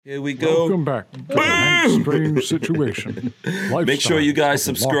Here we go. Welcome back to the Hank Strange Situation. Make sure you guys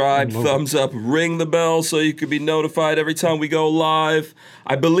subscribe, thumbs up, ring the bell so you can be notified every time we go live.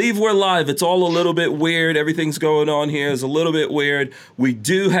 I believe we're live. It's all a little bit weird. Everything's going on here is a little bit weird. We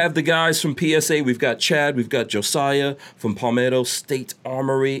do have the guys from PSA. We've got Chad. We've got Josiah from Palmetto State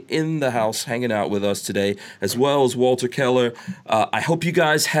Armory in the house hanging out with us today, as well as Walter Keller. I hope you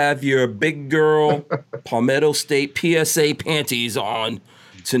guys have your big girl Palmetto State PSA panties on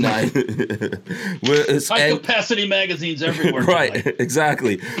tonight. High capacity magazines everywhere. Right, tonight.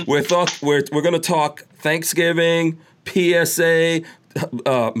 Exactly. We're going to talk Thanksgiving, PSA,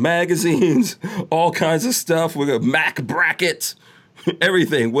 magazines, all kinds of stuff. We're going to Mac brackets,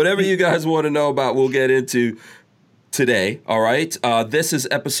 everything. Whatever you guys want to know about, we'll get into today. All right. This is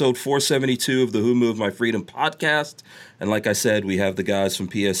episode 472 of the Who Moved My Freedom podcast. And like I said, we have the guys from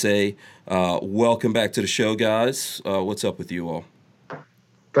PSA. Welcome back to the show, guys. What's up with you all?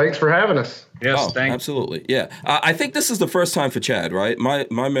 Thanks for having us. Yes, thanks. Absolutely. Yeah. I think this is the first time for Chad, right? My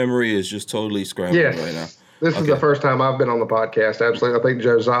memory is just totally scrambled right now. This is the first time I've been on the podcast. Absolutely. I think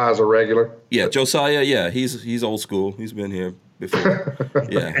Josiah's a regular. Yeah, Josiah, yeah, he's old school. He's been here before.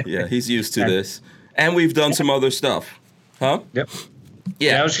 yeah, he's used to this. And we've done some other stuff. Huh? Yep.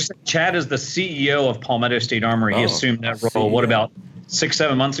 Yeah, I was just saying, Chad is the CEO of Palmetto State Armory. He assumed that role, what, about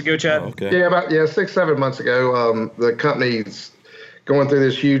 6-7 months ago, Chad? Oh, okay. Yeah, about 6-7 months ago. The company's going through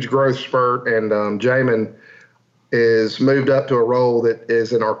this huge growth spurt, and Jamin is moved up to a role that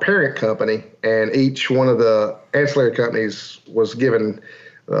is in our parent company, and each one of the ancillary companies was given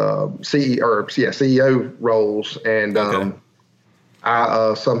CEO roles, and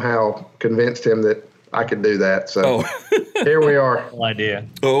I somehow convinced him that I could do that. So here we are. Cool idea.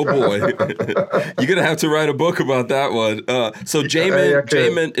 Oh boy, you're gonna have to write a book about that one. So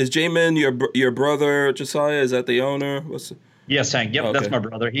Jamin, is Jamin your brother Josiah? Is that the owner? Yes, Hank. Yep, that's my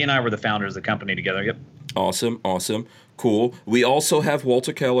brother. He and I were the founders of the company together. Yep. Awesome. Cool. We also have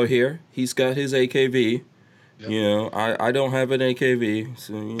Walter Keller here. He's got his AKV. Yep. You know, I don't have an AKV,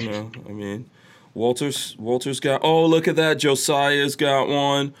 so you know, I mean, Walter's got. Oh, look at that. Josiah's got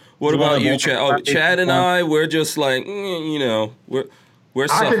one. What about you, Chad? Oh, Chad and I, we're just like, you know, we're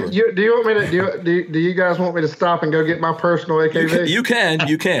suffering. Do you want me to do you guys want me to stop and go get my personal AKV? You can.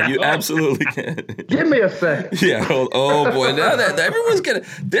 You absolutely can. Give me a second. Yeah. Oh boy. Now that everyone's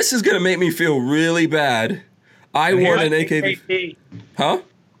this is gonna make me feel really bad. I want an AKV. Huh?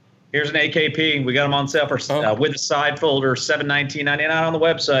 Here's an AKP. We got them on sale for with a side folder, $719.99 on the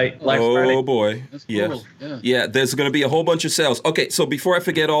website. Oh boy. Yes. Cool. Yeah. There's going to be a whole bunch of sales. Okay, so before I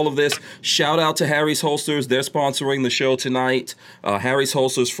forget all of this, shout out to Harry's Holsters. They're sponsoring the show tonight. Harry's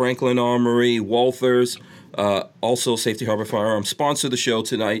Holsters, Franklin Armory, Walthers, also Safety Harbor Firearms sponsor the show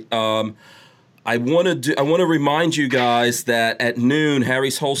tonight. I want to remind you guys that at noon,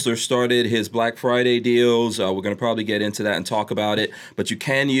 Harry's Holster started his Black Friday deals. We're going to probably get into that and talk about it. But you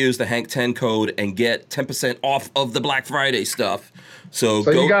can use the Hank 10 code and get 10% off of the Black Friday stuff. So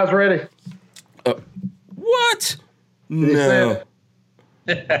you guys ready? What? No.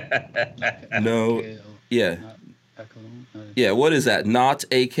 No. Yeah. Yeah. What is that? Not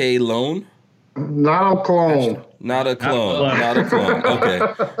AK loan? Not a clone. Not a clone. Not a clone. Okay.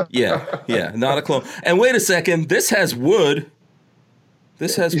 Yeah. Not a clone. And wait a second. This has wood.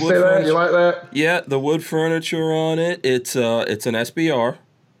 This has wood furniture. That? You like that? Yeah, the wood furniture on it. It's an SBR.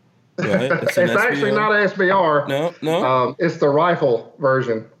 Right? It's actually not an SBR. No. It's the rifle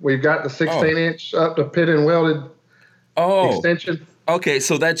version. We've got the 16-inch up to pit and welded extension. Okay,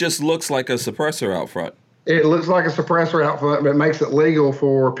 so that just looks like a suppressor out front. It looks like a suppressor out front, but it makes it legal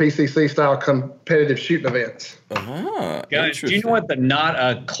for PCC-style competitive shooting events. Guys, do you know what the not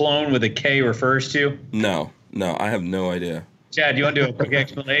a clone with a K refers to? No, I have no idea. Chad, do you want to do a quick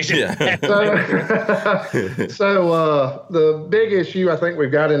explanation? Yeah. So the big issue I think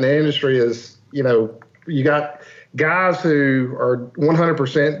we've got in the industry is, you know, you got guys who are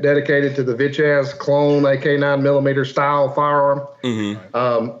 100% dedicated to the Vichaz clone AK 9mm style firearm.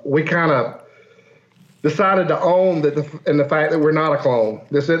 Mm-hmm. We kind of decided to own the fact that we're not a clone.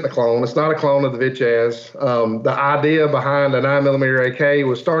 This isn't a clone. It's not a clone of the Vichaz. The idea behind the 9mm AK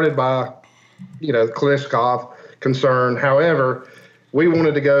was started by, you know, Kalashnikov concern. However, we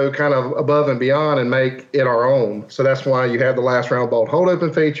wanted to go kind of above and beyond and make it our own. So that's why you have the last round bolt hold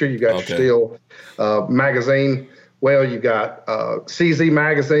open feature. You got your steel magazine. Well, you got CZ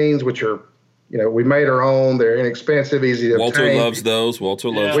magazines, which are, you know, we made our own. They're inexpensive, easy to obtain. Walter loves those.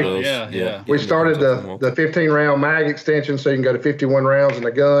 Yeah. We started the 15-round mag extension, so you can go to 51 rounds in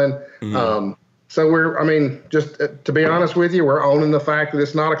a gun. Mm-hmm. So just to be honest with you, we're owning the fact that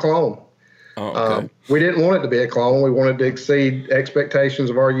it's not a clone. Oh, okay. We didn't want it to be a clone. We wanted to exceed expectations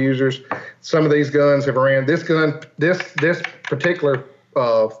of our users. Some of these guns have ran. This particular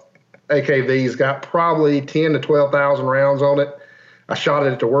AKV's got probably 10 to 12,000 rounds on it. I shot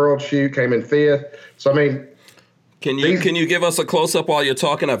it at the World Shoot, came in 5th. So I mean, can you give us a close up while you're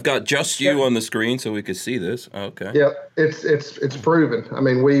talking? I've got just you on the screen so we can see this. Okay. Yeah, it's proven. I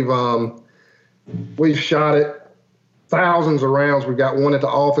mean, we've shot it thousands of rounds. We've got one at the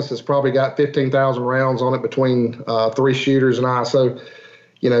office that's probably got 15,000 rounds on it between 3 shooters and I. So,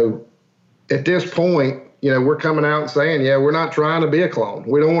 at this point, we're coming out and saying, we're not trying to be a clone.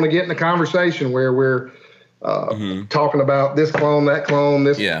 We don't want to get in a conversation where we're talking about this clone, that clone,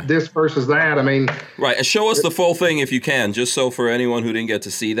 this versus that. I mean, right. And show us the full thing if you can, just so for anyone who didn't get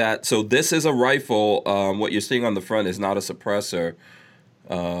to see that. So this is a rifle. What you're seeing on the front is not a suppressor.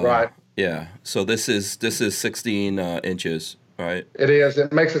 Right. Yeah. So this is 16 inches, right? It is.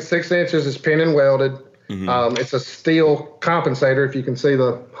 It makes it 6 inches. It's pin and welded. Mm-hmm. It's a steel compensator. If you can see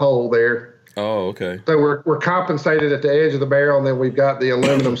the hole there. Oh, okay. So we're compensated at the edge of the barrel, and then we've got the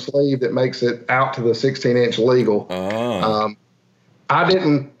aluminum sleeve that makes it out to the 16-inch legal. Oh. I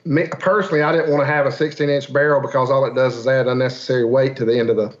didn't want to have a 16-inch barrel because all it does is add unnecessary weight to the end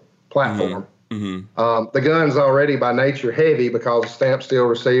of the platform. Mm-hmm. The gun's already by nature heavy because the stamp steel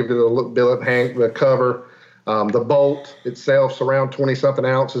received the billet hang, the cover, the bolt itself's around 20-something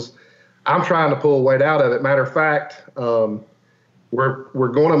ounces. I'm trying to pull weight out of it. Matter of fact, we're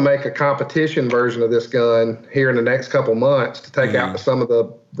going to make a competition version of this gun here in the next couple months to take out some of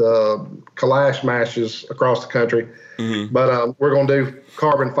the Kalash matches across the country. Mm-hmm. But we're going to do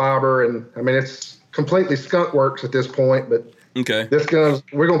carbon fiber, and I mean it's completely skunk works at this point. But okay,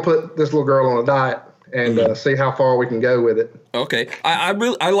 we're going to put this little girl on a diet and see how far we can go with it. Okay, I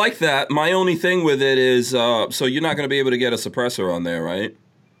like that. My only thing with it is so you're not going to be able to get a suppressor on there, right?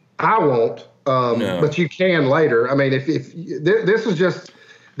 I won't. No. But you can later. I mean, if this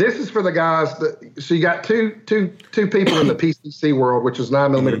is for the guys so you got two people in the PCC world, which is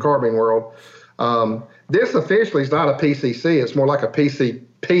 9mm carbine world. This officially is not a PCC. It's more like a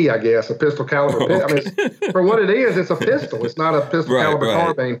PCP, I guess, a pistol caliber. Okay. I mean, for what it is, it's a pistol. It's not a pistol caliber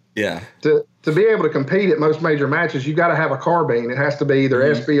carbine. Yeah. To be able to compete at most major matches, you got to have a carbine. It has to be either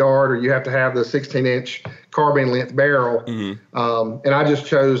SBR or you have to have the 16-inch carbine length barrel. Mm-hmm. And I just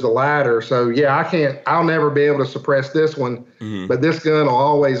chose the latter. So I'll never be able to suppress this one, but this gun will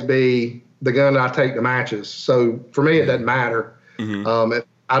always be the gun I take to matches. So for me, it doesn't matter. Mm-hmm.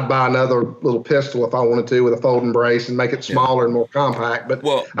 I'd buy another little pistol if I wanted to with a folding brace and make it smaller and more compact. But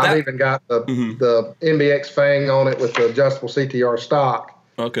I've even got the MBX Fang on it with the adjustable CTR stock.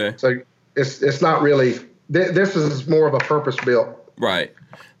 Okay. So it's not really this is more of a purpose built. Right.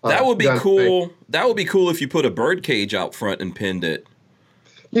 That would be cool. That would be cool if you put a bird cage out front and pinned it.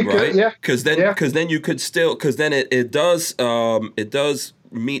 You could, yeah. Because then you could still it does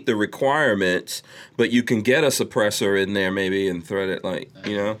meet the requirements, but you can get a suppressor in there maybe and thread it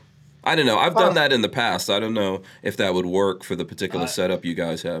I don't know. I've done that in the past. I don't know if that would work for the particular setup you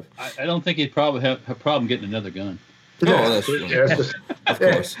guys have. I don't think you'd probably have a problem getting another gun. No, that's true. Of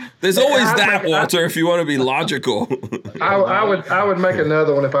course. There's always Walter, if you want to be logical. I would make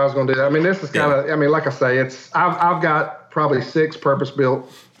another one if I was going to do that. I mean, this is kind of, like I say, I've got probably 6 purpose-built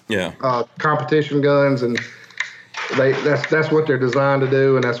competition guns, and that's what they're designed to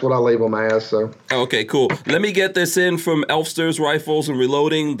do, and that's what I leave them as. So. Okay, cool. Let me get this in from Elfsters Rifles and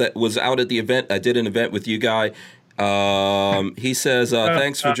Reloading that was out at the event. I did an event with you, Guy. He says,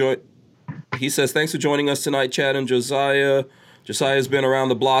 thanks for joining. He says, thanks for joining us tonight, Chad and Josiah. Josiah's been around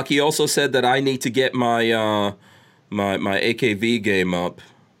the block. He also said that I need to get my my AKV game up.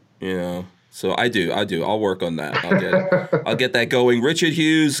 So I do. I'll work on that. I'll get that going. Richard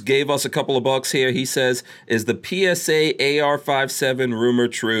Hughes gave us a couple of bucks here. He says, is the PSA AR-57 rumor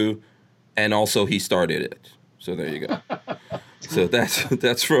true? And also he started it. So there you go. So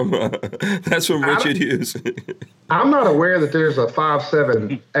that's from Richard Hughes. I'm not aware that there's a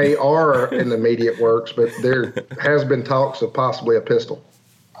 5.7 AR in the immediate works, but there has been talks of possibly a pistol.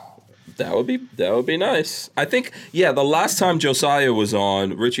 That would be nice. I think the last time Josiah was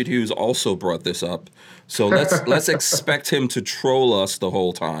on, Richard Hughes also brought this up. So let's expect him to troll us the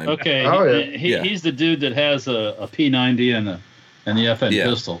whole time. Okay. He's the dude that has a P90 and the FN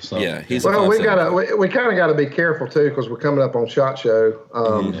pistol. So he's we kind of got to be careful too because we're coming up on SHOT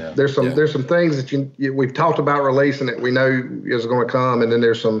Show. There's some things that we've talked about releasing that we know is going to come, and then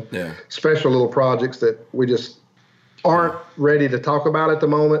there's some special little projects that we just aren't ready to talk about at the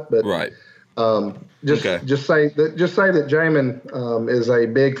moment. But Just say that Jamin is a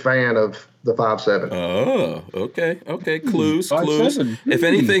big fan of the 5.7. Oh, okay. Clues. If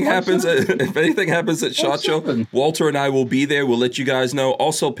anything happens at SHOT Show, Walter and I will be there. We'll let you guys know.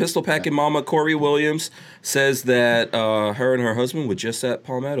 Also, Pistol Packing Mama Corey Williams says that her and her husband were just at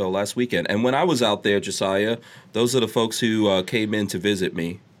Palmetto last weekend. And when I was out there, Josiah, those are the folks who came in to visit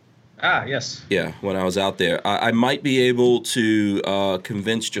me. Ah, yes. Yeah, when I was out there. I might be able to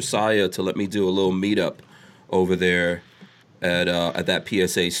convince Josiah to let me do a little meetup over there at that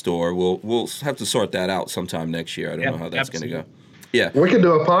PSA store. We'll have to sort that out sometime next year. I don't know how that's going to go. Yeah. We could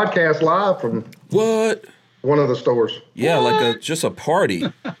do a podcast live from one of the stores. Yeah, like just a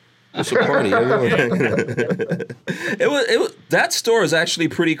party. Just a party. It was that store is actually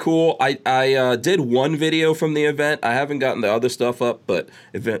pretty cool. I did one video from the event. I haven't gotten the other stuff up, but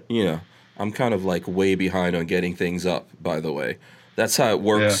I'm kind of like way behind on getting things up, by the way. That's how it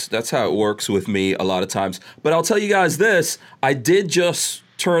works. Yeah. That's how it works with me a lot of times. But I'll tell you guys this. I did just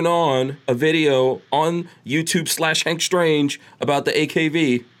turn on a video on YouTube /Hank Strange about the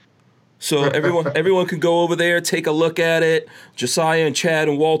AKV. So everyone can go over there, take a look at it. Josiah and Chad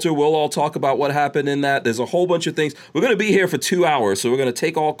and Walter will all talk about what happened in that. There's a whole bunch of things. We're going to be here for 2 hours, so we're going to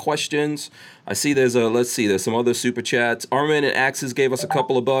take all questions. I see there's some other super chats. Armin and Axis gave us a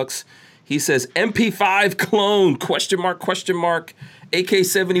couple of bucks. He says MP5 clone, ?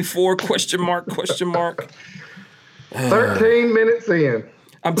 AK-74, ? 13 minutes in.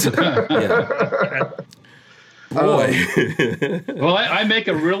 Boy. Well, I make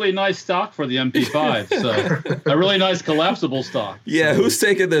a really nice stock for the MP5, so a really nice collapsible stock. Yeah, who's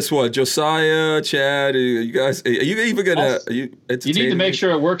taking this one? Josiah, Chad, you guys? Are you even gonna? You need to make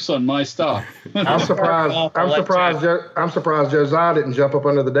sure it works on my stock. I'm surprised Josiah didn't jump up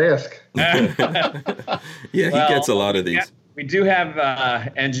under the desk. He gets a lot of these. We do have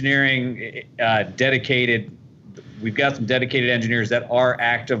engineering dedicated. We've got some dedicated engineers that are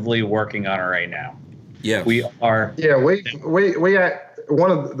actively working on it right now. Yeah, we are. Yeah, we one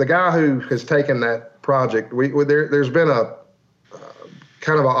of the guy who has taken that project. There's been a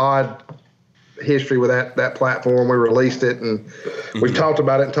kind of an odd history with that platform. We released it and we talked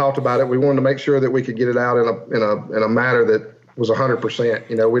about it. We wanted to make sure that we could get it out in a manner that was 100%.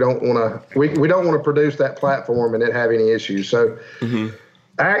 We don't want to produce that platform and it have any issues. So. Mm-hmm.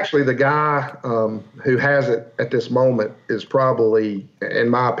 Actually, the guy who has it at this moment is probably, in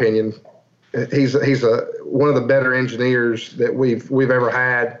my opinion, he's one of the better engineers that we've ever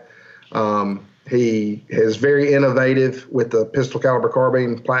had. He is very innovative with the pistol caliber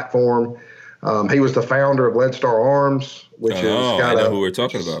carbine platform. He was the founder of Lead Star Arms, which I know who we're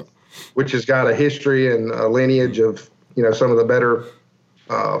talking about. Which has got a history and a lineage of some of the better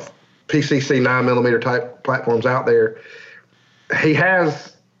PCC 9mm type platforms out there. He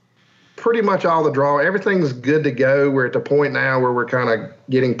has pretty much all the draw. Everything's good to go. We're at the point now where we're kind of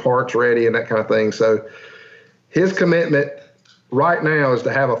getting parts ready and that kind of thing. So his commitment right now is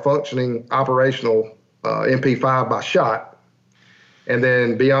to have a functioning operational MP5 by SHOT. And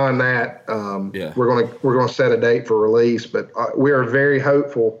then beyond that, we're going to set a date for release. But we are very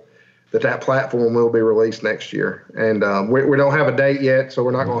hopeful that platform will be released next year. And we don't have a date yet, so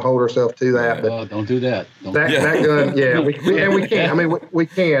we're not going to hold ourselves to that. But don't do that. That gun, we can. I mean, we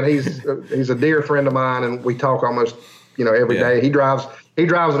can. He's a dear friend of mine, and we talk almost, every day. He drives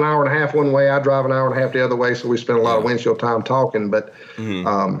an hour and a half one way. I drive an hour and a half the other way, so we spend a lot of windshield time talking. But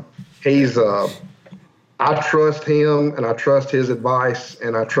he's I trust him, and I trust his advice,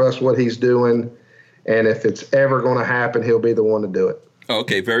 and I trust what he's doing. And if it's ever going to happen, he'll be the one to do it.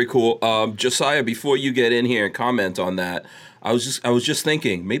 Okay, very cool. Josiah, before you get in here and comment on that, I was just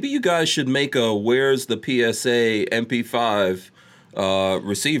thinking maybe you guys should make a "Where's the PSA MP5"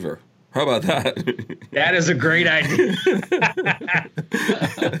 receiver. How about that? That is a great idea.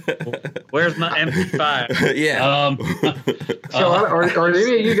 Where's my MP5? Yeah. So are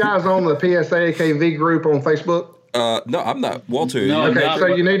any of you guys on the PSA AKV group on Facebook? No, I'm not. Walter. No, okay, so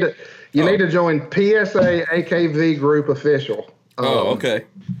you need to join PSA AKV group official. Okay.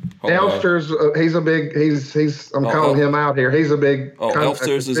 Elster's, he's I'm calling him out here. He's a big.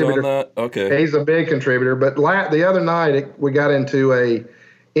 Elster's is on that. Okay. He's a big contributor. But the other night we got into a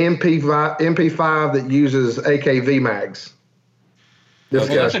MP5 that uses AKV mags.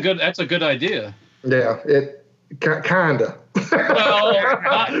 That's a good idea. Yeah, it kinda. Well,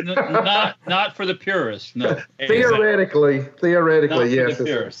 not for the purists. No. Theoretically, not yes. For the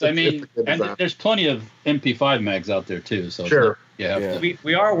purists. I mean, and there's plenty of MP5 mags out there too. So sure.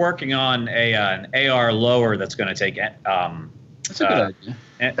 We are working on an AR lower that's going to take. That's a good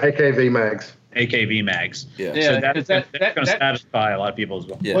idea. AKV mags. AKV mags. Yeah. So that's going to satisfy a lot of people as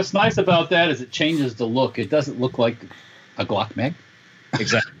well. Yeah. What's nice about that is it changes the look. It doesn't look like a Glock mag.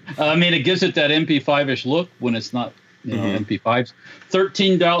 Exactly. I mean, it gives it that MP5-ish look when it's not, MP5s.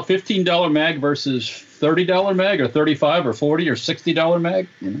 $13, $15 mag versus $30 mag, or $35 or $40 or $60 mag.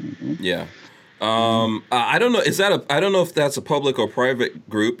 Yeah. I don't know. I don't know if that's a public or private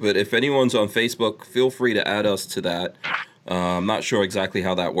group, but if anyone's on Facebook, feel free to add us to that. I'm not sure exactly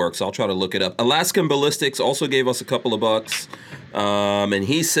how that works. I'll try to look it up. Alaskan Ballistics also gave us a couple of bucks. And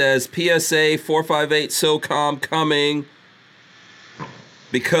he says, PSA 458 SOCOM coming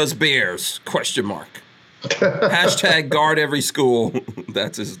because bears, ? Hashtag guard every school.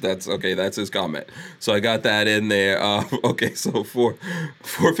 That's his comment. So I got that in there. Okay, so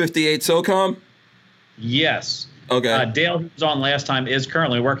 458 SOCOM? Yes. Okay. Dale, who was on last time, is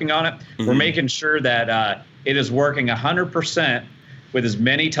currently working on it. Mm-hmm. We're making sure that it is working 100% with as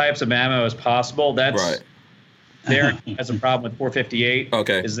many types of ammo as possible. That's right. There has a problem with 458.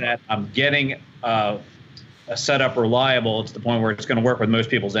 Okay. Is that I'm getting a setup reliable to the point where it's going to work with most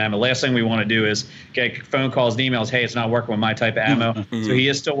people's ammo. Last thing we want to do is get phone calls and emails, hey, it's not working with my type of ammo. Mm-hmm. So he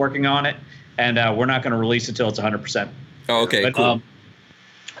is still working on it, and we're not going to release it until it's 100%. Oh, okay, but, cool.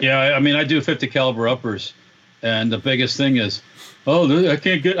 Yeah, I mean, I do 50 caliber uppers, and the biggest thing is,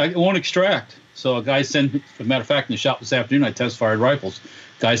 I won't extract. So a guy sent me, as a matter of fact, in the shop this afternoon, I test fired rifles.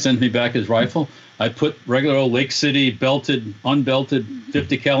 Guy sends me back his rifle. I put regular old Lake City belted, unbelted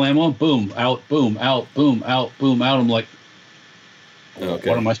 50 cal ammo. Boom, out, boom, out, boom, out, boom, out. I'm like, what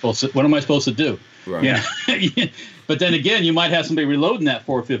am I supposed to do? Right. Yeah. But then again, you might have somebody reloading that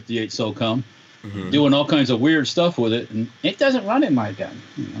 458 SOCOM, doing all kinds of weird stuff with it, and it doesn't run in my gun.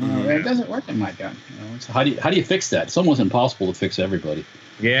 It doesn't work in my gun. So how do you fix that? It's almost impossible to fix everybody.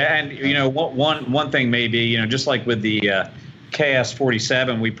 Yeah, and one thing may be, just like with the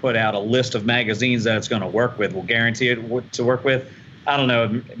KS-47, we put out a list of magazines that it's going to work with. We'll guarantee it to work with. I don't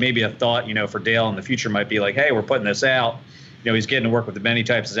know, maybe a thought, for Dale in the future might be like, hey, we're putting this out. He's getting to work with as many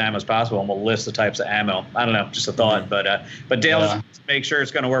types of ammo as possible, and we'll list the types of ammo. I don't know, just a thought. But Dale just make sure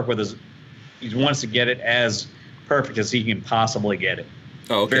it's going to work with he wants to get it as perfect as he can possibly get it.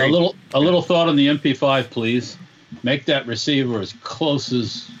 Oh, okay. A little thought on the MP5, please. Make that receiver as close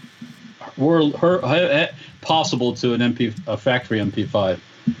as possible to a factory MP5.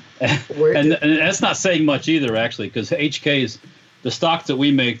 And that's not saying much either, actually, because HKs, the stock that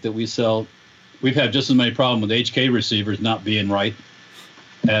we make, that we sell, we've had just as many problems with HK receivers not being right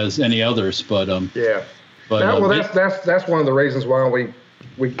as any others. But that's one of the reasons why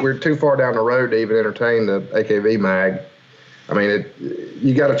we're too far down the road to even entertain the AKV mag. I mean,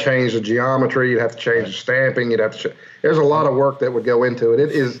 you got to change the geometry. You'd have to change the stamping. There's a lot of work that would go into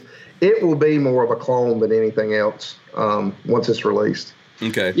it. It will be more of a clone than anything else once it's released.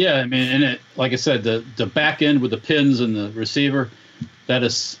 Okay. Yeah, I mean, and like I said, the back end with the pins and the receiver, that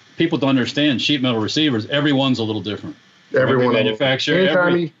is, people don't understand sheet metal receivers. Everyone's a little different. Every manufacturer.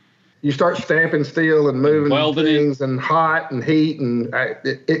 Anytime you start stamping steel and moving things and hot and heat and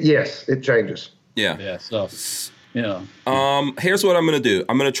it changes. Yeah. Yeah. So. Yeah. Here's what I'm going to do.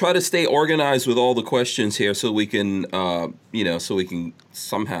 I'm going to try to stay organized with all the questions here so we can,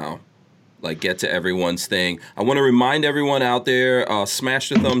 somehow get to everyone's thing. I want to remind everyone out there, smash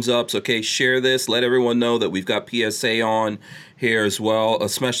the thumbs ups. Okay. Share this. Let everyone know that we've got PSA on here as well.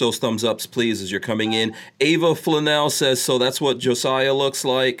 Smash those thumbs ups, please, as you're coming in. Ava Flanell says, so that's what Josiah looks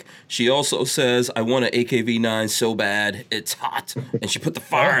like. She also says, I want an AKV9 so bad. It's hot. And she put the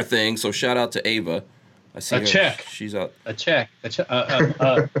fire thing. So shout out to Ava. I see her. Check. She's out. A check.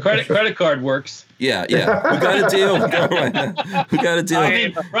 Credit card works. Yeah. We got a deal. We got a deal. I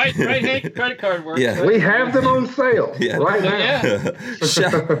mean, right, Hank? Credit card works. Yeah. We have them on sale right now.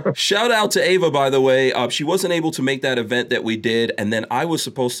 Yeah. Shout out to Ava, by the way. She wasn't able to make that event that we did, and then I was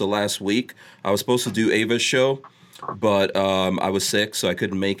supposed to last week. I was supposed to do Ava's show, but I was sick, so I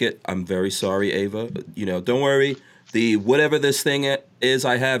couldn't make it. I'm very sorry, Ava. Don't worry. Whatever this thing is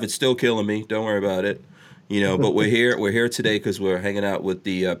I have, it's still killing me. Don't worry about it. But we're here today because we're hanging out with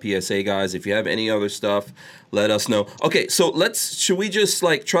the PSA guys. If you have any other stuff, let us know. Okay, so should we just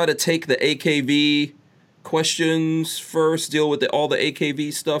try to take the AKV questions first, deal with all the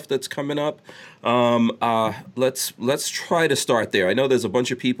AKV stuff that's coming up? Let's try to start there. I know there's a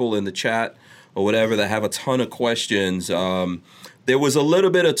bunch of people in the chat or whatever that have a ton of questions. There was a little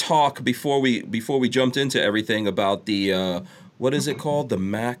bit of talk before we jumped into everything about the what is it called? The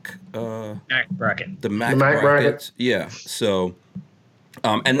Mac bracket. The Mac bracket. Yeah. So,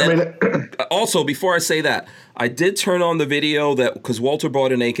 and then also before I say that, I did turn on the video because Walter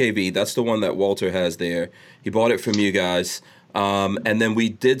bought an AKV. That's the one that Walter has there. He bought it from you guys. And then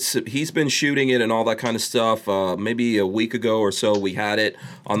he's been shooting it and all that kind of stuff. Maybe a week ago or so, we had it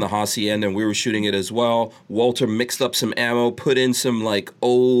on the Hacienda and we were shooting it as well. Walter mixed up some ammo, put in some like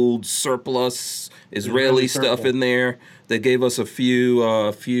old surplus Israeli stuff in there. They gave us a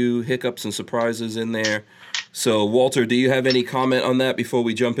few hiccups and surprises in there. So, Walter, do you have any comment on that before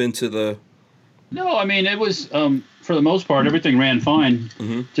we jump into the... No, I mean, it was, for the most part, everything ran fine.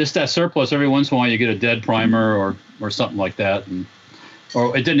 Mm-hmm. Just that surplus, every once in a while you get a dead primer or something like that.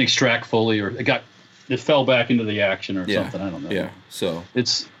 Or it didn't extract fully, or it fell back into the action or something. I don't know. Yeah, so...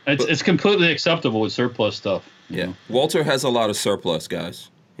 It's completely acceptable with surplus stuff. Yeah, know? Walter has a lot of surplus, guys.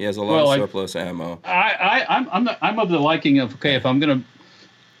 He has a lot of surplus ammo. I'm of the liking of, okay, if I'm going to...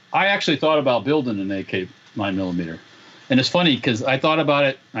 I actually thought about building an AK 9mm. And it's funny because I thought about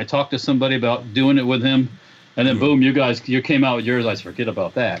it. I talked to somebody about doing it with him. And then, boom, you came out with yours. I said, forget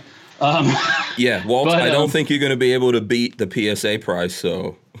about that. Yeah, Walt, I don't think you're going to be able to beat the PSA price,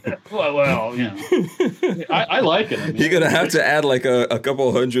 so... Well, you know, I like it. I mean, you're going to have to add like a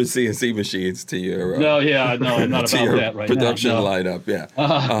couple hundred CNC machines to your... No, I'm not about that right production now. Lineup,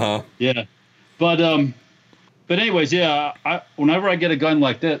 yeah. Yeah. But anyways, whenever I get a gun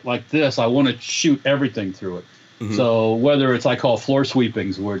like this, I want to shoot everything through it. Mm-hmm. So whether it's I call floor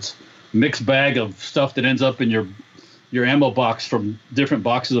sweepings, where it's a mixed bag of stuff that ends up in your ammo box from different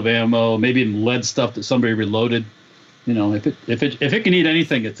boxes of ammo, maybe even lead stuff that somebody reloaded. You know, if it can eat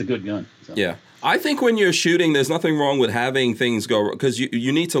anything, it's a good gun. So. Yeah. I think when you're shooting, there's nothing wrong with having things go, because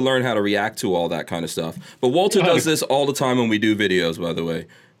you need to learn how to react to all that kind of stuff. But Walter does this all the time when we do videos, by the way.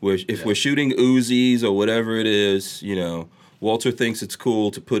 If we're shooting Uzis or whatever it is, you know, Walter thinks it's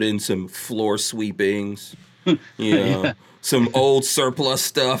cool to put in some floor sweepings, you know, some old surplus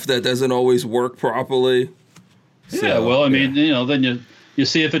stuff that doesn't always work properly. So, well, I mean, you know, then you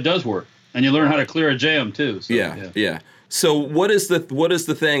see if it does work, and you learn how to clear a jam too. So, yeah. So what is the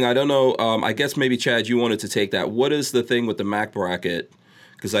thing? I don't know. I guess maybe Chad, you wanted to take that. What is the thing with the Mac bracket?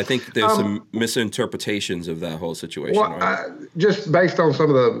 Because I think there's some misinterpretations of that whole situation. Well, right? Just based on some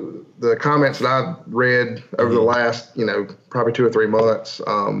of the comments that I've read over the last, probably 2 or 3 months,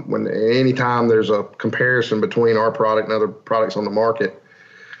 when anytime there's a comparison between our product and other products on the market,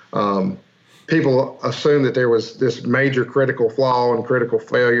 people assume that there was this major critical flaw and critical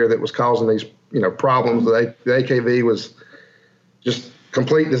failure that was causing these, problems. The AKV was just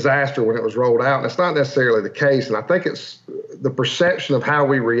complete disaster when it was rolled out, and it's not necessarily the case. And I think it's the perception of how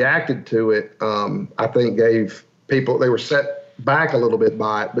we reacted to it. I think gave people, they were set back a little bit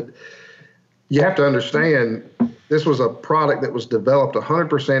by it. But you have to understand, this was a product that was developed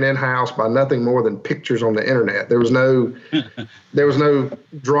 100% in-house by nothing more than pictures on the internet. There was no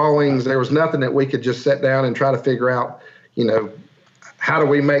drawings. There was nothing that we could just sit down and try to figure out, how do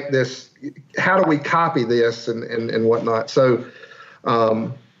we make this? How do we copy this and whatnot? So.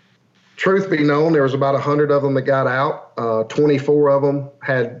 Truth be known, there was about 100 of them that got out. 24 of them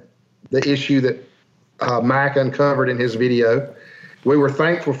had the issue that Mac uncovered in his video. We were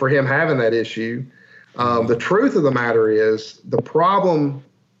thankful for him having that issue. The truth of the matter is the problem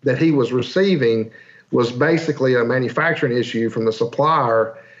that he was receiving was basically a manufacturing issue from the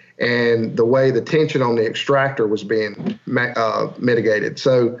supplier and the way the tension on the extractor was being mitigated.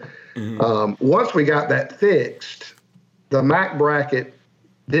 So once we got that fixed, the Mac bracket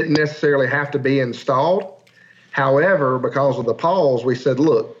didn't necessarily have to be installed. However, because of the pause, we said,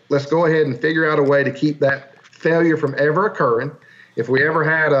 look, let's go ahead and figure out a way to keep that failure from ever occurring. If we ever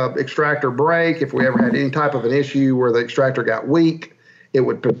had a extractor break, if we ever had any type of an issue where the extractor got weak, it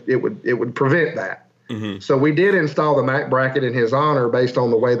would prevent that. Mm-hmm. So we did install the Mac bracket in his honor based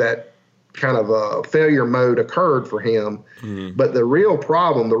on the way that kind of failure mode occurred for him. Mm-hmm. But the real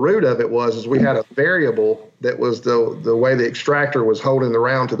problem, the root of it was we had a variable that was the way the extractor was holding the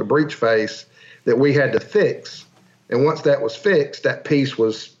round to the breech face that we had to fix. And once that was fixed, that piece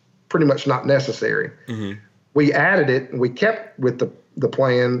was pretty much not necessary. Mm-hmm. We added it and we kept with the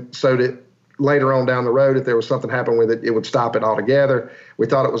plan so that later on down the road, if there was something happened with it, it would stop it altogether. We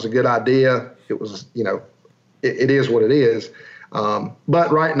thought it was a good idea. It was, it is what it is.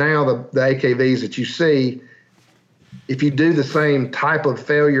 But right now, the AKVs that you see, if you do the same type of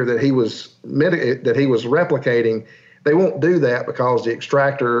failure that he was replicating, they won't do that because the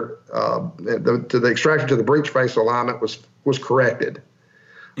extractor, the extractor to the breech face alignment was corrected.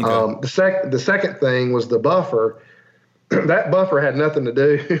 Okay. The second thing was the buffer. That buffer had nothing to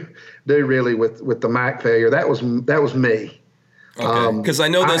do really with the Mac failure. That was me. Okay. Because I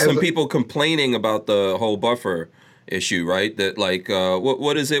know there's some people complaining about the whole buffer issue, right? That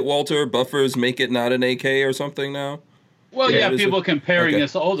what is it, Walter? Buffers make it not an AK or something now? Well, yeah, people comparing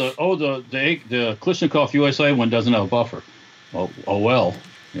this. The Klishnikov USA one doesn't have a buffer. Oh well.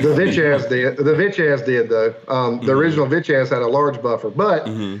 The Vichaz did. The Vichaz did though. The original Vichaz had a large buffer, but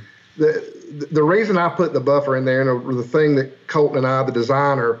the reason I put the buffer in there, and the thing that Colton and I, the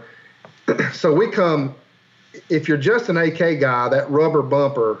designer, so we come. If you're just an AK guy, that rubber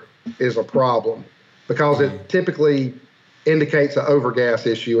bumper is a problem because it typically indicates an overgas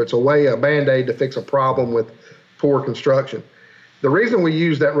issue. It's a Band-Aid to fix a problem with poor construction. The reason we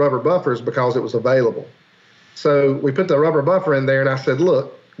used that rubber buffer is because it was available. So we put the rubber buffer in there, and I said,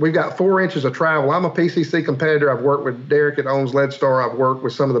 look, we've got 4 inches of travel. I'm a PCC competitor. I've worked with Derek that owns Leadstar. I've worked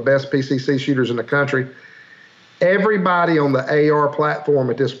with some of the best PCC shooters in the country. Everybody on the AR platform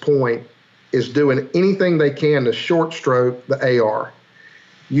at this point is doing anything they can to short stroke the AR.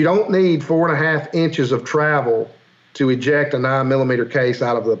 You don't need 4.5 inches of travel to eject a 9mm case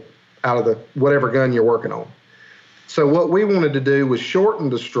out of the whatever gun you're working on. So what we wanted to do was shorten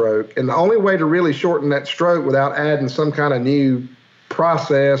the stroke, and the only way to really shorten that stroke without adding some kind of new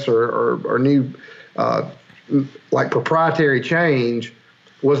process or new like proprietary change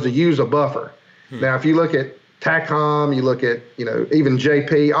was to use a buffer. Now, if you look at TACOM, you look at even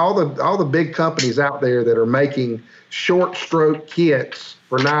JP, all the big companies out there that are making short stroke kits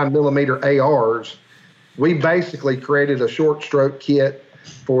for 9mm ARs, we basically created a short stroke kit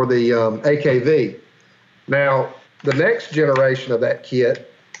for the AKV. Now, the next generation of that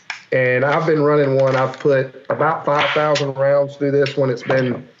kit, and I've been running one, I've put about 5,000 rounds through this one. It's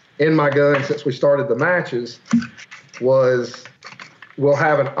been in my gun since we started the matches, we'll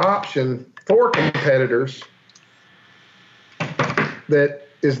have an option for competitors that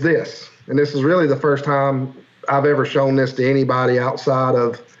is this. And this is really the first time I've ever shown this to anybody outside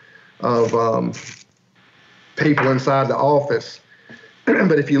of people inside the office.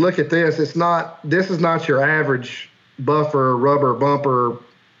 But if you look at this, this is not your average buffer, rubber bumper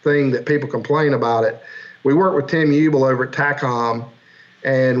thing that people complain about it. We worked with Tim Ubel over at TACOM,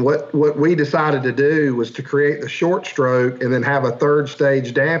 and what we decided to do was to create the short stroke and then have a third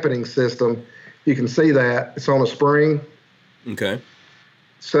stage dampening system. You can see that. It's on a spring. Okay.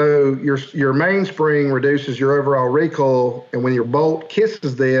 So your mainspring reduces your overall recoil, and when your bolt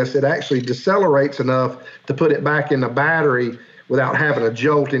kisses this, it actually decelerates enough to put it back in the battery without having a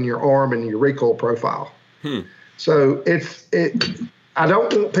jolt in your arm and your recoil profile. So I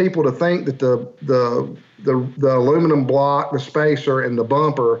don't want people to think that the aluminum block, the spacer, and the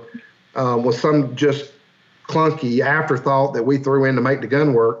bumper was some just clunky afterthought that we threw in to make the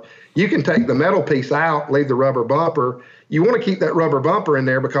gun work. You can take the metal piece out, leave the rubber bumper. You want to keep that rubber bumper in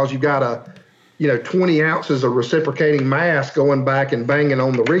there because you've got 20 ounces of reciprocating mass going back and banging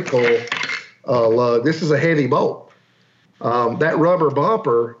on the recoil lug. This is a heavy bolt. That rubber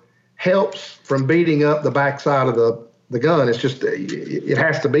bumper helps from beating up the backside of the gun. It's just, it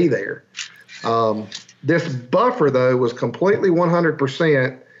has to be there. This buffer, though, was completely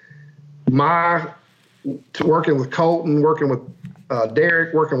 100% working with Colton, working with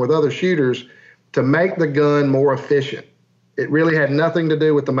Derek, working with other shooters to make the gun more efficient. It really had nothing to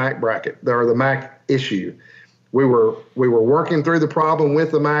do with the Mac bracket or the Mac issue. We were working through the problem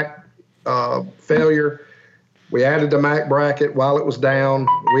with the Mac failure. We added the Mac bracket while it was down.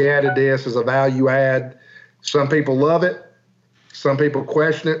 We added this as a value add. Some people love it. Some people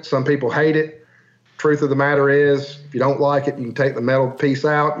question it. Some people hate it. Truth of the matter is, if you don't like it, you can take the metal piece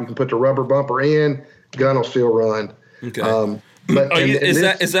out. You can put the rubber bumper in. Gun will still run. Okay. But is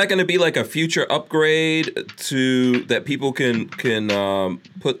that going to be like a future upgrade that people can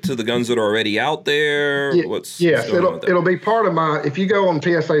put to the guns that are already out there? Yes, it'll be part of my. If you go on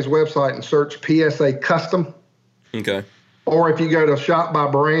PSA's website and search PSA Custom, okay, or if you go to Shop by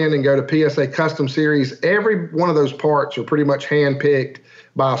Brand and go to PSA Custom Series, every one of those parts are pretty much hand-picked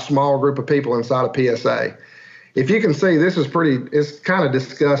by a small group of people inside of PSA. If you can see, this is it's kind of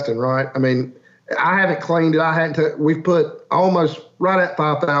disgusting, right? I mean, I haven't cleaned it. We've put almost right at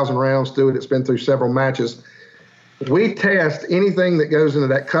 5,000 rounds through it. It's been through several matches. We test anything that goes into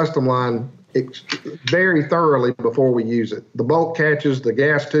that custom line very thoroughly before we use it. The bolt catches, the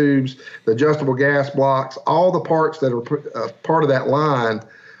gas tubes, the adjustable gas blocks, all the parts that are part of that line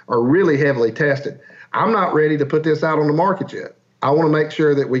are really heavily tested. I'm not ready to put this out on the market yet. I want to make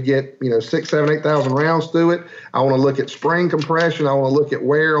sure that we get 6,000, 7,000, 8,000 rounds through it. I want to look at spring compression. I want to look at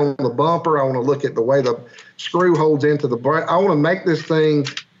wear on the bumper. I want to look at the way the screw holds into the brake. I want to make this thing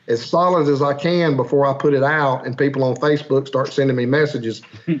as solid as I can before I put it out, and people on Facebook start sending me messages.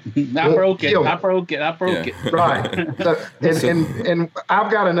 I broke it. Right. So, and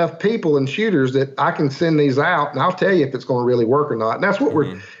I've got enough people and shooters that I can send these out, and I'll tell you if it's going to really work or not. And that's what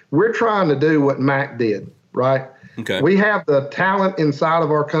we're trying to do. What Mac did, right? Okay. We have the talent inside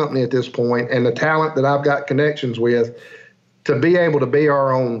of our company at this point, and the talent that I've got connections with to be able to be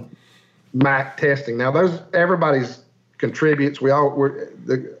our own MAC testing. Now, everybody's contributes.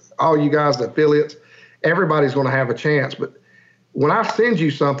 All you guys, the affiliates, everybody's going to have a chance. But when I send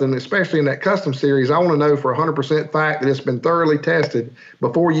you something, especially in that custom series, I want to know for 100% fact that it's been thoroughly tested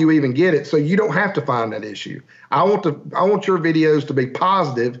before you even get it, so you don't have to find that issue. I want your videos to be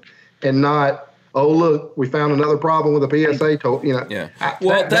positive and not, oh, look, we found another problem with a PSA tool. Yeah.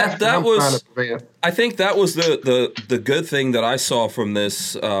 That was. I think that was the good thing that I saw from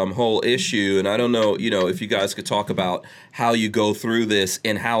this whole issue, and I don't know, if you guys could talk about how you go through this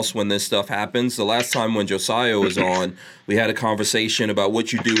in-house when this stuff happens. The last time when Josiah was on, we had a conversation about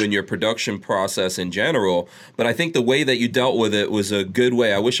what you do in your production process in general, but I think the way that you dealt with it was a good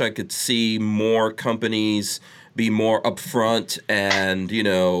way. I wish I could see more companies be more upfront and,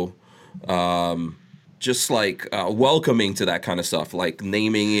 just like welcoming to that kind of stuff, like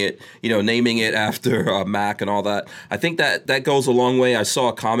naming it after Mac and all that. I think that goes a long way. I saw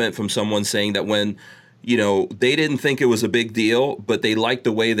a comment from someone saying that when, they didn't think it was a big deal, but they liked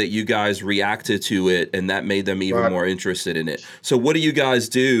the way that you guys reacted to it, and that made them even more interested in it. So what do you guys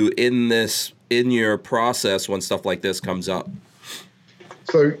do in your process when stuff like this comes up?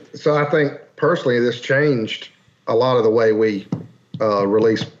 So I think personally this changed a lot of the way we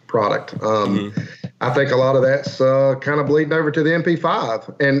release product. I think a lot of that's kind of bleeding over to the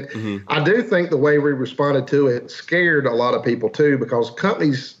MP5. And I do think the way we responded to it scared a lot of people too, because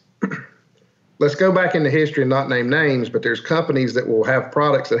companies, let's go back into history and not name names, but there's companies that will have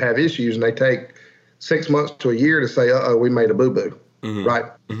products that have issues and they take 6 months to a year to say, we made a boo-boo, right?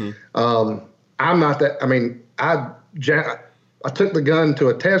 I'm not that. I mean, I took the gun to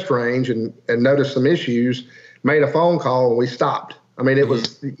a test range and noticed some issues, made a phone call, and we stopped. I mean, it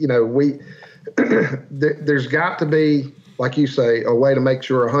was, there's got to be, like you say, a way to make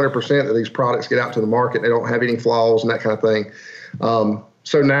sure 100% that these products get out to the market. They don't have any flaws and that kind of thing.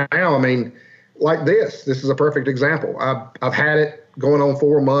 So now, I mean, like this is a perfect example. I've had it going on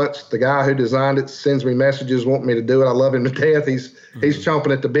 4 months. The guy who designed it sends me messages wanting me to do it. I love him to death. He's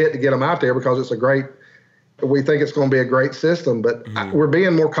chomping at the bit to get them out there because we think it's going to be a great system, but we're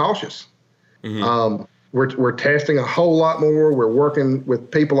being more cautious. We're testing a whole lot more. We're working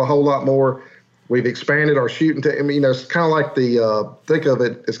with people a whole lot more. We've expanded our shooting. It's kind of like think of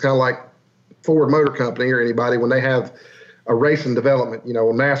it, it's kind of like Ford Motor Company or anybody when they have a racing development.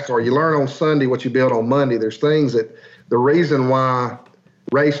 NASCAR, you learn on Sunday what you build on Monday. There's things that the reason why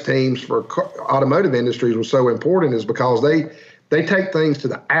race teams for automotive industries was so important is because they take things to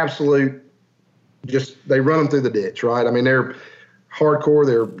the absolute, they run them through the ditch, right? I mean, they're hardcore.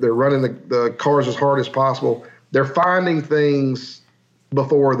 They're running the cars as hard as possible. They're finding things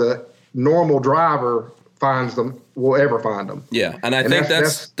before the normal driver will ever find them. Yeah, and I think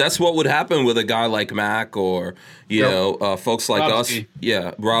that's what would happen with a guy like Mac or folks like Rob us. Ski.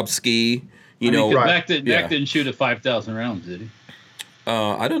 Yeah, Rob Ski. Mac didn't shoot at 5,000 rounds, did he?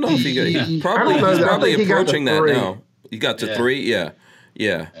 I don't know if he's probably approaching that now. He got to 3.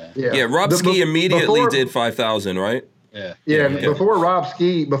 Yeah. Rob Ski immediately did 5,000, right? Yeah.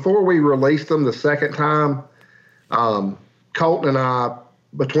 Before we released them the second time, Colton and I,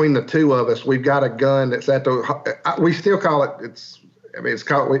 between the two of us, we've got a gun that's at we still call it,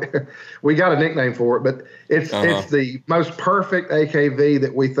 we got a nickname for it, but it's the most perfect AKV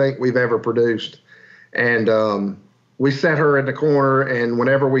that we think we've ever produced. And we set her in the corner, and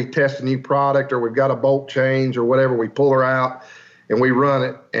whenever we test a new product or we've got a bolt change or whatever, we pull her out and we run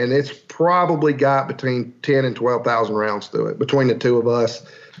it, and it's probably got between 10 and 12,000 rounds through it between the two of us.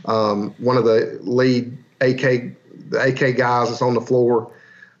 One of the lead AK guys that's on the floor.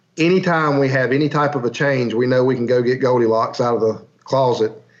 Anytime we have any type of a change, we know we can go get Goldilocks out of the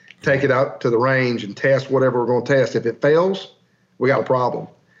closet, take it out to the range, and test whatever we're going to test. If it fails, we got a problem.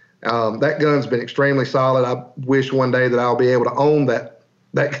 That gun's been extremely solid. I wish one day that I'll be able to own that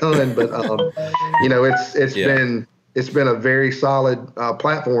gun, but it's been a very solid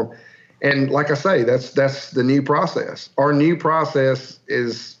platform. And like I say, that's the new process. Our new process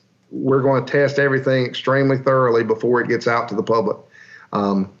is we're going to test everything extremely thoroughly before it gets out to the public.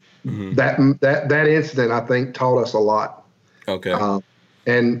 That incident, I think, taught us a lot. Okay.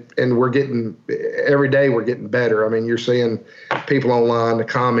 And every day we're getting better. I mean, you're seeing people online, the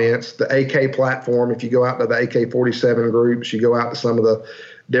comments, the AK platform. If you go out to the AK-47 groups, you go out to some of the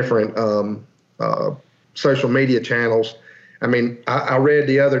different social media channels. I mean, I read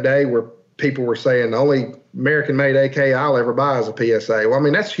the other day where people were saying the only American-made AK I'll ever buy is a PSA. Well, I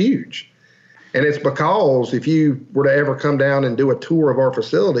mean, that's huge. And it's because if you were to ever come down and do a tour of our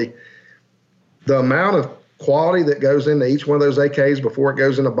facility, the amount of quality that goes into each one of those AKs before it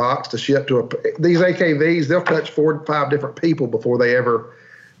goes in a box to ship to these AKVs, they'll touch 4 to 5 different people before they ever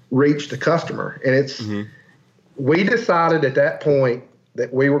reach the customer. And it's, we decided at that point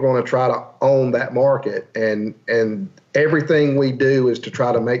that we were going to try to own that market, and everything we do is to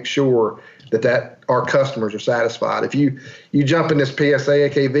try to make sure that our customers are satisfied. If you jump in this PSA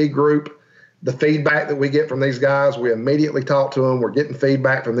AKV group, the feedback that we get from these guys, we immediately talk to them. We're getting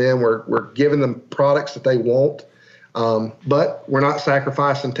feedback from them. We're giving them products that they want, but we're not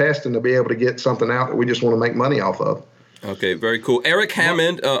sacrificing testing to be able to get something out that we just want to make money off of. Okay, very cool. Eric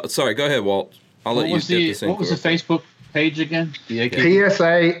Hammond, sorry, go ahead, Walt. I'll let you get this in. What was the Facebook page again? The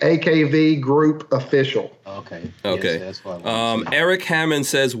PSA AKV Group Official. Okay. Okay. Yes, that's what Eric Hammond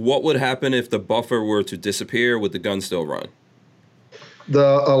says, what would happen if the buffer were to disappear? Would the gun still run?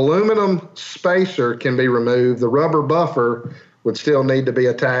 The aluminum spacer can be removed. The rubber buffer would still need to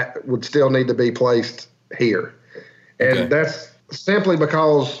be placed here. And that's simply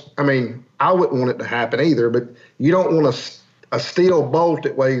because, I mean, I wouldn't want it to happen either, but you don't want a steel bolt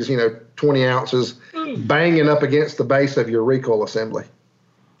that weighs, 20 ounces banging up against the base of your recoil assembly.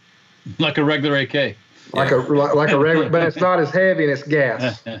 Like a regular AK. Like a regular, but it's not as heavy and it's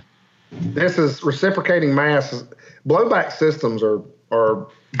gas. This is reciprocating mass. Blowback systems are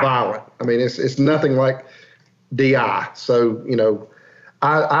violent. I mean, it's nothing like DI. So,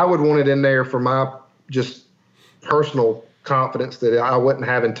 I would want it in there for my just personal confidence that I wasn't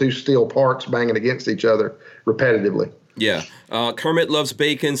having 2 steel parts banging against each other repetitively. Yeah. Kermit Loves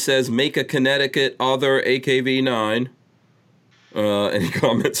Bacon says, make a Connecticut other AKV9. Any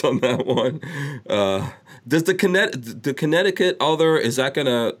comments on that one? Does the Connecticut other, is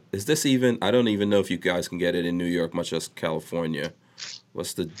this even, I don't even know if you guys can get it in New York, much less California.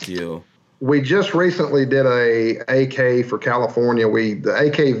 What's the deal? We just recently did a AK for California.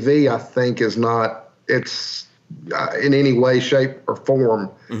 The AKV, I think, is not, it's in any way, shape, or form.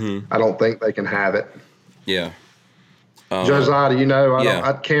 I don't think they can have it. Yeah. Josiah, do you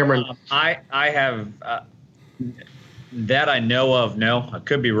know? Cameron. I have that I know of. No, I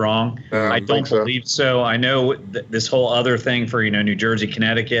could be wrong. I don't believe so. I know this whole other thing for New Jersey,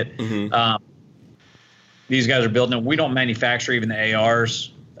 Connecticut. These guys are building it. We don't manufacture even the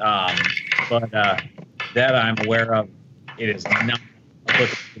ARs, but that I'm aware of. It is not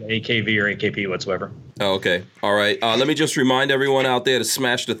applicable to the AKV or AKP whatsoever. Oh, okay. All right. Let me just remind everyone out there to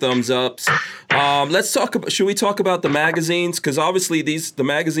smash the thumbs ups. Let's talk about, should we talk about the magazines? Because obviously the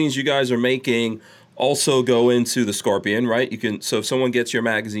magazines you guys are making also go into the Scorpion, right? So if someone gets your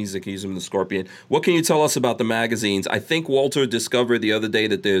magazines, they can use them in the Scorpion. What can you tell us about the magazines? I think Walter discovered the other day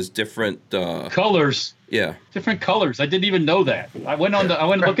that there's different colors. Yeah. Different colors. I didn't even know that. I went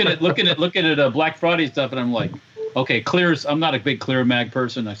looking at Black Friday stuff, and I'm like, okay, clears. I'm not a big clear mag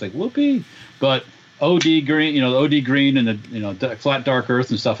person. I was like, whoopee. But OD green, the OD green and the flat dark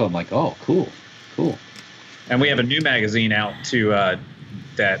earth and stuff. I'm like, oh, cool. And we have a new magazine out to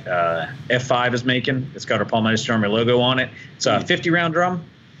that F5 is making. It's got our Palmetto Stormer logo on it. It's a 50-round drum.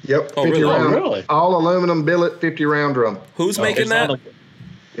 Yep, 50 round. Really? All aluminum billet 50-round drum. Who's making that?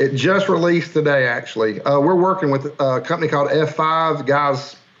 It just released today, actually. We're working with a company called F5.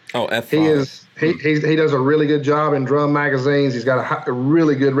 Guys, F5. He does a really good job in drum magazines. He's got a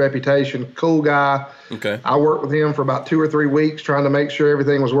really good reputation. Cool guy. Okay. I worked with him for about 2 or 3 weeks trying to make sure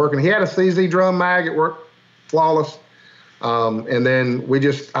everything was working. He had a CZ drum mag. It worked flawless. And then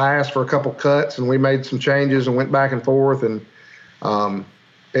I asked for a couple cuts, and we made some changes and went back and forth. And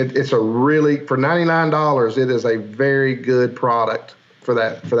it's a really, for $99, it is a very good product for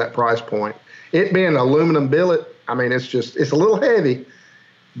that price point. It being aluminum billet, I mean, it's a little heavy.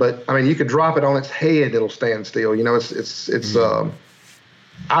 But I mean, you could drop it on its head; it'll stand still.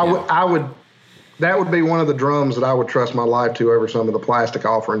 That would be one of the drums that I would trust my life to over some of the plastic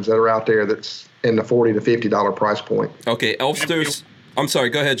offerings that are out there. That's in the $40 to $50 price point. Okay, Elfsters. I'm sorry.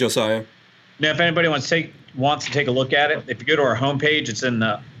 Go ahead, Josiah. Now, if anybody wants to take a look at it, if you go to our homepage, it's in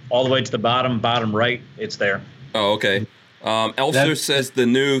all the way to the bottom right. It's there. Oh, okay. Elfster says the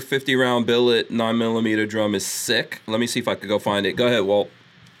new 50-round billet 9mm drum is sick. Let me see if I could go find it. Go ahead, Walt.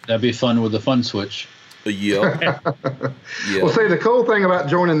 That'd be fun with the fun switch. Yeah. Well, see, the cool thing about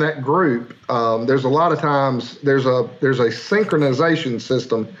joining that group, there's a lot of times there's a synchronization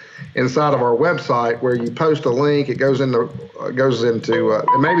system inside of our website where you post a link. It goes into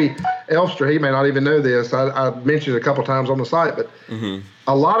and maybe Elfster, he may not even know this. I mentioned it a couple times on the site, but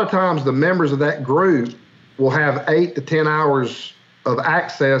a lot of times the members of that group will have 8 to 10 hours of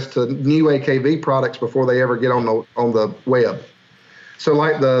access to new AKV products before they ever get on the web. So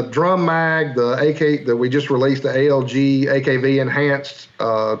like the drum mag, the AK that we just released, the ALG AKV enhanced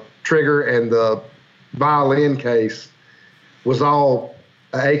trigger, and the violin case was all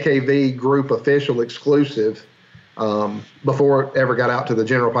AKV group official exclusive before it ever got out to the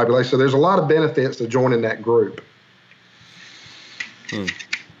general population. So there's a lot of benefits to joining that group.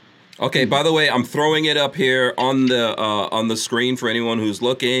 Okay, by the way, I'm throwing it up here on the screen for anyone who's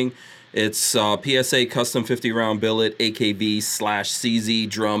looking. It's PSA Custom 50 round billet AKV/CZ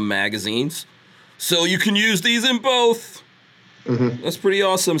drum magazines. So you can use these in both. Mm-hmm. That's pretty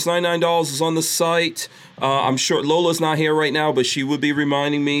awesome. It's $99. It's on the site. I'm sure Lola's not here right now, but she would be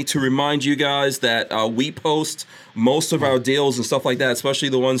reminding me to remind you guys that we post most of our deals and stuff like that, especially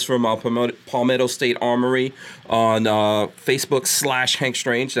the ones from Palmetto State Armory on Facebook /Hank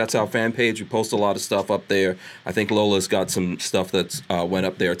Strange. That's our fan page. We post a lot of stuff up there. I think Lola's got some stuff that's went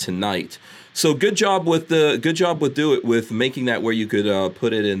up there tonight. So good job with with making that where you could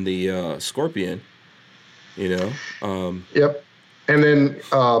put it in the Scorpion. You know. Yep. And then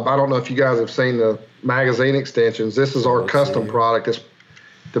I don't know if you guys have seen the magazine extensions. This is our custom product. It's,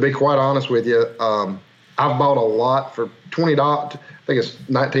 to be quite honest with you, I've bought a lot for $20. I think it's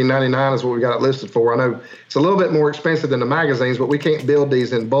 $19.99 is what we got it listed for. I know it's a little bit more expensive than the magazines, but we can't build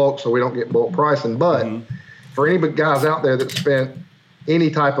these in bulk, so we don't get bulk pricing. But for any guys out there that spent any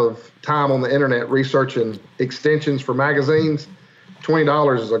type of time on the internet researching extensions for magazines,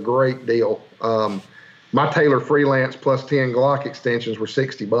 $20 is a great deal. My Taylor Freelance plus 10 Glock extensions were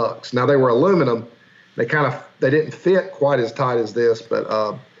 $60. Now they were aluminum. They didn't fit quite as tight as this,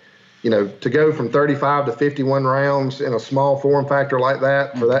 but to go from 35 to 51 rounds in a small form factor like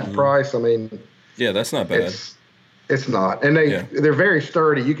that for that price, I mean, yeah, that's not bad. It's not, and they're very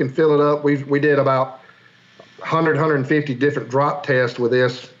sturdy. You can fill it up. We did about 150 different drop tests with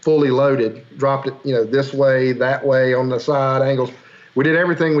this fully loaded. Dropped it, this way, that way, on the side angles. We did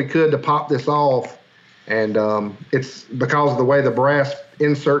everything we could to pop this off. And it's because of the way the brass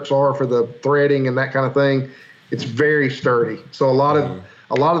inserts are for the threading and that kind of thing, it's very sturdy. So a lot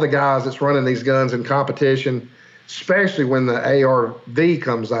of the guys that's running these guns in competition, especially when the ARV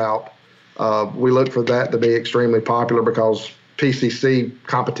comes out, we look for that to be extremely popular because PCC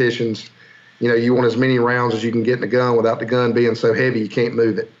competitions, you want as many rounds as you can get in the gun without the gun being so heavy you can't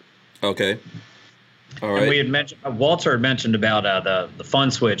move it. Okay. All right. And we had mentioned, Walter had mentioned about the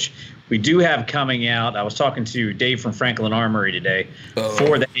Fun Switch. We do have coming out. I was talking to Dave from Franklin Armory today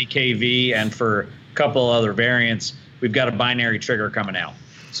for the AKV and for a couple other variants. We've got a binary trigger coming out.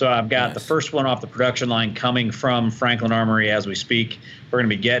 So I've got the first one off the production line coming from Franklin Armory as we speak. We're going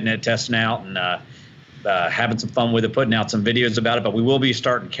to be getting it, testing out, and having some fun with it, putting out some videos about it. But we will be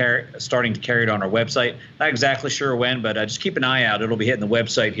starting to carry it on our website. Not exactly sure when, but just keep an eye out. It'll be hitting the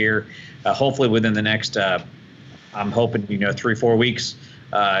website here, hopefully within the next. I'm hoping 3-4 weeks.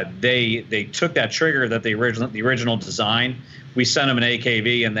 They took that trigger that the original design. We sent them an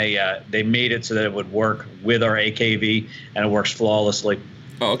AKV, and they made it so that it would work with our AKV, and it works flawlessly.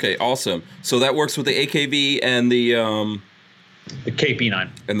 Oh, okay, awesome. So that works with the AKV and the KP9.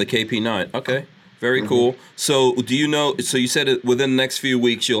 And the KP9. Okay, very cool. So do you know? So you said within the next few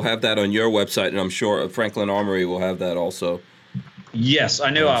weeks you'll have that on your website, and I'm sure Franklin Armory will have that also. Yes, I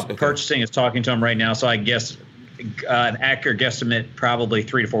know. Purchasing is talking to them right now, so I guess an accurate guesstimate, probably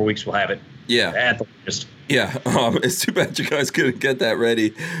 3 to 4 weeks we'll have it. Yeah. At the latest. Yeah. It's too bad you guys couldn't get that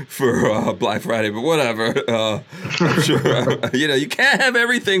ready for Black Friday, but whatever. I'm sure. You can't have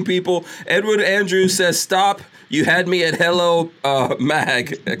everything, people. Edward Andrews says, stop. You had me at Hello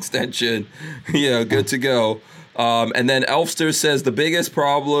Mag extension. Good to go. And then Elfster says my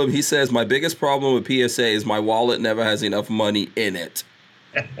biggest problem with PSA is my wallet never has enough money in it.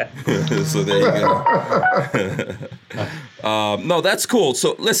 So there you go. No, that's cool.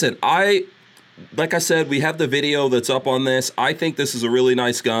 So listen, like I said, we have the video that's up on this. I think this is a really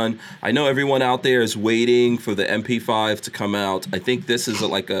nice gun. I know everyone out there is waiting for the MP5 to come out. I think this is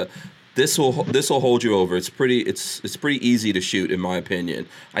this will hold you over. It's pretty easy to shoot, in my opinion.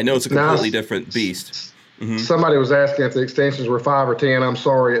 I know it's a completely different beast. Mm-hmm. Somebody was asking if the extensions were 5 or 10. I'm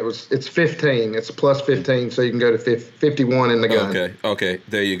sorry, it's 15. It's a plus 15, so you can go to 51 in the gun. Okay,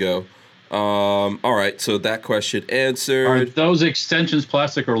 there you go. All right, so that question answered. Are those extensions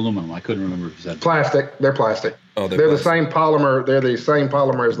plastic or aluminum? I couldn't remember if you said plastic. They're plastic. Oh, they're plastic. The same polymer. They're the same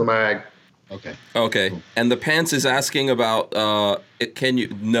polymer as the mag. Okay. Cool. And the Pants is asking about can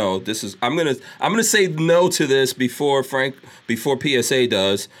you? No, this is. I'm gonna say no to this before PSA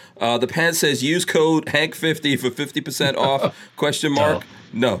does. The Pants says use code Hank50 for 50% off? Question mark.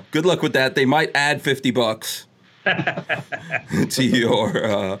 No. Good luck with that. They might add $50 to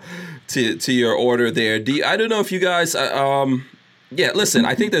your to your order there. I don't know if you guys. Yeah. Listen,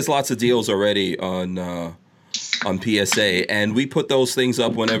 I think there's lots of deals already on on PSA, and we put those things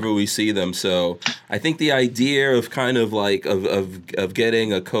up whenever we see them. So I think the idea of kind of like of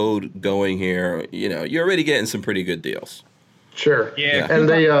getting a code going here, you're already getting some pretty good deals. Sure. Yeah. And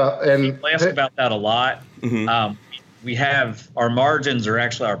people ask about that a lot. Mm-hmm. We have our margins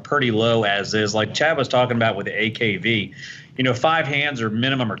are pretty low as is. Like Chad was talking about with the AKV, 5 hands or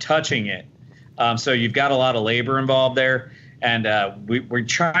minimum are touching it. So you've got a lot of labor involved there, and we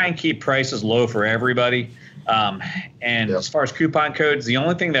try and keep prices low for everybody. As far as coupon codes, the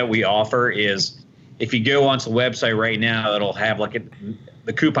only thing that we offer is if you go onto the website right now, it'll have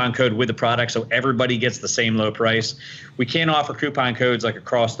the coupon code with the product, so everybody gets the same low price. We can't offer coupon codes like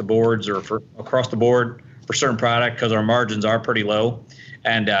across the board for certain product because our margins are pretty low,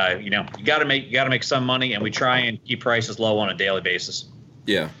 and you got to make some money, and we try and keep prices low on a daily basis.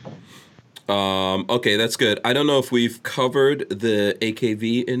 Yeah. Okay, that's good. I don't know if we've covered the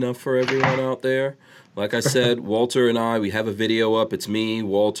AKV enough for everyone out there. Like I said, Walter and I, we have a video up. It's me,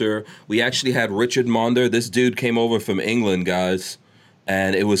 Walter. We actually had Richard Monder. This dude came over from England, guys,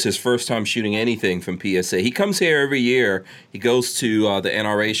 and it was his first time shooting anything from PSA. He comes here every year. He goes to the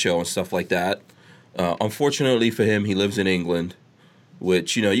NRA show and stuff like that. Unfortunately for him, he lives in England,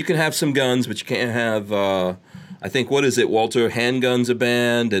 which, you can have some guns, but you can't have, I think, what is it, Walter? Handguns are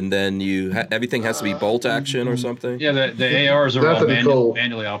banned, and then everything has to be bolt action or something? Yeah, the ARs are all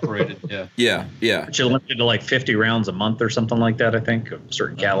manually operated, yeah. Yeah. Which is limited to like 50 rounds a month or something like that, I think, of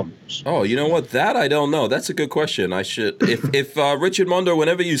certain calibers. Oh, you know what? That I don't know. That's a good question. I should, if Richard Mondo,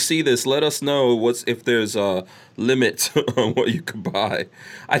 whenever you see this, let us know if there's a limit on what you can buy.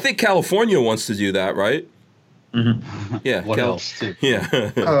 I think California wants to do that, right? Mm-hmm. Yeah. What else, too?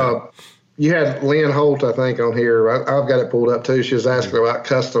 Yeah. You had Lynn Holt, I think, on here. I've got it pulled up, too. She was asking about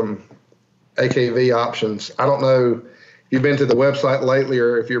custom AKV options. I don't know if you've been to the website lately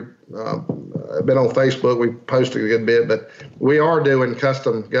or if you've been on Facebook. We posted a good bit, but we are doing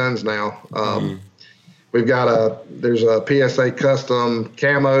custom guns now. We've got there's a PSA custom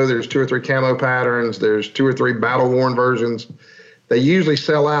camo. There's 2 or 3 camo patterns. There's 2 or 3 battle-worn versions. They usually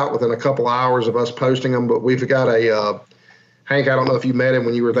sell out within a couple hours of us posting them, but we've got Hank, I don't know if you met him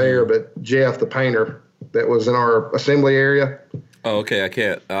when you were there, but Jeff, the painter that was in our assembly area. Oh, okay. I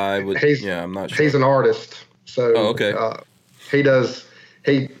can't. I'm not sure. He's an artist. So okay. He does,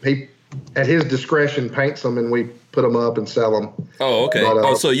 he at his discretion paints them and we put them up and sell them. Oh, okay.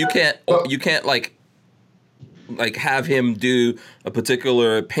 But, so you can't like have him do a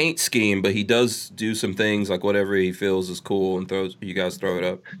particular paint scheme, but he does do some things like whatever he feels is cool and you guys throw it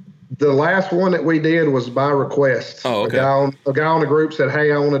up. The last one that we did was by request. Oh, okay. A guy on the group said,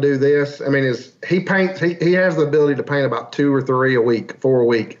 "Hey, I want to do this." I mean, he paints. He has the ability to paint about 2 or 3 a week, 4 a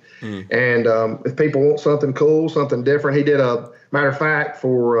week. And if people want something cool, something different, he did a matter of fact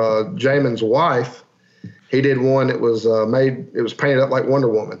for Jamin's wife. He did one that was it was painted up like Wonder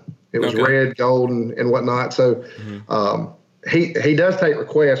Woman. It was red, gold, and whatnot. So he does take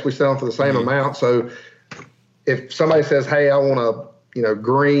requests. We sell them for the same amount. So if somebody says, "Hey, I want a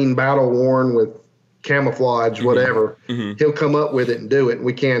green battle worn with camouflage, whatever," he'll come up with it and do it. And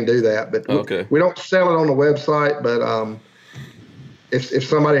we can do that, but we don't sell it on the website. But if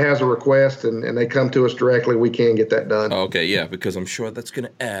somebody has a request and they come to us directly, we can get that done. Okay, yeah, because I'm sure that's going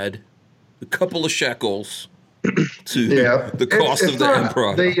to add a couple of shekels to the cost of the end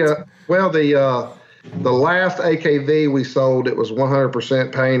product. The last AKV we sold, it was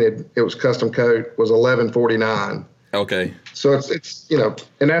 100% painted. It was custom coat. Was $11.49. Okay. So it's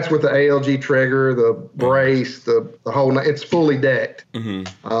and that's with the ALG trigger, the brace, the whole. It's fully decked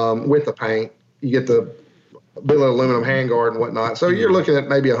with the paint. You get the billet aluminum handguard and whatnot. So you're looking at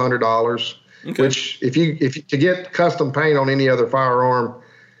maybe $100. Okay. Which if you to get custom paint on any other firearm,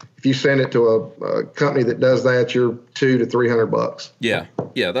 if you send it to a company that does that, you're $200 to $300. Yeah,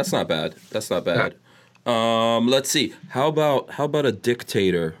 that's not bad. Let's see. How about a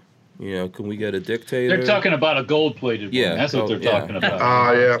dictator? Can we get a dictator? They're talking about a gold-plated one. Yeah, that's what they're talking about.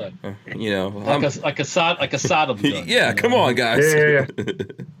 Like a Sodom gun. Yeah, come on, guys. Yeah.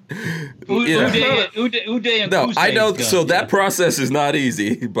 Uday and no, I know. Gun, so that process is not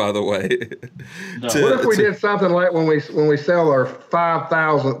easy, by the way. No. What if we did something like when we sell our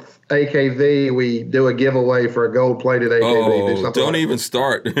 5,000th AKV, we do a giveaway for a gold-plated AKV? Oh, don't even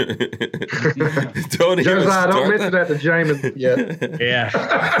start. Don't mention that to Jamin yet. Yeah.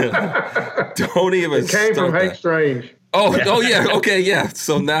 Don't even. It came from Hank Strange. Oh yeah. Okay, yeah.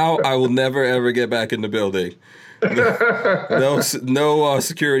 So now I will never ever get back in the building. No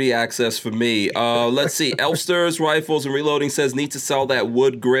security access for me. Let's see. Elfsters Rifles and Reloading says need to sell that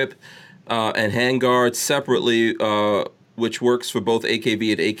wood grip and handguard separately. which works for both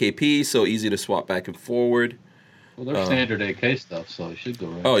AKV and AKP, so easy to swap back and forward. Well, they're standard AK stuff, so it should go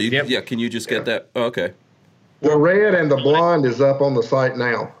right. Oh, yeah. Can you just get that? Oh, okay. The red and the blonde is up on the site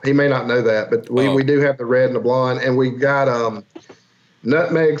now. He may not know that, but we do have the red and the blonde, and we've got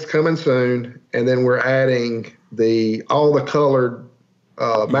nutmegs coming soon, and then we're adding all the colored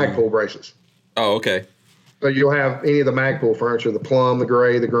Magpul braces. Oh, okay. So you'll have any of the Magpul furniture, the plum, the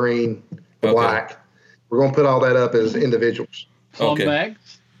gray, the green, the black. We're going to put all that up as individuals. Plum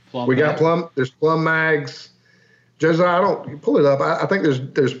mags? There's plum mags. Josiah, pull it up. I think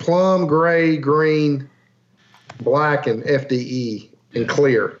there's plum, gray, green, black, and FDE and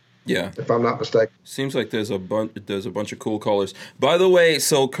clear. Yeah, if I'm not mistaken. Seems like there's a bunch of cool colors. By the way,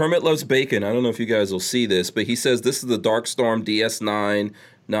 so Kermit Loves Bacon. I don't know if you guys will see this, but he says this is the Darkstorm DS9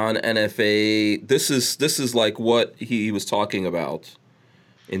 non-NFA. This is like what he was talking about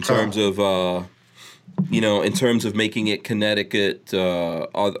in terms of in terms of making it Connecticut or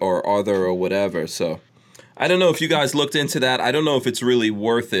other or whatever. So I don't know if you guys looked into that. I don't know if it's really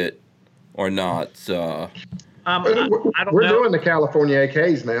worth it or not. We're doing the California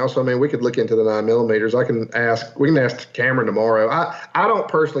AKs now, so I mean we could look into the 9mm. We can ask Cameron tomorrow. I don't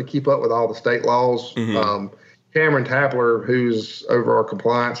personally keep up with all the state laws. Cameron Tapler, who's over our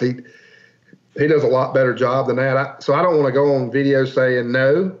compliance, he does a lot better job than that. So I don't want to go on video saying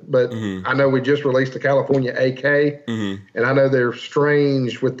no, but I know we just released the California AK, and I know they're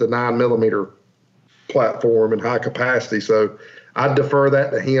strange with the 9mm platform and high capacity. So I'd defer that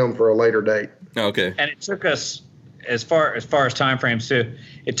to him for a later date. Okay. And it took us, as far as timeframes too,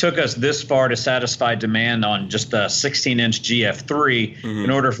 it took us this far to satisfy demand on just the 16-inch GF3 in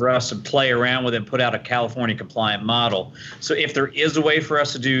order for us to play around with it and put out a California compliant model. So if there is a way for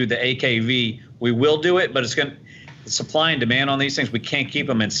us to do the AKV, we will do it, but the supply and demand on these things, we can't keep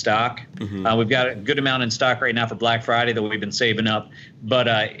them in stock. We've got a good amount in stock right now for Black Friday that we've been saving up, but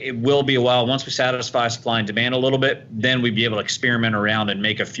it will be a while. Once we satisfy supply and demand a little bit, then we'd be able to experiment around and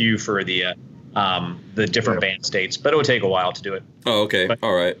make a few for the different band states, but it would take a while to do it. Oh, okay.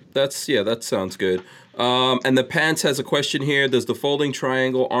 All right. That sounds good. And the Pants has a question here. Does the folding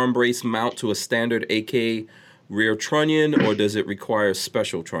triangle arm brace mount to a standard AK rear trunnion, or does it require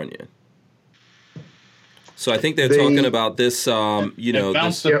special trunnion? So I think they're talking about this, it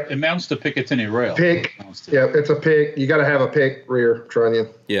mounts to Picatinny rail. It's a pick. You got to have a pick rear trunnion.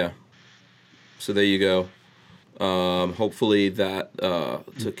 Yeah. So there you go. Hopefully that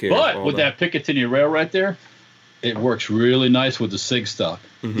took care of all that. But with that Picatinny rail right there, it works really nice with the SIG stock.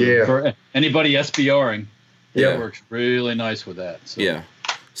 Yeah. For anybody SBRing, it works really nice with that. So. Yeah.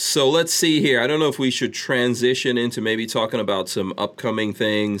 So let's see here. I don't know if we should transition into maybe talking about some upcoming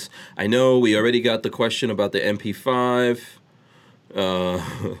things. I know we already got the question about the MP5.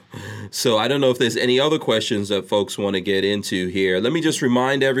 So I don't know if there's any other questions that folks want to get into here. Let me just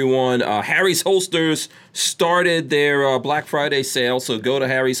remind everyone, Harry's Holsters started their Black Friday sale, so go to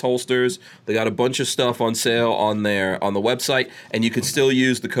Harry's Holsters. They got a bunch of stuff on sale on the website, and you can still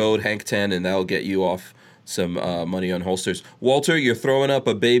use the code Hank10, and that'll get you off some money on holsters. Walter, you're throwing up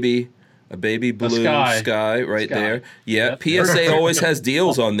a baby blue sky right there. Yeah, yep. PSA always has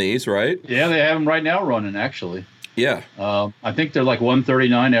deals on these, right? Yeah, they have them right now running, actually. Yeah. I think they're like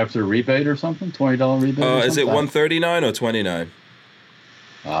 $139 after rebate or something, $20 rebate. Is it $139 or $29?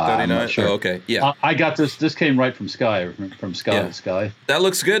 I'm not sure. Oh, okay. Yeah. I got this. This came right from Sky, to Sky. That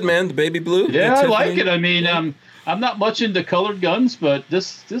looks good, man. The baby blue. Yeah, I like it. I mean, I'm not much into colored guns, but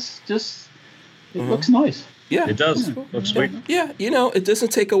this looks nice. Yeah, it does. Looks sweet. Yeah, it doesn't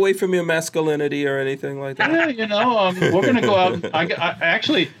take away from your masculinity or anything like that. Yeah, we're gonna go out. I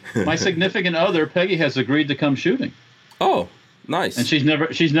actually, my significant other Peggy has agreed to come shooting. Oh, nice. And she's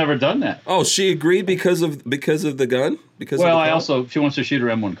never done that. Oh, she agreed because of the gun. She wants to shoot her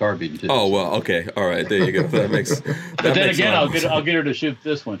M1 carbine too. Oh well, okay, all right, there you go. That makes. But then again, I'll get her to shoot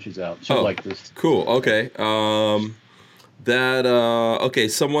this when she's out. She'll like this. Cool. Okay. Okay,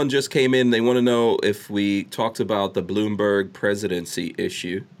 someone just came in. They want to know if we talked about the Bloomberg presidency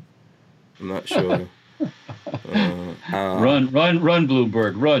issue. I'm not sure. Run,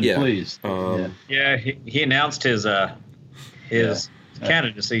 Bloomberg, run, please. He announced his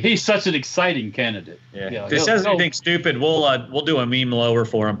candidacy. He's such an exciting candidate. Yeah. If he says anything stupid, we'll do a meme lower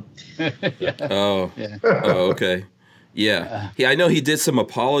for him. Oh, okay. Yeah. I know he did some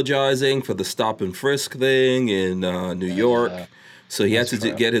apologizing for the stop and frisk thing in New York. So he had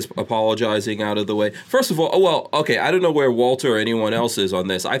to get his apologizing out of the way. First of all, I don't know where Walter or anyone else is on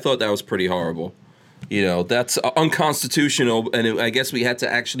this. I thought that was pretty horrible. That's unconstitutional, and I guess we had to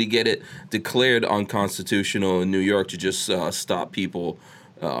actually get it declared unconstitutional in New York to just stop people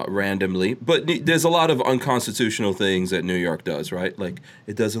randomly. But there's a lot of unconstitutional things that New York does, right? Like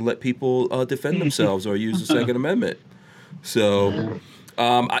it doesn't let people defend themselves or use the Second Amendment. So,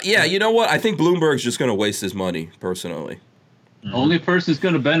 yeah, you know what? I think Bloomberg's just going to waste his money, personally. Only person who's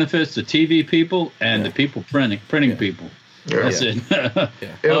going to benefit is the TV people and the people printing people. Yeah. That's it.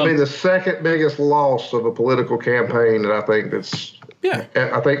 It'll be the second biggest loss of a political campaign that I think that's. Yeah.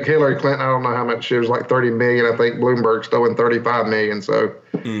 I think Hillary Clinton, I don't know how much she was, like 30 million. I think Bloomberg's throwing 35 million. So,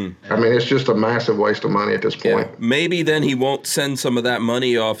 I mean, it's just a massive waste of money at this point. Yeah. Maybe then he won't send some of that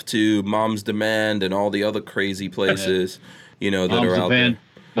money off to Mom's Demand and all the other crazy places, that Mom's are out there.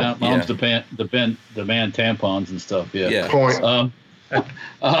 Mom's Demand tampons and stuff. Yeah. Yeah. Point.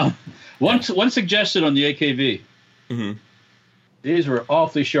 One suggestion on the AKV. Mm-hmm. These were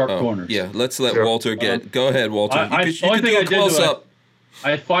awfully sharp corners. Yeah, let's let Walter get. Go ahead, Walter. You only can do a close up.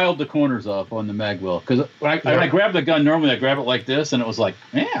 I filed the corners off on the Magwell because when I grab the gun, normally I grab it like this, and it was like,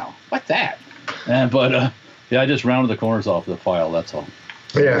 yeah, what's that? But I just rounded the corners off the file. That's all.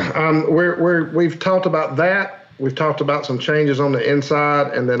 Yeah, we've talked about that. We've talked about some changes on the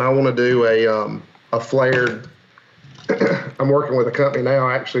inside, and then I want to do a flared. I'm working with a company now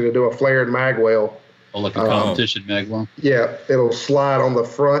actually to do a flared Magwell. Oh, like a competition Magwell? Yeah, it'll slide on the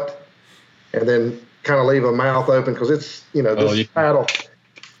front and then kind of leave a mouth open because it's, this paddle.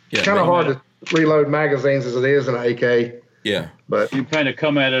 It's kind of hard to reload magazines as it is in an AK. Yeah. But you kind of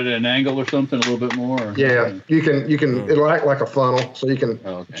come at it at an angle or something a little bit more? Or? Yeah, you can, it'll act like a funnel, so you can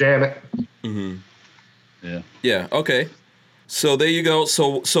jam it. Mm-hmm. Yeah. Yeah, okay. So there you go.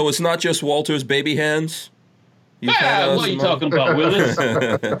 So it's not just Walter's baby hands? What are you talking about, Willis?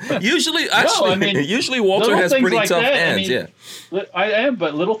 Usually Walter has pretty tough hands. I am,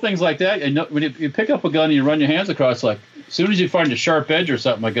 but little things like that. And when you pick up a gun and you run your hands across, like as soon as you find a sharp edge or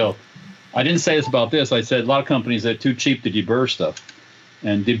something, I go. I didn't say this about this. I said a lot of companies are too cheap to deburr stuff,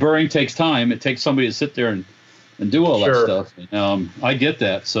 and deburring takes time. It takes somebody to sit there and do all that stuff. I get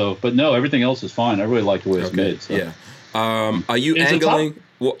that. So, but no, everything else is fine. I really like the way it's made. So. Yeah. Are you angling,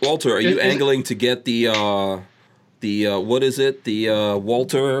 Walter? Are you angling to get the what is it?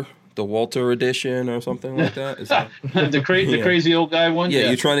 The Walter edition or something like that? Is that the crazy old guy one? Yeah,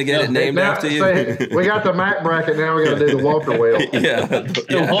 you're trying to get it named after you. We got the Mac bracket now. We got to do the Walter Well.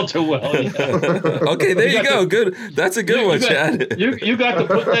 The Walter Well. Yeah. Okay, there you go. Good. That's a good one, Chad. You got to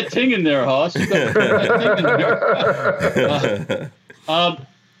put that ting in there, Hoss. You got to put that ting in there.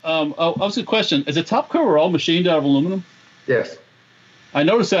 I was a question. Is the top cover all machined out of aluminum? Yes. I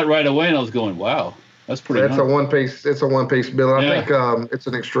noticed that right away, and I was going, "Wow, that's pretty." It's nice. It's a one piece build. I think it's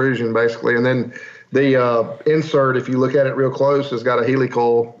an extrusion basically, and then the insert, if you look at it real close, has got a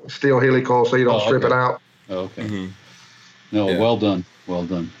steel helicoil, so you don't strip it out. Oh, okay. Mm-hmm. No, well done.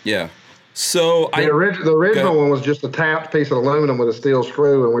 Yeah. So the original one was just a tapped piece of aluminum with a steel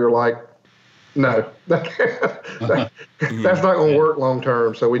screw, and we were like, no, that's not going to work long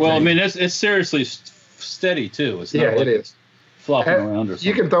term. So I mean, it's seriously steady too. It's not it is flopping around or something.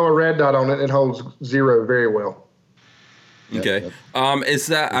 You can throw a red dot on it; it holds zero very well. Okay. Is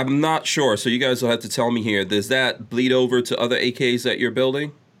that? I'm not sure. So you guys will have to tell me here. Does that bleed over to other AKs that you're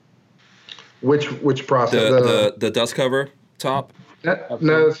building? Which process? The dust cover top.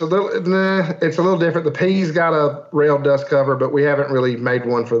 No, it's a little different. The P's got a rail dust cover, but we haven't really made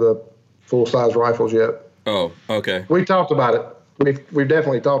one for the full size rifles yet. Oh, okay. We talked about it. We've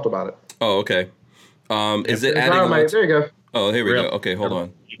definitely talked about it. Oh, okay. Is it adding? There you go. Oh, here we go. Okay, hold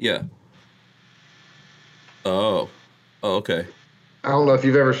on. Yeah. Oh, okay. I don't know if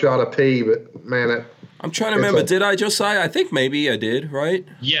you've ever shot a P, but man, I'm trying to remember. Did I, Josiah? I think maybe I did. Right?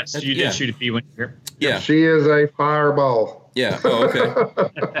 Yes, you did shoot a P when you were here. Yeah. She is a fireball. Yeah. Oh, okay.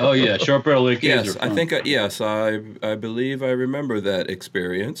 Oh, yeah. Short barrel AKs. Yes, I think. I believe I remember that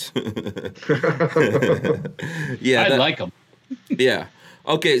experience. Yeah, I like them. Yeah.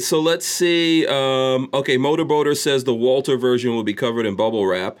 Okay, so let's see. Okay, Motorboater says the Walter version will be covered in bubble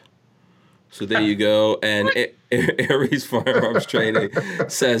wrap. So there you go. And Aries Firearms Training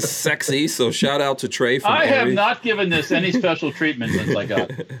says sexy. So shout out to Trey from I Aries. have not given this any special treatment since I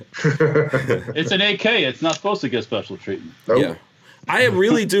got it. It's an AK. It's not supposed to get special treatment. Nope. Yeah. I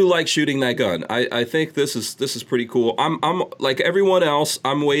really do like shooting that gun. I think this is pretty cool. I'm like everyone else,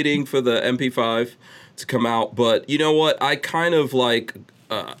 I'm waiting for the MP5 to come out. But you know what? I kind of like,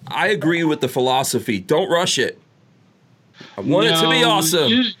 I agree with the philosophy. Don't rush it. I want it to be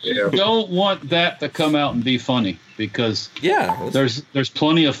awesome. You don't want that to come out and be funny because there's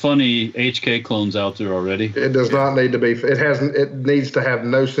plenty of funny HK clones out there already. It does not need to be. It needs to have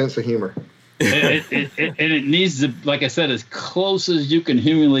no sense of humor. And it needs to, like I said, as close as you can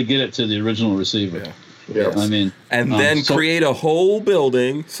humanly get it to the original receiver. Yeah, I mean, and then create a whole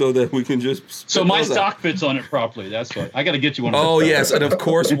building so that we can just. So my stock fits on it properly. That's what I got to get you one. Oh yes, and of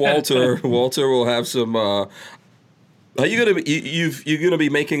course Walter will have some. Are you gonna be you're gonna be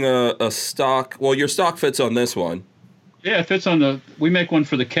making a stock? Well, your stock fits on this one. Yeah, it fits on the. We make one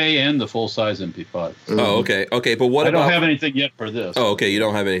for the K and the full size MP5. Mm-hmm. Oh, okay, but what about? I don't have anything yet for this. Oh, okay, you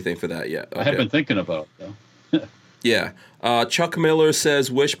don't have anything for that yet. Okay. I have been thinking about it though. Yeah. Chuck Miller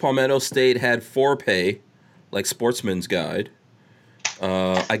says, wish Palmetto State had ForePay, like Sportsman's Guide.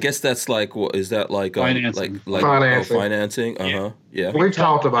 I guess that's like, what is that like? Financing. Financing. Financing. Yeah. We've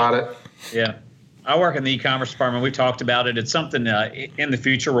talked about it. Yeah. I work in the e-commerce department. We talked about it. It's something in the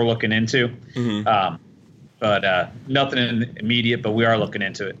future we're looking into. Mm-hmm. But nothing immediate, but we are looking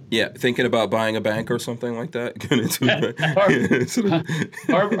into it. Yeah, thinking about buying a bank or something like that.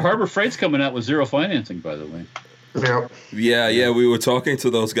 Harbor Freight's coming out with zero financing, by the way. Yeah. We were talking to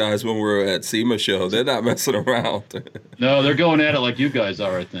those guys when we were at SEMA show. They're not messing around. No, they're going at it like you guys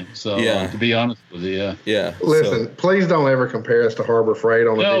are, I think. So, to be honest with you, yeah. Listen, please don't ever compare us to Harbor Freight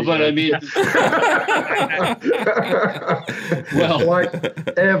on a video. No, but I mean, well, like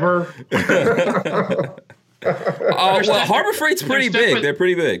ever. Well, Harbor Freight's pretty big. They're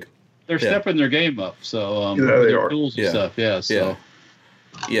pretty big. They're stepping their game up. So, they their are. tools and stuff. Yeah. So.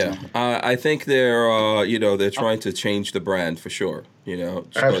 Yeah, I think they're they're trying to change the brand for sure.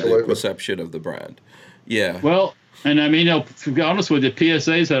 Absolutely. The perception of the brand. Yeah. Well, and I mean, to be honest with you,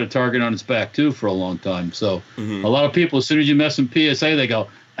 PSA's had a target on its back too for a long time. So a lot of people, as soon as you mess with PSA, they go,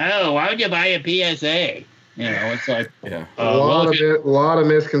 "Oh, why would you buy a PSA?" It's like a lot of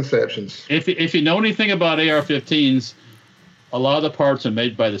misconceptions. If you know anything about AR-15s, a lot of the parts are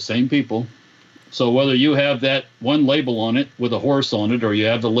made by the same people. So whether you have that one label on it with a horse on it, or you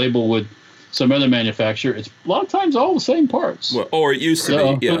have the label with some other manufacturer, it's a lot of times all the same parts. Well, or it used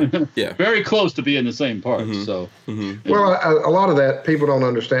to be, yeah. Very close to being the same parts. Mm-hmm. So, well, a lot of that people don't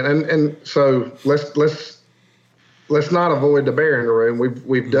understand, and so let's not avoid the bear in the room.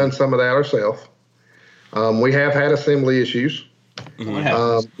 We've done some of that ourselves. We have had assembly issues.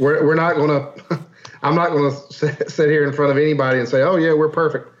 We're not going to. I'm not going to sit here in front of anybody and say, "Oh yeah, we're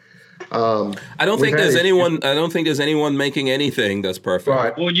perfect." I don't think there's anyone making anything that's perfect.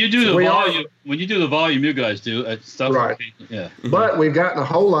 Right. Well, when you do the volume, you guys do stuff. Right. Yeah. But we've gotten a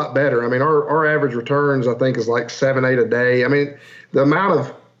whole lot better. I mean, our average returns, I think, is like 7-8 a day. I mean, the amount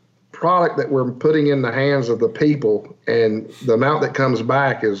of product that we're putting in the hands of the people and the amount that comes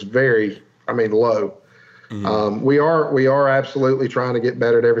back is very, low. Mm-hmm. We are absolutely trying to get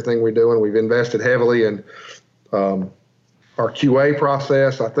better at everything we do, and we've invested heavily in our QA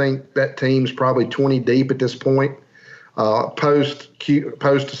process. I think that team's probably 20 deep at this point, post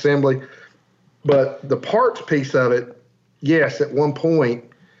assembly. But the parts piece of it, yes, at one point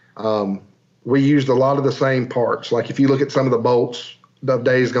we used a lot of the same parts. Like if you look at some of the bolts of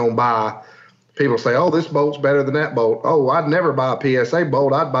days gone by, people say, "Oh, this bolt's better than that bolt. Oh, I'd never buy a PSA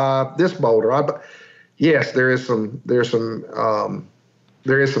bolt. I'd buy this bolt." Yes, there is some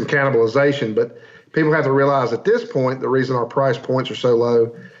cannibalization, but people have to realize at this point, the reason our price points are so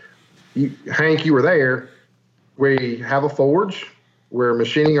low, Hank, you were there. We have a forge. We're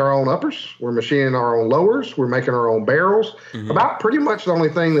machining our own uppers. We're machining our own lowers. We're making our own barrels. Mm-hmm. About pretty much the only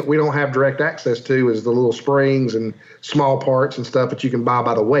thing that we don't have direct access to is the little springs and small parts and stuff that you can buy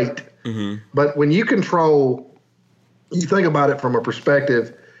by the weight. Mm-hmm. But when you think about it from a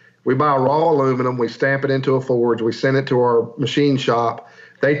perspective, we buy raw aluminum, we stamp it into a forge, we send it to our machine shop.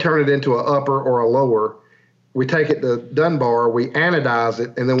 They turn it into an upper or a lower. We take it to Dunbar, we anodize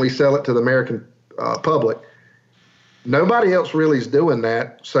it, and then we sell it to the American public. Nobody else really is doing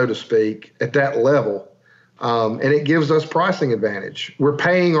that, so to speak, at that level. And it gives us pricing advantage. We're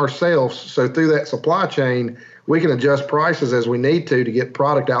paying ourselves, so through that supply chain, we can adjust prices as we need to get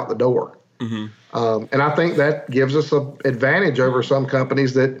product out the door. Mm-hmm. And I think that gives us an advantage over some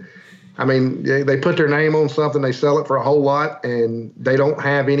companies that, they put their name on something, they sell it for a whole lot, and they don't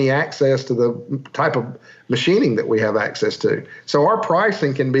have any access to the type of machining that we have access to. So our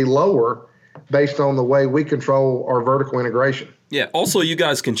pricing can be lower based on the way we control our vertical integration. Yeah. Also, you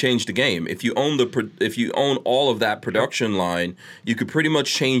guys can change the game. If you own all of that production line, you could pretty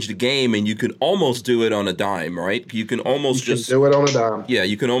much change the game, and you can almost do it on a dime, right? You can almost just do it on a dime. Yeah,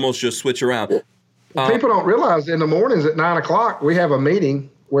 you can almost just switch around. People don't realize in the mornings at 9:00 we have a meeting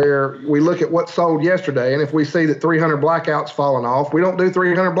where we look at what sold yesterday, and if we see that 300 blackouts falling off, we don't do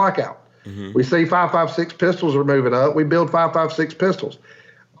 300 blackout. Mm-hmm. We see 5.56 pistols are moving up, we build 5.56 pistols.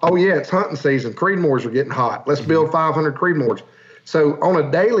 Oh yeah, it's hunting season. Creedmoors are getting hot. Let's build 500 Creedmoors. So on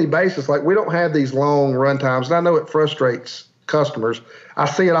a daily basis, like we don't have these long run times, and I know it frustrates customers. I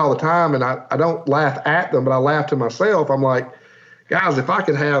see it all the time, and I don't laugh at them, but I laugh to myself. I'm like, guys, if I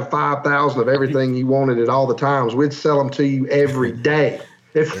could have 5,000 of everything you wanted at all the times, we'd sell them to you every day.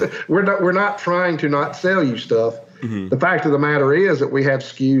 We're not trying to not sell you stuff. Mm-hmm. The fact of the matter is that we have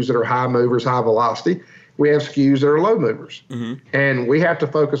SKUs that are high movers, high velocity. We have SKUs that are low movers. Mm-hmm. And we have to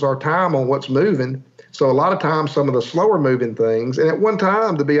focus our time on what's moving. So a lot of times some of the slower moving things, and at one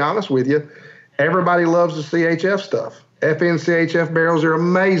time, to be honest with you, everybody loves the CHF stuff. FN CHF barrels are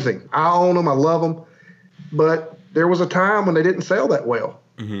amazing. I own them. I love them. But there was a time when they didn't sell that well.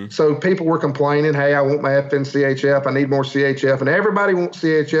 Mm-hmm. So people were complaining, hey, I want my FN CHF. I need more CHF. And everybody wants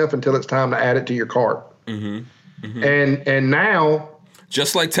CHF until it's time to add it to your cart. Mm-hmm. Mm-hmm. And now,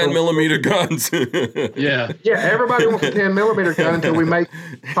 just like 10 millimeter guns. Yeah. Yeah. Everybody wants a 10 millimeter gun until we make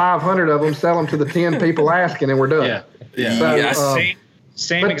 500 of them, sell them to the 10 people asking, and we're done. Yeah. Yeah. So, yes.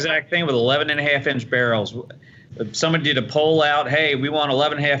 Same exact thing with 11.5-inch barrels. Somebody did a poll out, hey, we want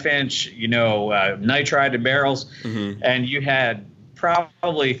 11.5-inch, nitrided barrels. Mm-hmm. And you had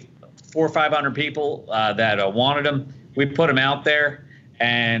probably 400 or 500 people that wanted them. We put them out there.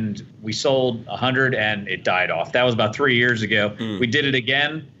 And we sold 100, and it died off. That was about 3 years ago. Mm. We did it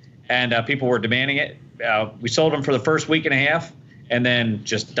again, and people were demanding it. We sold them for the first week and a half, and then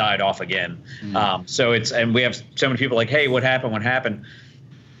just died off again. Mm. And we have so many people like, hey, what happened? What happened?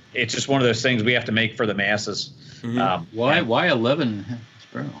 It's just one of those things we have to make for the masses. Mm-hmm. Why 11?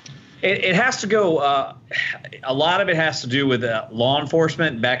 It has to go. A lot of it has to do with law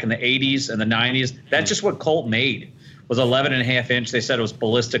enforcement back in the 80s and the 90s. That's just what Colt made. Was 11.5-inch. They said it was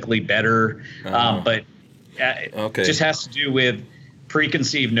ballistically better, but it just has to do with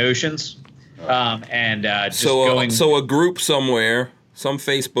preconceived notions. So a group somewhere, some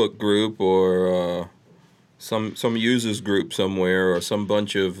Facebook group or some users group somewhere, or some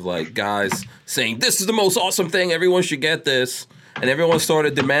bunch of like guys saying this is the most awesome thing, everyone should get this, and everyone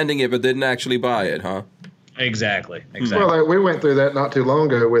started demanding it but didn't actually buy it, huh? Exactly. Well, we went through that not too long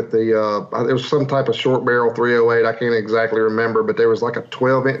ago with the it was some type of short barrel 308. I can't exactly remember, but there was like a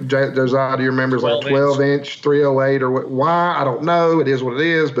 12-inch. Josiah, do you remember? It was like a 12-inch 308 or why? I don't know. It is what it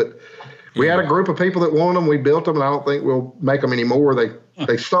is. But we had a group of people that wanted them. We built them, and I don't think we'll make them anymore.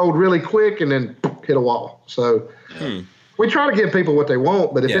 They sold really quick and then hit a wall. So we try to give people what they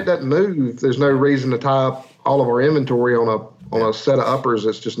want, but if it doesn't move, there's no reason to tie up all of our inventory on a set of uppers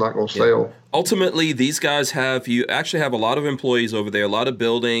that's just not going to sell. Ultimately, these guys you actually have a lot of employees over there, a lot of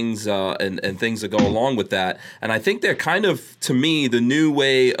buildings and things that go along with that. And I think they're kind of, to me, the new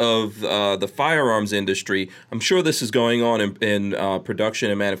way of the firearms industry. I'm sure this is going on in production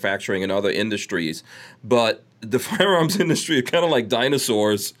and manufacturing and other industries, but the firearms industry are kind of like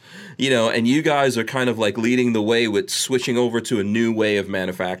dinosaurs, and you guys are kind of like leading the way with switching over to a new way of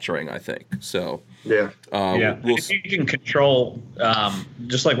manufacturing, I think. So. Yeah. If you can control,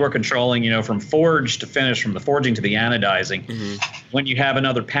 just like we're controlling, from forge to finish, from the forging to the anodizing, when you have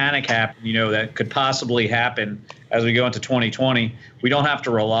another panic happen, that could possibly happen as we go into 2020, we don't have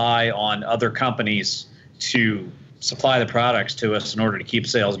to rely on other companies to supply the products to us in order to keep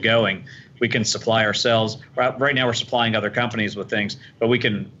sales going. We can supply ourselves. Right now we're supplying other companies with things, but we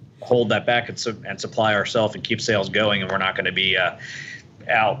can hold that back and supply ourselves and keep sales going, and we're not going to be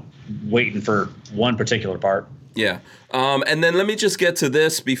out waiting for one particular part. Yeah. And then let me just get to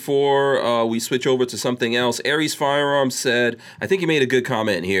this before we switch over to something else. Aries Firearms said, I think he made a good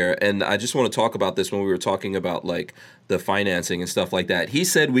comment here, and I just want to talk about this when we were talking about like the financing and stuff like that. He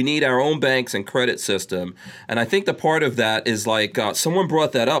said we need our own banks and credit system. And I think the part of that is like someone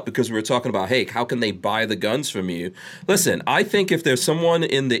brought that up because we were talking about, hey, how can they buy the guns from you? Listen, I think if there's someone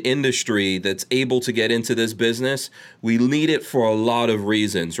in the industry that's able to get into this business, we need it for a lot of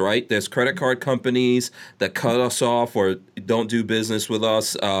reasons, right? There's credit card companies that cut us off or don't do business with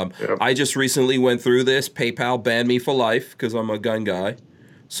us. I just recently went through this. PayPal banned me for life because I'm a gun guy.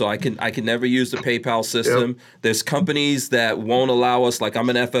 So I can never use the PayPal system. Yep. There's companies that won't allow us, like I'm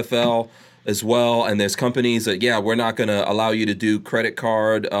an FFL as well, and there's companies that, we're not going to allow you to do credit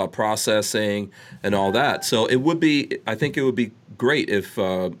card processing and all that. So I think it would be great if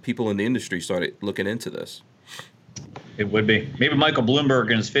people in the industry started looking into this. It would be. Maybe Michael Bloomberg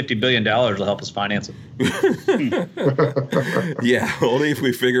and his $50 billion will help us finance it. Yeah, only if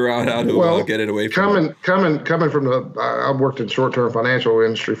we figure out how to get it away from coming from I've worked in short-term financial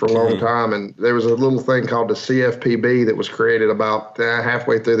industry for a long time, and there was a little thing called the CFPB that was created about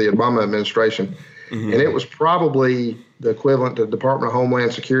halfway through the Obama administration, and it was probably the equivalent to the Department of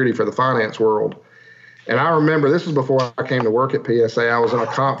Homeland Security for the finance world. And I remember, this was before I came to work at PSA, I was in a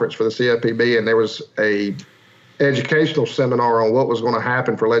conference for the CFPB, and there was a educational seminar on what was going to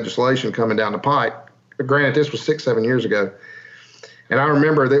happen for legislation coming down the pike. Granted, this was 6-7 years ago. And I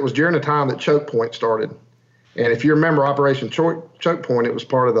remember that it was during the time that Choke Point started. And if you remember Operation Choke Point, it was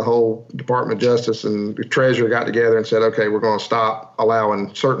part of the whole Department of Justice, and the Treasurer got together and said, okay, we're going to stop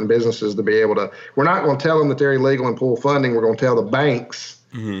allowing certain businesses to be able to, we're not going to tell them that they're illegal and pull funding. We're going to tell the banks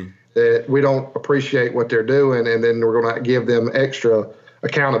that we don't appreciate what they're doing, and then we're going to give them extra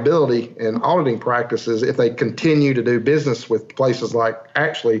accountability and auditing practices if they continue to do business with places like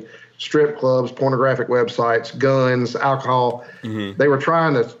actually strip clubs, pornographic websites, guns, alcohol. They were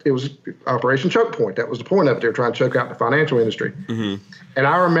trying to, it was Operation Choke Point. That was the point of it. They were trying to choke out the financial industry. And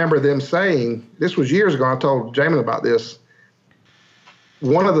I remember them saying, this was years ago, I told Jamin about this,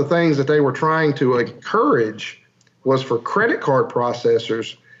 one of the things that they were trying to encourage was for credit card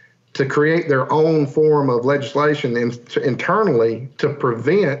processors to create their own form of legislation internally to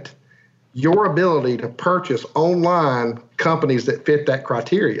prevent your ability to purchase online companies that fit that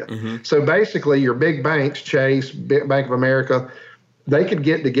criteria. So basically your big banks, Chase, Bank of America, they could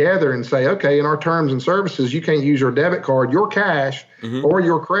get together and say, okay, in our terms and services, you can't use your debit card, your cash, or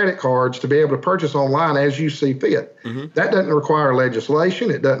your credit cards to be able to purchase online as you see fit. That doesn't require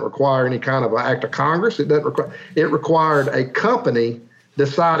legislation. It doesn't require any kind of an act of Congress. It required a company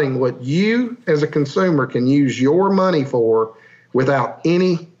deciding what you as a consumer can use your money for without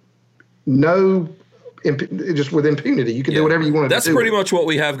just with impunity. You can do whatever you want to do. That's pretty much what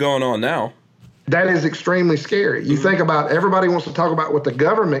we have going on now. That is extremely scary. You think about, everybody wants to talk about what the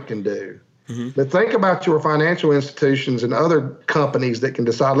government can do, but think about your financial institutions and other companies that can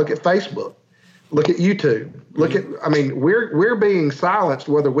decide. Look at Facebook, look at YouTube, we're being silenced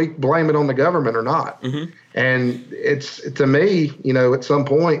whether we blame it on the government or not. And it's, to me, at some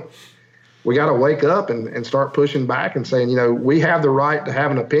point, we got to wake up and start pushing back and saying, we have the right to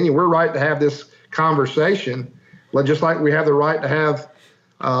have an opinion. We're right to have this conversation, just like we have the right to have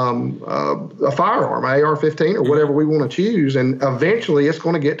a firearm, AR-15 or whatever we want to choose. And eventually it's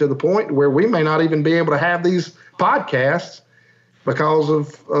going to get to the point where we may not even be able to have these podcasts because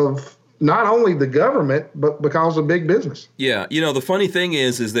of not only the government, but because of big business. Yeah. The funny thing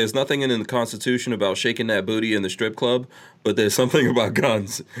is there's nothing in the Constitution about shaking that booty in the strip club, but there's something about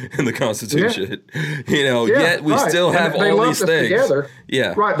guns in the Constitution. Yet we still have all these things. Together.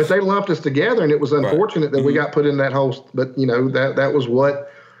 Yeah. Right. But they lumped us together, and it was unfortunate that we got put in that whole, but that was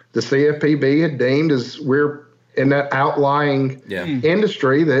what the CFPB had deemed as we're in that outlying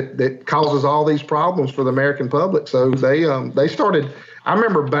industry that causes all these problems for the American public. So they started, I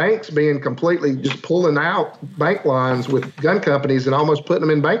remember banks being completely just pulling out bank lines with gun companies and almost putting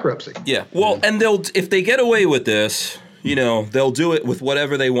them in bankruptcy. Yeah. Well, and if they get away with this, they'll do it with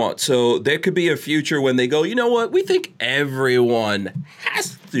whatever they want. So there could be a future when they go, you know what? We think everyone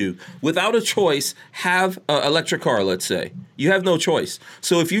has to, without a choice, have an electric car, let's say. You have no choice.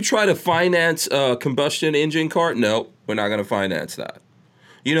 So if you try to finance a combustion engine car, no, we're not going to finance that.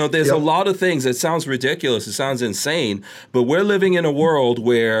 There's a lot of things. It sounds ridiculous. It sounds insane. But we're living in a world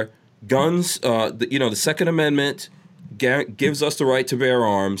where guns, the Second Amendment gives us the right to bear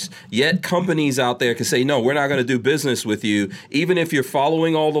arms, yet companies out there can say, no, we're not going to do business with you, even if you're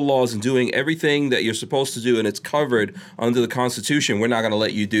following all the laws and doing everything that you're supposed to do and it's covered under the Constitution. We're not going to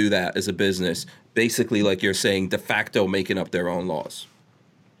let you do that as a business. Basically, like you're saying, de facto making up their own laws.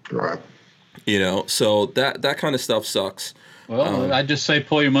 Right. So that kind of stuff sucks. Well, I'd just say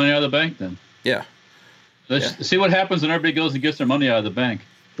pull your money out of the bank then. Yeah. Let's see what happens when everybody goes and gets their money out of the bank.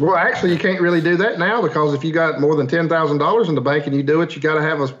 Well, actually, you can't really do that now because if you got more than $10,000 in the bank and you do it, you got to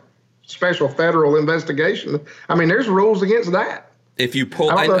have a special federal investigation. There's rules against that. If you pull,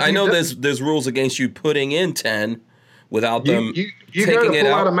 I know there's rules against you putting in 10 without them taking it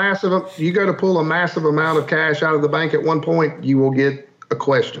out. You go to pull a massive amount of cash out of the bank at one point, you will get a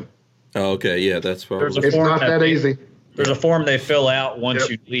question. Oh, okay, yeah, that's probably. It's not that easy. There's a form they fill out once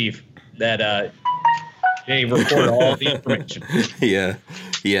you leave that they record all the information.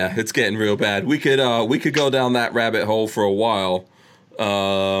 Yeah, it's getting real bad. We could go down that rabbit hole for a while.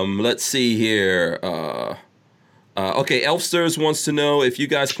 Let's see here. Okay, Elfsters wants to know if you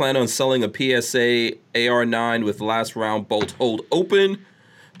guys plan on selling a PSA AR-9 with last round bolt hold open.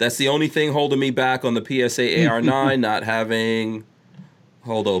 That's the only thing holding me back on the PSA AR-9, not having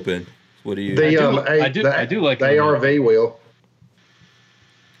hold open. What do you? I do like the ARV wheel.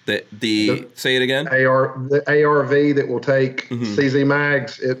 Say it again. The ARV that will take CZ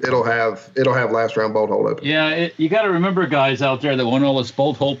mags. It'll have last round bolt hold open. Yeah, you got to remember, guys out there that want all this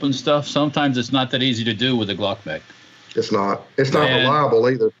bolt open stuff. Sometimes it's not that easy to do with a Glock mag. It's not. It's not reliable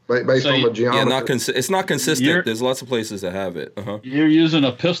either, based on the geometry. It's not consistent. There's lots of places that have it. You're using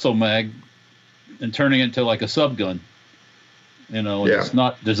a pistol mag and turning it into like a subgun. And it's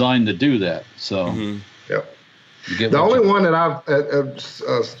not designed to do that. So. Yep. The only one that I've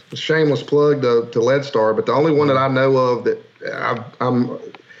shameless plug to Leadstar, but the only one that I know of that I'm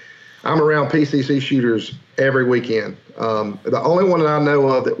around PCC shooters every weekend. The only one that I know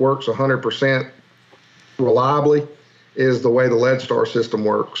of that works 100% reliably is the way the Leadstar system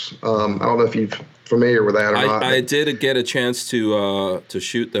works. I don't know if you're familiar with that or not. I did get a chance to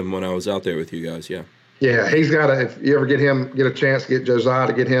shoot them when I was out there with you guys. Yeah. Yeah, he's got to. If you ever get a chance to get Josiah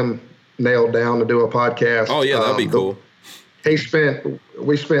to get him nailed down to do a podcast. Oh yeah, that'd be cool. We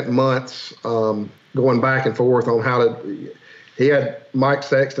spent months going back and forth on how to. He had Mike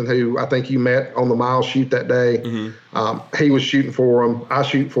Sexton, who I think you met on the mile shoot that day. Mm-hmm. He was shooting for him. I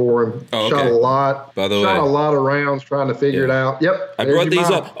shoot for him. Oh, okay. Shot a lot. By the way, shot a lot of rounds trying to figure it out. Yep. I brought these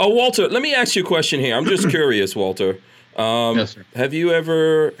up. Oh, Walter, let me ask you a question here. I'm just curious, Walter. Yes, sir. Have you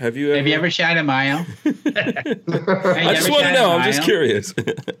ever shot a mile? I just want to know. I'm just curious.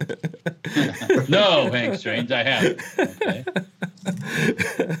 No, Hank Strange, I haven't.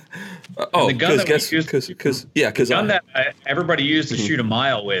 Okay. The gun that everybody used to shoot a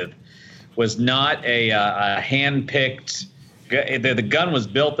mile with was not a hand-picked. The gun was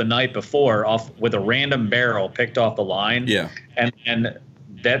built the night before with a random barrel picked off the line. Yeah, and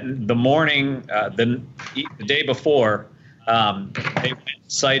that the morning, the day before, they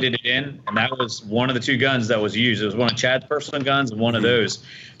sighted it in, and that was one of the two guns that was used. It was one of Chad's personal guns and one of those.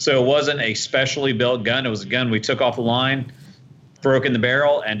 So it wasn't a specially built gun. It was a gun we took off the line, broke in the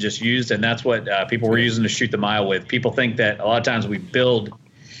barrel, and just used. And that's what people were using to shoot the mile with. People think that a lot of times we build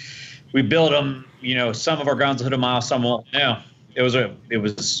them. Some of our guns will hit a mile, some won't. No, it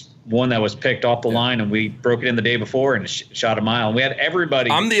was one that was picked off the line, and we broke it in the day before and shot a mile. And we had everybody.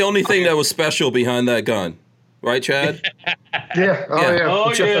 I'm the only thing that was special behind that gun, right, Chad? Yeah.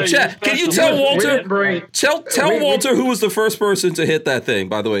 Oh yeah. Chad, can you tell Walter? Tell Walter who was the first person to hit that thing.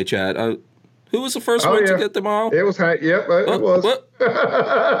 By the way, Chad, who was the first one to get the mile? It was Hank. Yep, it was. What?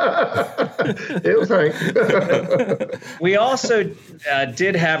 It was Hank. We also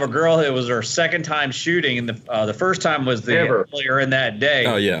did have a girl who was her second time shooting, and the first time was earlier in that day.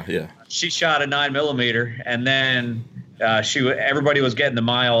 Oh yeah. She shot a 9mm, and then everybody was getting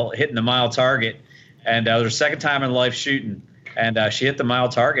hitting the mile target, and it was her second time in life shooting. And she hit the mile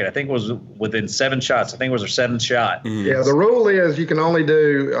target. I think it was within 7 shots. I think it was her 7th shot. Mm-hmm. Yeah, the rule is you can only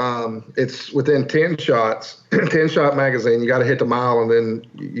do it's within 10 shots, 10-shot magazine. You got to hit the mile, and then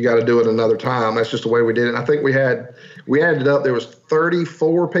you got to do it another time. That's just the way we did it. And I think we added up. There was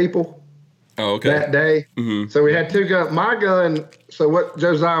 34 people that day. Mm-hmm. So we had 2 guns. My gun. So what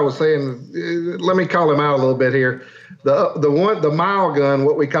Josiah was saying. Let me call him out a little bit here. The mile gun.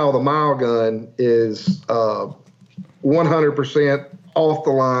 What we call the mile gun is. 100% off the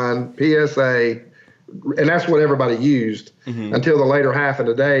line PSA, and that's what everybody used until the later half of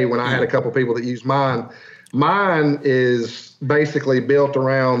the day when I had a couple people that used mine. Mine is basically built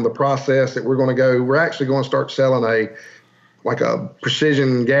around the process that we're actually going to start selling a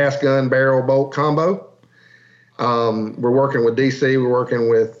precision gas gun barrel bolt combo. We're working with DC, we're working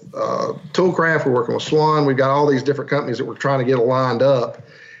with Toolcraft, we're working with Swan. We've got all these different companies that we're trying to get lined up.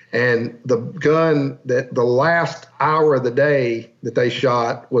 And the gun that the last hour of the day that they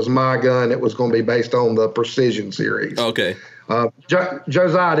shot was my gun. It was going to be based on the Precision series. Okay.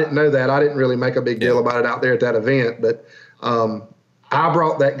 Josiah didn't know that. I didn't really make a big deal about it out there at that event, but I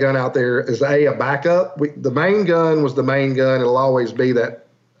brought that gun out there as a backup. The main gun was the main gun. It'll always be that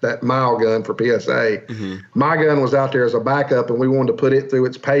mile gun for PSA. Mm-hmm. My gun was out there as a backup, and we wanted to put it through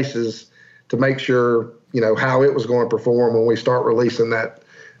its paces to make sure how it was going to perform when we start releasing that.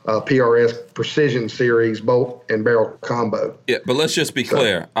 PRS Precision Series bolt and barrel combo. Yeah, but let's just be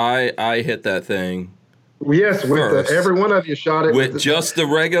clear. I hit that thing. Yes, with every one of you shot it with just the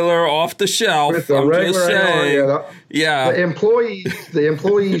regular off the shelf. With the regular, just saying. Yeah. The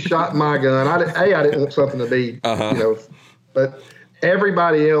employees shot my gun. I didn't want something to be, but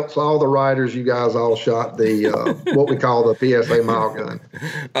everybody else, all the riders, you guys all shot the what we call the PSA mile gun.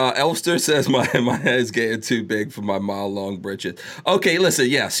 Elster says my head is getting too big for my mile-long britches. Okay, listen,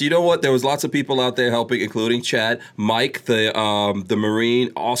 yes, you know what? There was lots of people out there helping, including Chad, Mike, the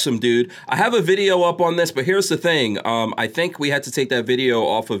Marine, awesome dude. I have a video up on this, but here's the thing. I think we had to take that video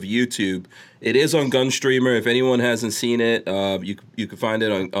off of YouTube. It is on Gunstreamer. If anyone hasn't seen it, you can find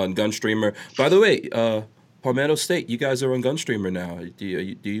it on Gunstreamer. By the way, Palmetto State, you guys are on Gunstreamer now. Do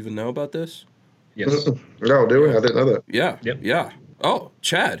you even know about this? Yes. No, do we? I didn't know that. Yeah. Yep. Yeah. Oh,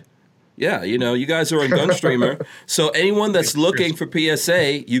 Chad. Yeah, you guys are on Gunstreamer. So anyone that's looking for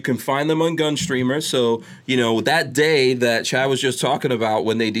PSA, you can find them on Gunstreamer. So, that day that Chad was just talking about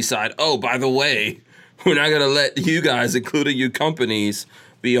when they decide, oh, by the way, we're not going to let you guys, including you companies,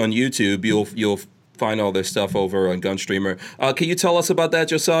 be on YouTube. You'll find all their stuff over on Gunstreamer. Can you tell us about that,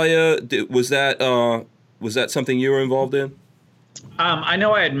 Josiah? Was that something you were involved in? I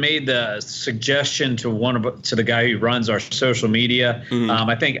know I had made the suggestion to the guy who runs our social media.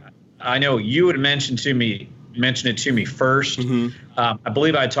 Mm-hmm. I know you had mentioned it to me first. Mm-hmm. I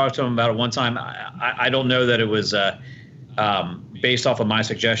believe I talked to him about it one time. I don't know that it was based off of my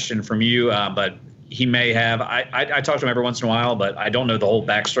suggestion from you, but he may have. I talk to him every once in a while, but I don't know the whole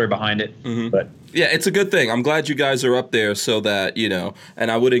backstory behind it. Mm-hmm. But yeah, it's a good thing. I'm glad you guys are up there so that, and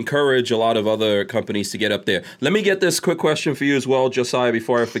I would encourage a lot of other companies to get up there. Let me get this quick question for you as well, Josiah,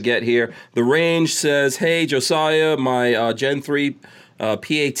 before I forget here. The Range says, hey, Josiah, my Gen 3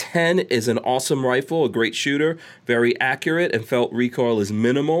 PA-10 is an awesome rifle, a great shooter, very accurate, and felt recoil is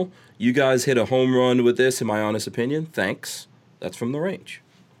minimal. You guys hit a home run with this, in my honest opinion. Thanks. That's from The Range.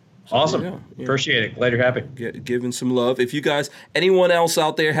 Awesome. Yeah. Appreciate it. Glad you're happy. Giving some love. If you guys, anyone else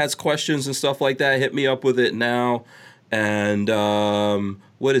out there has questions and stuff like that, hit me up with it now. And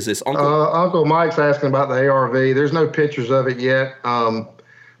what is this? Uncle Mike's asking about the ARV. There's no pictures of it yet. The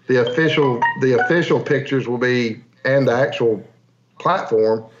official pictures will be, and the actual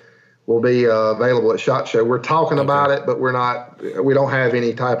platform will be available at SHOT Show. We're talking about it, but we don't have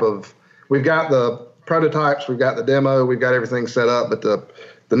any type of, we've got the prototypes, we've got the demo, we've got everything set up, but the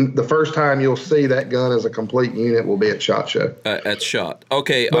first time you'll see that gun as a complete unit will be at SHOT Show. At SHOT.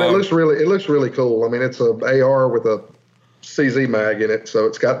 Okay. But it looks really cool. I mean, it's a AR with a CZ mag in it, so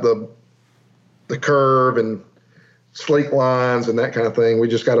it's got the curve and sleek lines and that kind of thing. We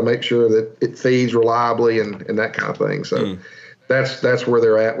just got to make sure that it feeds reliably and that kind of thing. So that's where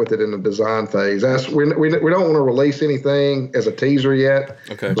they're at with it in the design phase. We don't want to release anything as a teaser yet,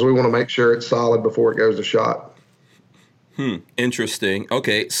 because we want to make sure it's solid before it goes to SHOT. Interesting.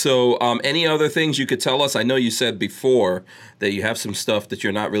 Okay, so any other things you could tell us? I know you said before that you have some stuff that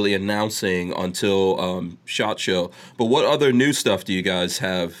you're not really announcing until SHOT Show, but what other new stuff do you guys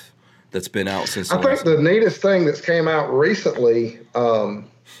have that's been out since? I think the neatest thing that's came out recently,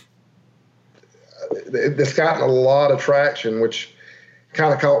 that's gotten a lot of traction, which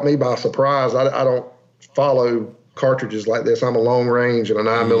kind of caught me by surprise. I don't follow cartridges like this. I'm a long range and a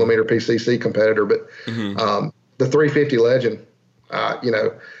 9mm PCC competitor, but the 350 Legend, I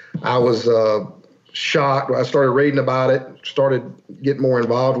was shocked. I started reading about it, started getting more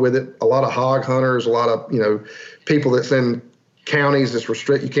involved with it. A lot of hog hunters, a lot of, people that's in counties that's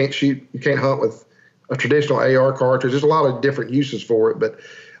restrict. You can't hunt with a traditional AR cartridge. There's a lot of different uses for it, but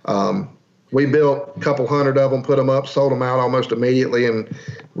we built a couple hundred of them, put them up, sold them out almost immediately, and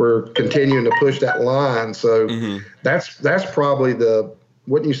we're continuing to push that line. So that's probably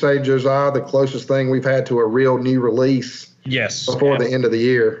wouldn't you say, Josiah, the closest thing we've had to a real new release? Yes. Before the end of the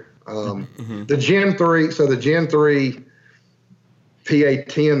year. The Gen 3, so the Gen 3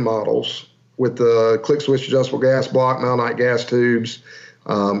 PA-10 models with the click switch adjustable gas block, Melnite gas tubes,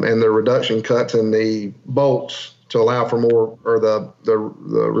 and the reduction cuts in the bolts to allow for more, or the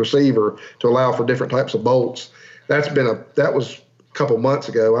receiver to allow for different types of bolts. That was a couple months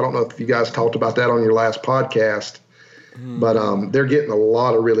ago. I don't know if you guys talked about that on your last podcast. But they're getting a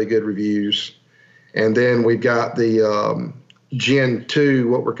lot of really good reviews. And then we've got the Gen 2,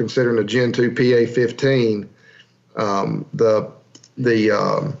 what we're considering a Gen 2 PA-15, the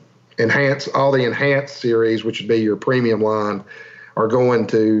enhanced series, which would be your premium line, are going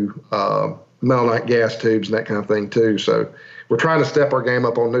to Melnite gas tubes and that kind of thing too. So we're trying to step our game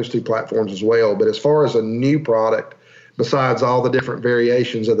up on those two platforms as well. But as far as a new product, besides all the different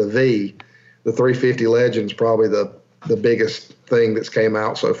variations of the V, the 350 Legend's probably the biggest thing that's came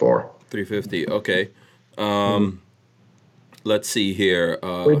out so far. 350, okay. Let's see here.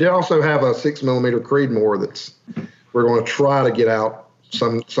 We do also have a 6mm Creedmoor that's we're going to try to get out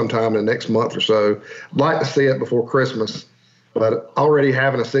sometime in the next month or so. I'd like to see it before Christmas, but already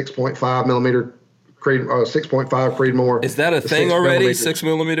having a 6.5mm .6.5 Creedmoor. Is that a thing already?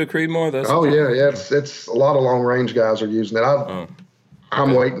 6mm Creedmoor? That's yeah. It's a lot of long range guys are using it.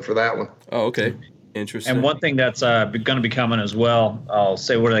 I'm waiting for that one. Oh, okay. Interesting. And one thing that's going to be coming as well, I'll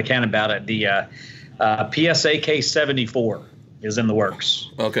say what I can about it. The PSAK 74 is in the works.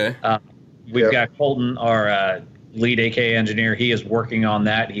 Okay. We've got Colton, our lead AK engineer. He is working on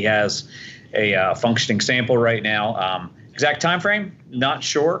that. He has a functioning sample right now. Exact time frame, not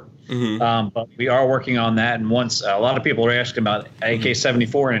sure. But we are working on that. And once a lot of people are asking about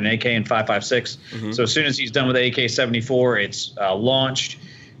AK-74 and an AK in 5.56. So as soon as he's done with the AK-74, it's launched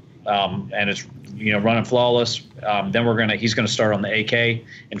and it's running flawless. Then he's gonna start on the AK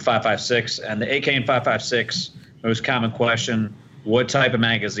in 5.56. And the AK in 5.56, most common question what type of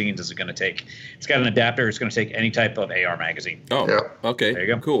magazines is it going to take? It's got an adapter. It's going to take any type of AR magazine. Oh, yeah. Okay. There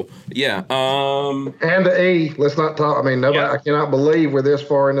you go. Cool. Yeah. And the E. Let's not talk. I mean, nobody. Yeah. I cannot believe we're this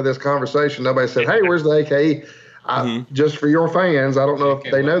far into this conversation. Nobody said, "Hey, where's the AKE?" Just for your fans, I don't know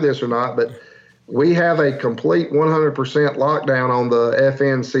if they know this or not, but we have a complete 100% lockdown on the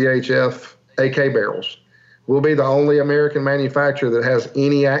FN CHF AK barrels. We'll be the only American manufacturer that has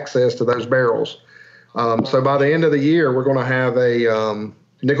any access to those barrels. So by the end of the year, we're going to have a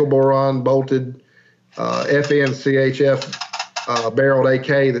nickel boron bolted FN CHF barreled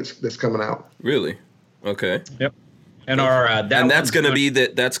AK that's coming out. Really? Okay. Yep. And that's going to be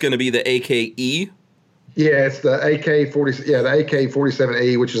the AKE. Yeah, it's the AK-40. Yeah, the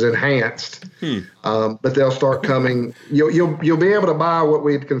AK-47E, which is enhanced. But they'll start coming. You'll be able to buy what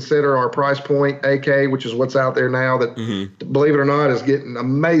we'd consider our price point AK, which is what's out there now. That, believe it or not, is getting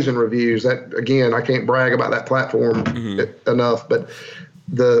amazing reviews. That, again, I can't brag about that platform enough. But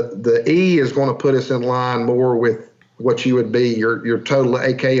the E is going to put us in line more with what you would be your total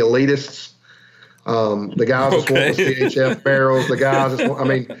AK elitists. The guys that want the CHF barrels. The guys that want, I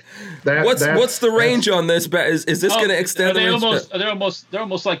mean. What's the range on this? Is this going to extend? They're almost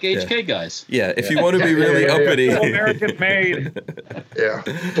like HK guys. Yeah, if you want to be really uppity, American made. Yeah.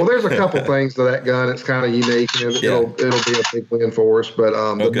 Well, there's a couple things to that gun. It's kind of unique, and it'll be a big win for us. But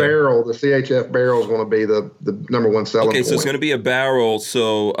the barrel, the CHF barrel, is going to be the number one selling point. So it's going to be a barrel.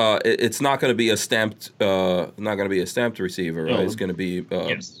 So it's not going to be a stamped, receiver, right? It's going to be.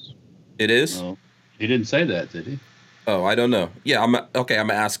 Yes. It is. Oh, he didn't say that, did he? Oh, I don't know. Yeah, I'm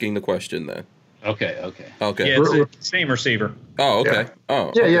asking the question then. Okay. Yeah, it's the same receiver. Oh, okay. Yeah. Oh,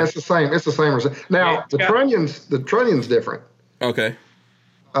 okay. Yeah, it's the same. It's the same receiver. Now the trunnion's different. Okay.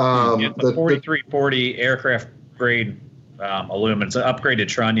 The 4340 aircraft grade aluminum. It's an upgraded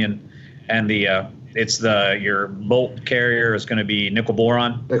trunnion, and your bolt carrier is going to be nickel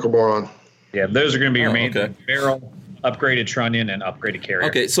boron. Nickel boron. Yeah, those are going to be your main barrel. Upgraded trunnion and upgraded carrier.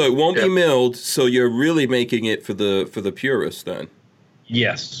 Okay, so it won't be milled. So you're really making it for the purists then.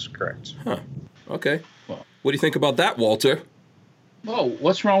 Yes, correct. Huh. Okay. Well, what do you think about that, Walter? Whoa,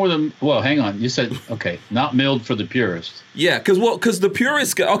 what's wrong with them? Well, hang on. You said not milled for the purists. Yeah, because the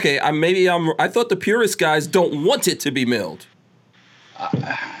purist guy. Okay, I thought the purist guys don't want it to be milled.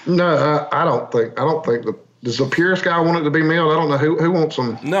 No, I don't think that. Does the purist guy want it to be milled? I don't know who wants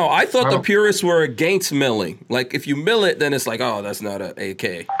them. No, I thought the purists were against milling. Like if you mill it, then it's like, oh, that's not an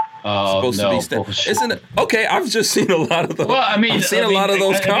AK. Oh, it's supposed to be isn't it? Okay, I've just seen a lot of those. Well, I've seen a lot of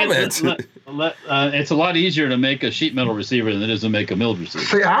those comments. It's a lot easier to make a sheet metal receiver than it is to make a milled receiver.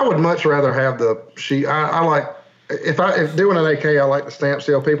 See, I would much rather have the sheet. I like if doing an AK, I like the stamp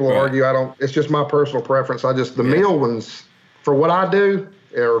seal. People will argue I don't. It's just my personal preference. The mill ones for what I do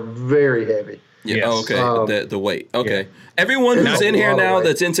are very heavy. Yeah. Yes. Oh, okay. The weight. Okay. Yeah. Everyone who's in here now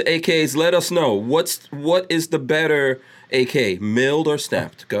that's into AKs, let us know what is the better AK, milled or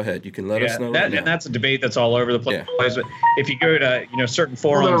stamped? Go ahead. You can let us know. And that's a debate that's all over the place. Yeah. But if you go to certain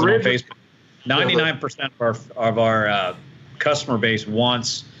forums on Facebook, 99% of our customer base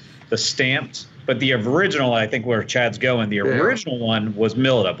wants the stamped. But the original, I think where Chad's going, the original one was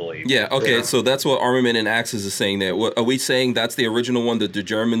milled, I believe. Yeah, okay, so that's what Armament and Axis is saying there. Are we saying that's the original one that the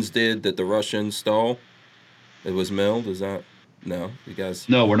Germans did, that the Russians stole? It was milled? Is that? No, you guys.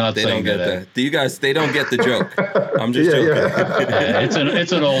 No, we're not saying that. They don't get that. Do you guys? They don't get the joke. I'm just joking. Yeah,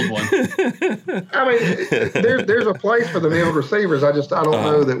 it's an old one. I mean, there's a place for the milled receivers. I don't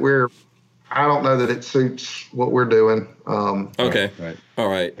know that I don't know that it suits what we're doing. Okay. Right. All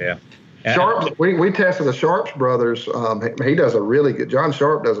right. Yeah. Sharps, we tested the Sharps brothers. He does a really good. John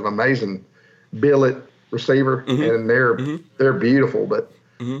Sharp does an amazing billet receiver, and they're beautiful. But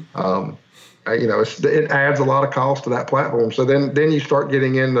it adds a lot of cost to that platform. So then you start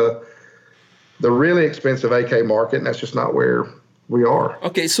getting into the really expensive AK market, and that's just not where we are.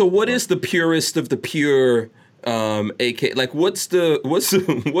 Okay, so what is the purest of the pure AK? Like, what is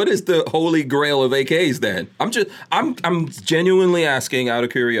the holy grail of AKs then? I'm genuinely asking out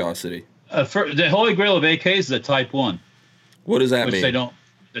of curiosity. For the holy grail of AK is the Type 1. What does that mean? Which they don't.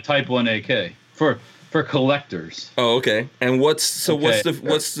 The Type 1 AK for collectors. Oh, okay. And what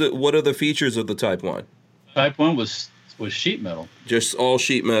are the features of the Type 1? Type 1 was sheet metal. Just all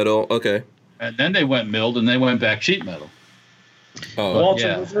sheet metal. Okay. And then they went milled, and they went back sheet metal. Oh,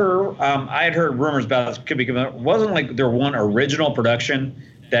 Walter, I had heard rumors about it. It wasn't like there one original production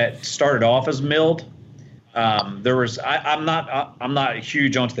that started off as milled. There was. I'm not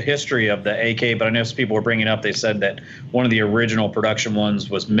huge onto the history of the AK, but I know some people were bringing up. They said that one of the original production ones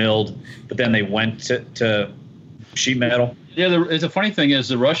was milled, but then they went to sheet metal. Yeah, the funny thing is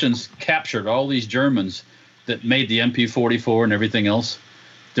the Russians captured all these Germans that made the MP44 and everything else,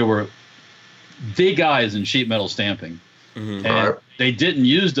 there were the guys in sheet metal stamping. Mm-hmm. And they didn't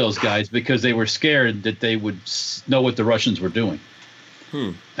use those guys because they were scared that they would know what the Russians were doing.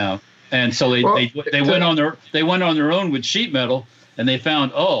 And so they went on their own with sheet metal, and they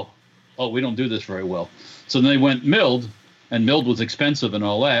found, oh, we don't do this very well. So then they went milled, and milled was expensive and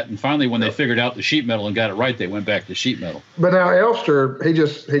all that. And finally, when they figured out the sheet metal and got it right, they went back to sheet metal. But now Elster, he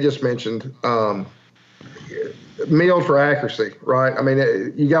just mentioned milled for accuracy, right? I mean,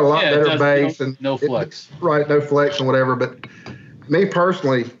 you got a lot better base and no flex, right? No flex and whatever. But me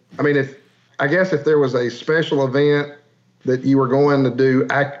personally, I mean, if there was a special event that you were going to do,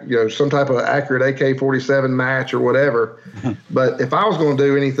 some type of accurate AK-47 match or whatever. But if I was going to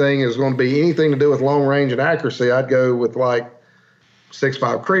do anything, it was going to be anything to do with long range and accuracy, I'd go with like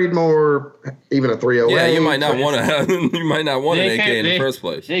 6.5 Creedmoor, even a 308. Yeah, you might not want to have. You might not want an AK in the first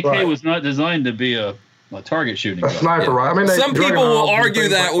place. The AK was not designed to be a target shooting. A sniper, right? I mean, some people will argue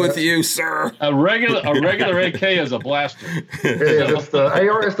that with you, sir. A regular AK is a blaster. It is. It's the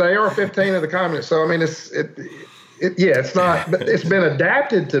AR-15 of the communists. So I mean, it's not. But it's been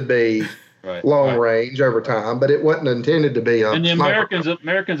adapted to be long range over time, but it wasn't intended to be. And the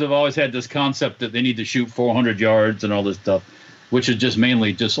Americans have always had this concept that they need to shoot 400 yards and all this stuff, which is just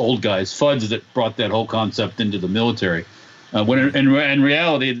mainly just old guys, FUDs that brought that whole concept into the military. When in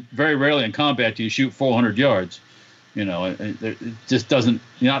reality, very rarely in combat do you shoot 400 yards. It just doesn't.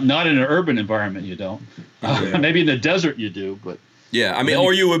 Not in an urban environment, you don't. Maybe in the desert you do, but. Yeah, I mean,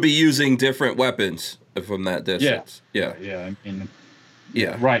 or you would be using different weapons from that distance. Yeah.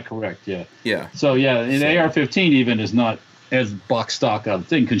 Right, correct, yeah. Yeah. So, the AR-15 even is not as box stock of a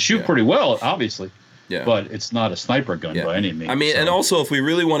thing. Can shoot pretty well, obviously. Yeah. But it's not a sniper gun by any means. I mean, and also, if we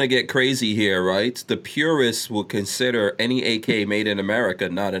really want to get crazy here, right, the purists will consider any AK made in America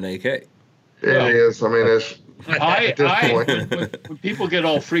not an AK. It is. I mean, it's... When people get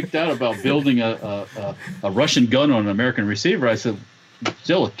all freaked out about building a Russian gun on an American receiver, I said, it's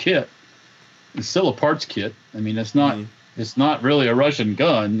still a kit. It's still a parts kit. I mean, it's not really a Russian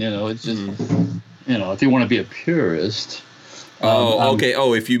gun. It's just, if you want to be a purist. Okay.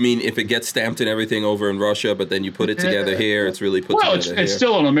 If you mean if it gets stamped and everything over in Russia, but then you put it together here, it's really put together here. It's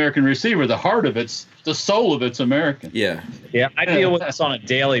still an American receiver. The heart of it's, the soul of it's American. Yeah. Yeah, I deal with this on a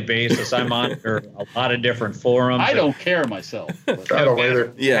daily basis. I monitor a lot of different forums. I don't care myself. I don't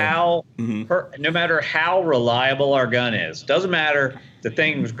either. Yeah. No matter how reliable our gun is, doesn't matter. The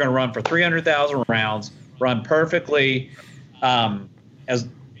thing is going to run for 300,000 rounds, run perfectly,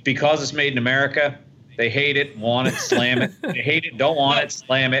 because it's made in America. They hate it, want it, slam it. They hate it, don't want it,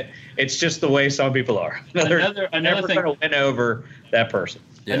 slam it. It's just the way some people are. They're never going to win over that person.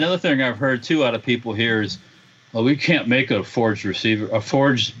 Yeah. Another thing I've heard, too, out of people here is, we can't make a forged receiver,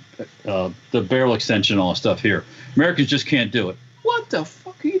 the barrel extension, all that stuff here. Americans just can't do it. What the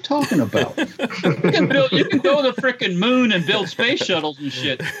fuck are you talking about? You can go to the frickin' moon and build space shuttles and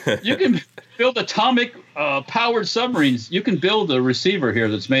shit. You can build atomic powered submarines. You can build a receiver here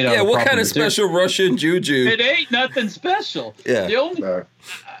that's made out of what kind of special Russian juju? It ain't nothing special. Yeah. The only,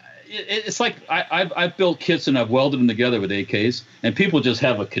 it's like I've built kits and I've welded them together with AKs, and people just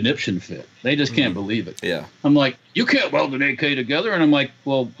have a conniption fit. They just can't believe it. Yeah. I'm like, you can't weld an AK together, and I'm like,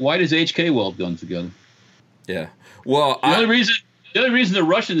 well, why does HK weld guns together? Yeah. Well, the only reason the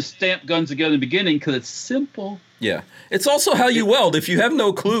Russians stamped guns together in the beginning, because it's simple. Yeah. It's also how you weld. If you have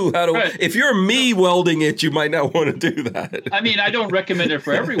no clue how to... If you're me welding it, you might not want to do that. I mean, I don't recommend it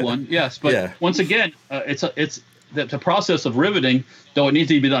for everyone, yes. But once again, it's the process of riveting, though it needs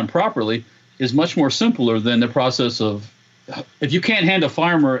to be done properly, is much more simpler than the process of... If you can't hand a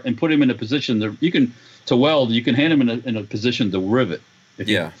farmer and put him in a position to weld, you can hand him in a position to rivet.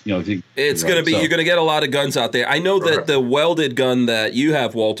 It's going to be, you're going to get a lot of guns out there. I know that the welded gun that you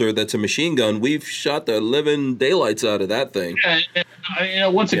have, Walter, that's a machine gun, we've shot the living daylights out of that thing. Yeah,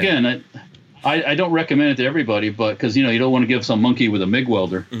 once again, I don't recommend it to everybody, but because, you don't want to give some monkey with a MIG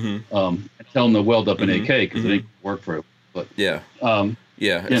welder, tell them to weld up an AK because it ain't work for it. But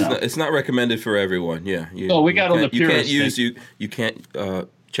it's not recommended for everyone. Yeah. We got on the purist. You can't,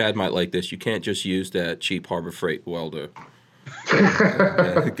 Chad might like this, you can't just use that cheap Harbor Freight welder.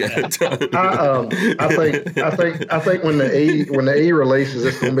 I think when the E releases,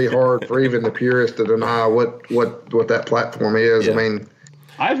 it's going to be hard for even the purists to deny what that platform is. Yeah. I mean,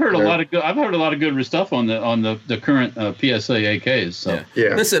 I've heard a lot of good stuff on the current PSA AKs. So.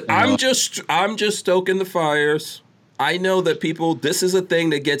 Yeah. Listen, I'm just stoking the fires. I know that people, this is a thing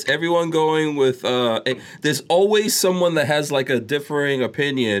that gets everyone going with, there's always someone that has like a differing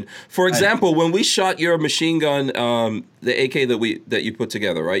opinion. For example, when we shot your machine gun, the AK that you put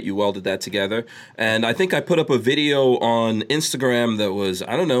together, right? You welded that together. And I think I put up a video on Instagram that was,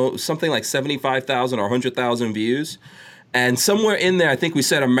 I don't know, something like 75,000 or 100,000 views. And somewhere in there, I think we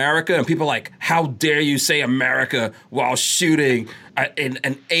said America, and people are like, how dare you say America while shooting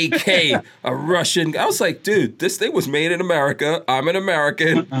an AK, a Russian. I was like, dude, this thing was made in America. I'm an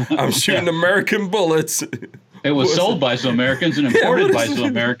American. I'm shooting American bullets. It was sold by some Americans and imported by some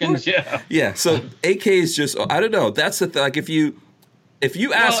Americans. Yeah. Yeah. So AK is just, I don't know. That's the thing. Like if you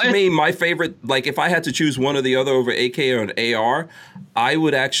ask me my favorite, like if I had to choose one or the other over AK or an AR, I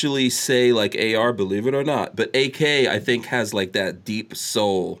would actually say like AR, believe it or not. But AK, I think, has like that deep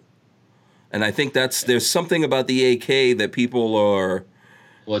soul. And I think there's something about the AK that people are...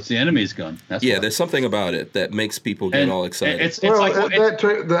 Well, it's the enemy's gun. That's why. There's something about it that makes people get all excited. The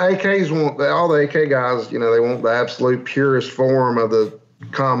AKs want, all the AK guys, they want the absolute purest form of the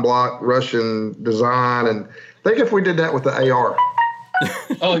comm block Russian design. And think if we did that with the AR.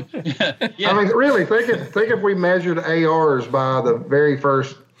 Oh, yeah. I mean, really, think if we measured ARs by the very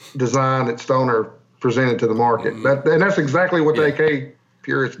first design that Stoner presented to the market. And that's exactly what the AK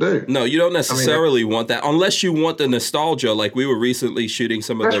purists do. No, you don't necessarily want that, unless you want the nostalgia. Like we were recently shooting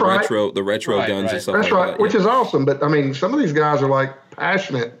some of the retro guns and stuff like that. That's right, which is awesome. But I mean, some of these guys are like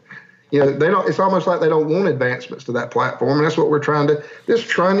passionate. They don't. It's almost like they don't want advancements to that platform, and that's what we're trying to. This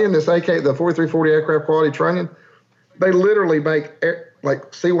Trunnion, this AK, the 4340 aircraft quality Trunnion, they literally make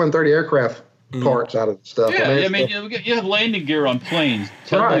like C-130 aircraft parts out of the stuff. Yeah, I mean, you have landing gear on planes.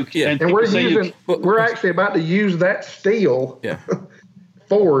 Right. And we're actually about to use that steel. Yeah.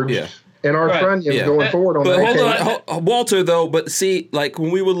 Forged in our Trunnions going forward on that. Hold on, Walter, though, but see, like when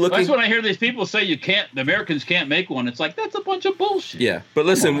we were looking... That's when I hear these people say the Americans can't make one. It's like, that's a bunch of bullshit. Yeah, but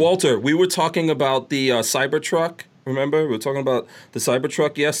listen, Walter, we were talking about the Cybertruck, remember? We were talking about the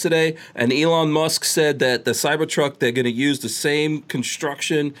Cybertruck yesterday, and Elon Musk said that the Cybertruck, they're going to use the same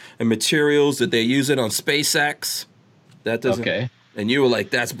construction and materials that they're using on SpaceX. That doesn't... Okay. And you were like,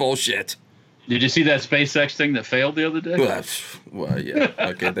 that's bullshit. Did you see that SpaceX thing that failed the other day? Well, yeah.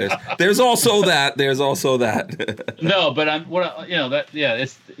 Okay. There's also that. There's also that. No, but it's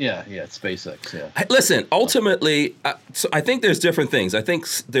SpaceX. Yeah. Listen, ultimately, so I think there's different things. I think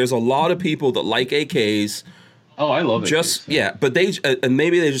there's a lot of people that like AKs. Oh, I love AKs. But they and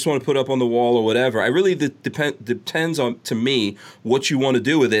maybe they just want to put up on the wall or whatever. I really depends on, to me, what you want to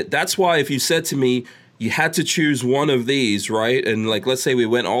do with it. That's why if you said to me, you had to choose one of these, right? And like, let's say we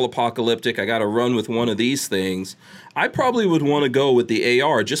went all apocalyptic. I got to run with one of these things. I probably would want to go with the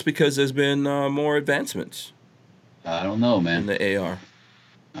AR just because there's been more advancements. I don't know, man. In the AR.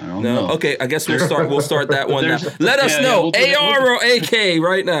 I don't know. Okay, I guess we'll start that one now. Let us know, AR or AK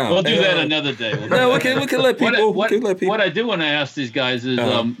right now. We'll do that another day. We can let people. What I do want to ask these guys is,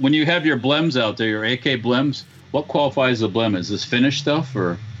 when you have your blems out there, your AK blems, what qualifies as a blem? Is this finished stuff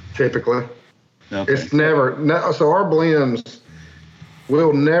or? Typically. Okay. It's never. So our blems,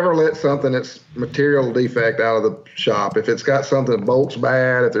 we'll never let something that's material defect out of the shop. If it's got something that bolts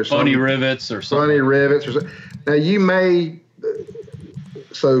bad, if there's funny rivets or something. Funny rivets or something. Now you may.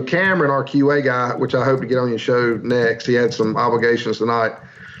 So Cameron, our QA guy, which I hope to get on your show next, he had some obligations tonight.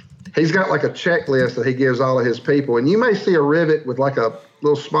 He's got like a checklist that he gives all of his people, and you may see a rivet with like a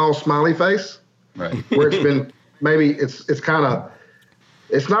little small smiley face, right? Where it's been maybe it's kind of.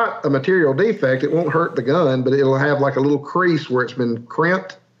 It's not a material defect. It won't hurt the gun, but it'll have like a little crease where it's been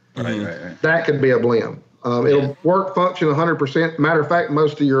crimped. Right. That could be a blem. It'll work, function 100%. Matter of fact,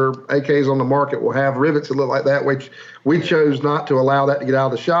 most of your AKs on the market will have rivets that look like that, which we chose not to allow that to get out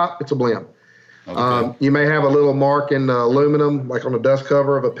of the shop. It's a blem. Okay. You may have a little mark in the aluminum, like on the dust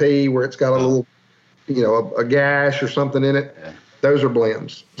cover of a P, where it's got a little, a gash or something in it. Yeah. Those are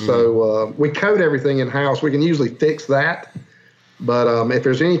blems. Mm-hmm. So we coat everything in-house. We can usually fix that. But if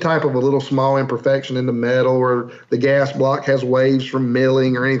there's any type of a little small imperfection in the metal or the gas block has waves from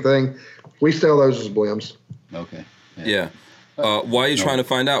milling or anything, we sell those as blems. Okay. Yeah. Why are you trying to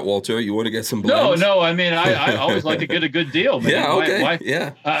find out, Walter? You want to get some blems? No. I mean, I always like to get a good deal, man. Yeah, okay.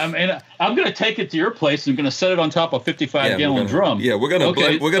 Yeah. And I'm going to take it to your place and I'm going to set it on top of a 55-gallon drum. Yeah, we're going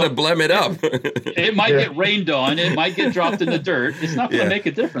to blem it up. It might get rained on. It might get dropped in the dirt. It's not going to make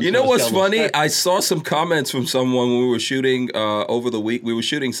a difference. You know what's funny? I saw some comments from someone when we were shooting over the week. We were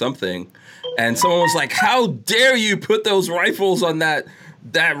shooting something, and someone was like, "How dare you put those rifles on that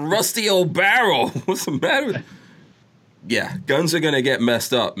rusty old barrel? What's the matter with?" Yeah, guns are gonna get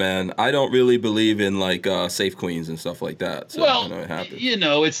messed up, man. I don't really believe in like safe queens and stuff like that. So, well, it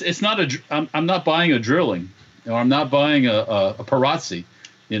happens. It's not I'm not buying a drilling. or I'm not buying a Perazzi.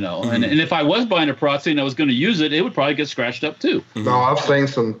 You know, and if I was buying a Perazzi and I was going to use it, it would probably get scratched up too. No, I've seen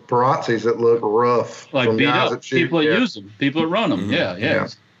some Perazzis that look rough. Like from beat guys up. that shoot. People that use them. People that run them. Yeah.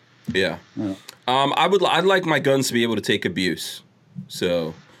 I'd like my guns to be able to take abuse.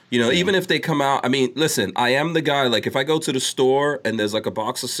 So, you know, even if they come out, I mean, listen, I am the guy, like if I go to the store and there's like a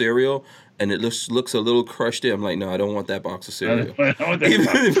box of cereal and it looks a little crushed in, I'm like, no, I don't want that box of cereal.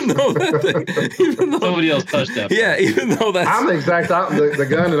 even though that thing, somebody else touched that. Yeah, even though that's... I'm the exact opposite. The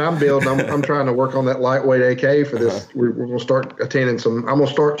gun that I'm building, I'm trying to work on that lightweight AK for this. We're going to start attending I'm going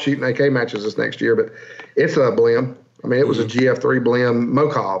to start shooting AK matches this next year, but it's a blim. I mean, it was a GF3 blim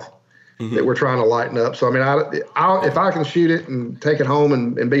Mokov that we're trying to lighten up. So, I mean, if I can shoot it and take it home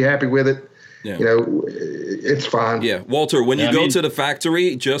and be happy with it, you know, it's fine. Yeah. Walter, when you go to the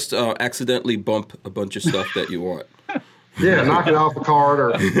factory, just accidentally bump a bunch of stuff that you want. Yeah, knock it off a card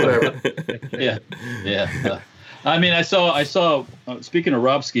or whatever. Yeah. I mean, I saw. Speaking of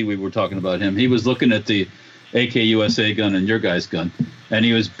Robski, we were talking about him. He was looking at the AK USA gun and your guy's gun, and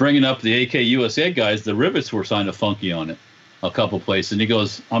he was bringing up the AK USA guys. The rivets were kind of funky on it, a couple places, and he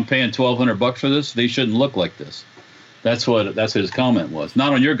goes, "I'm paying $1,200 for this. They shouldn't look like this." That's what his comment was.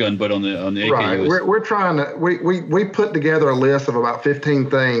 Not on your gun, but on the AK. Right. We're trying to we put together a list of about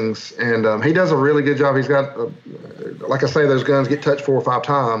 15 things, and he does a really good job. He's got, like I say, those guns get touched 4 or 5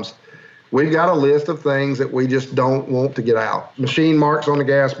 times. We've got a list of things that we just don't want to get out. Machine marks on the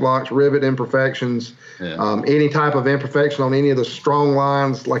gas blocks, rivet imperfections, any type of imperfection on any of the strong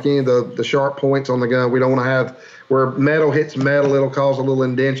lines, like any of the sharp points on the gun. We don't want to have where metal hits metal, it'll cause a little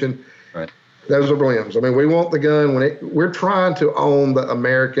indentation. Right. Those are blims. I mean, we want the gun we're trying to own the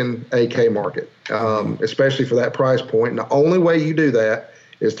American AK market, especially for that price point. And the only way you do that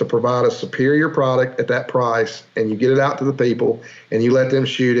is to provide a superior product at that price, and you get it out to the people, and you let them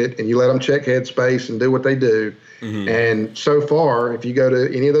shoot it, and you let them check headspace and do what they do. And so far, if you go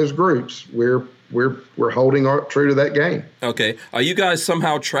to any of those groups, we're holding true to that game. Okay. Are you guys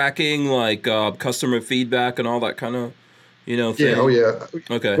somehow tracking like customer feedback and all that kind of, thing? Yeah. Oh yeah.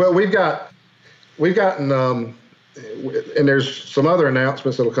 Okay. Well, we've gotten, and there's some other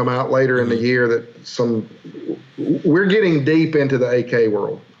announcements that'll come out later in the year that we're getting deep into the AK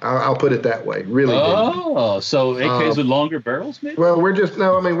world. I'll put it that way. Really. Oh, so AKs with longer barrels, maybe? Well,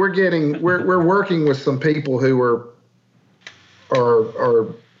 we're working with some people who are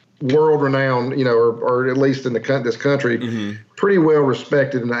world renowned, or at least in this country, pretty well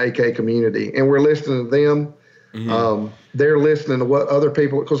respected in the AK community, and we're listening to them. They're listening to what other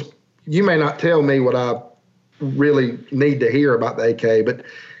people, because you may not tell me what I really need to hear about the AK, but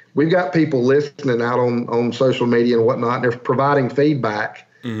we've got people listening out on social media and whatnot, and they're providing feedback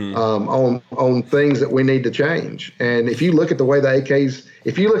on things that we need to change. And if you look at the way the AKs,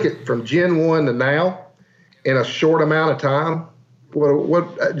 if you look at from Gen 1 to now in a short amount of time,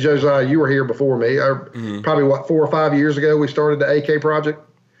 what Josiah, you were here before me, probably 4 or 5 years ago we started the AK project.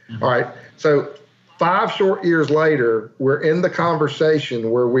 All right, so 5 short years later, we're in the conversation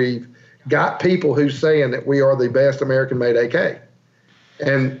where we've got people who's saying that we are the best American-made AK.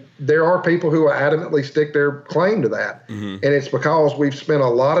 And there are people who adamantly stick their claim to that. And it's because we've spent a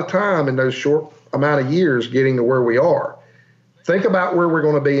lot of time in those short amount of years getting to where we are. Think about where we're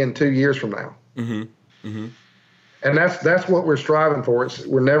going to be in 2 years from now. And that's what we're striving for.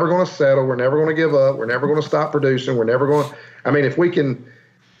 We're never going to settle. We're never going to give up. We're never going to stop producing. We're never going to, I mean, if we can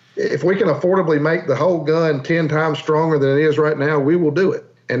affordably make the whole gun 10 times stronger than it is right now, we will do it.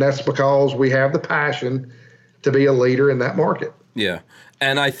 And that's because we have the passion to be a leader in that market. Yeah.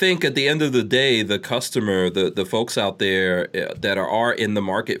 And I think at the end of the day, the customer, the folks out there that are in the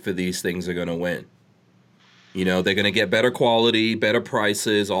market for these things are going to win. They're going to get better quality, better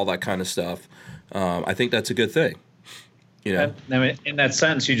prices, all that kind of stuff. I think that's a good thing. I mean, in that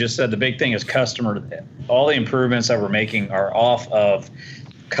sentence you just said, the big thing is customer. All the improvements that we're making are off of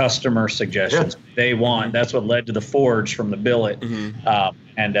customer suggestions. They want. That's what led to the Forge from the billet.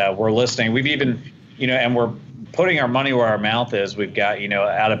 And we're listening. We've even, and we're putting our money where our mouth is. We've got,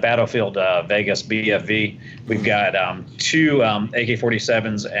 out of Battlefield Vegas BFV, we've got 2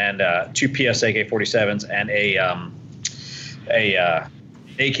 AK-47s and 2 PS AK-47s and a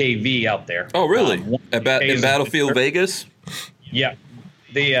AKV out there. Oh, really? In Battlefield Vegas? Yeah.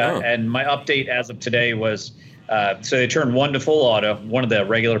 And my update as of today was, so they turned 1 to full auto, one of the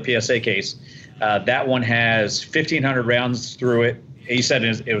regular PSAKs. That one has 1,500 rounds through it. He said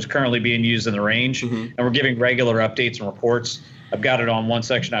it was currently being used in the range, and we're giving regular updates and reports. I've got it on one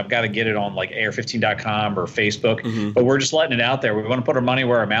section. I've got to get it on like AR15.com or Facebook, but we're just letting it out there. We want to put our money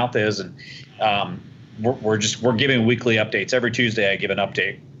where our mouth is, and we're giving weekly updates. Every Tuesday I give an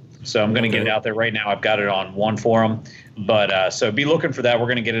update. So I'm going to get it out there right now. I've got it on one forum, but so be looking for that. We're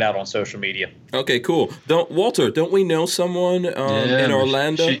going to get it out on social media. Okay, cool. Don't we know someone in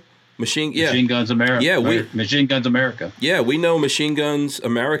Orlando? Machine Guns America. Yeah, Machine Guns America. Yeah, we know Machine Guns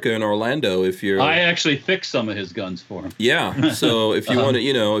America in Orlando. I actually fixed some of his guns for him. Yeah, so if you want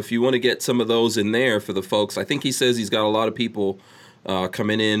to, if you want to get some of those in there for the folks, I think he says he's got a lot of people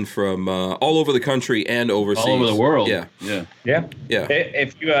coming in from all over the country and overseas, all over the world. Yeah.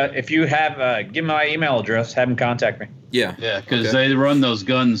 If you have, give me my email address, have them contact me. Yeah, because they run those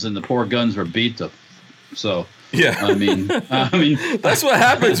guns, and the poor guns were beat to. So. Yeah, I mean, that's what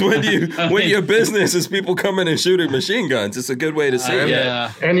happens when your business is people coming and shooting machine guns. It's a good way to see it.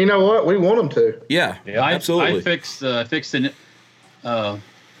 Yeah, and you know what? We want them to. Yeah, absolutely. I fixed an.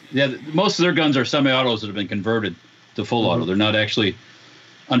 Most of their guns are semi-autos that have been converted to full auto. They're not actually,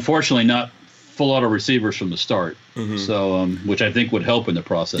 unfortunately, not full auto receivers from the start. So, which I think would help in the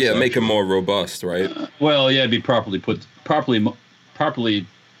process. Yeah, make them more robust, right? Be properly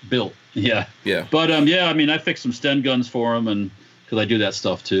built. Yeah. But I mean, I fixed some Sten guns for them, and because I do that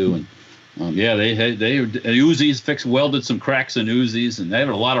stuff too, and they Uzis welded some cracks in Uzis, and they had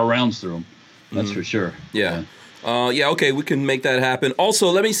a lot of rounds through them. That's for sure. Yeah. Okay, we can make that happen.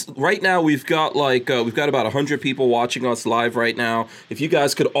 Also, right now we've got about 100 people watching us live right now. If you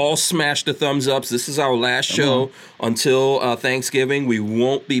guys could all smash the thumbs ups, this is our last show until Thanksgiving. We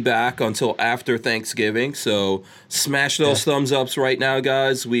won't be back until after Thanksgiving, so smash those thumbs ups right now,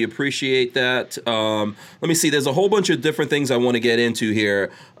 guys. We appreciate that. Let me see. There's a whole bunch of different things I want to get into here.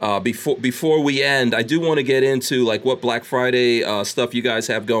 Before we end, I do want to get into like what Black Friday stuff you guys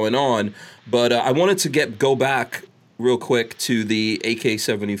have going on. But I wanted to go back real quick to the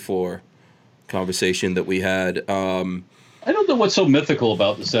AK-74 conversation that we had. I don't know what's so mythical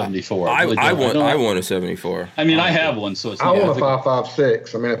about the 74. I want a 74. I mean, I have one, so it's. I want a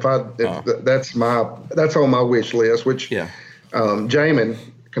 5.56. I mean, that's on my wish list. Which, Jamin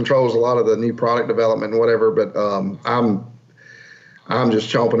controls a lot of the new product development and whatever. But I'm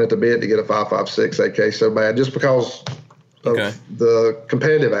just chomping at the bit to get a 5.56 AK so bad, just because. The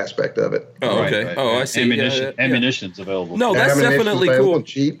competitive aspect of it. Oh, okay. Right. Oh, I see. Ammunition's available. No, that's definitely cool.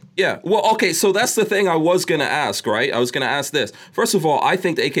 Cheap. Yeah. Well, okay. So that's the thing I was going to ask, right? I was going to ask this. First of all, I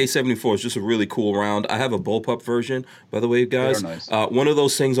think the AK-74 is just a really cool round. I have a bullpup version, by the way, guys. Nice. One of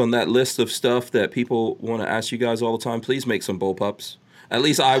those things on that list of stuff that people want to ask you guys all the time, please make some bullpups. At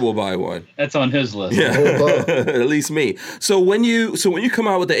least I will buy one. That's on his list. Yeah, at least me. So when you come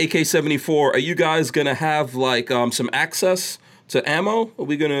out with the AK-74, are you guys gonna have like some access to ammo? Are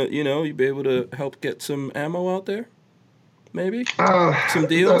we gonna you be able to help get some ammo out there? Maybe some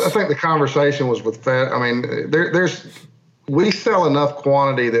deals. I think the conversation was with Fed. I mean, we sell enough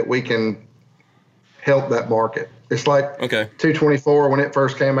quantity that we can help that market. It's like 224 when it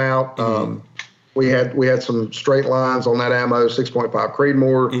first came out. We had some straight lines on that ammo, 6.5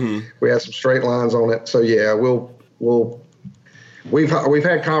 Creedmoor. We had some straight lines on it. So yeah, we've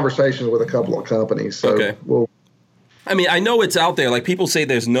had conversations with a couple of companies. So I mean, I know it's out there. Like people say,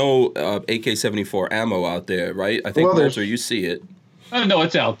 there's no AK-74 ammo out there, right? I think Walter, you see it. No,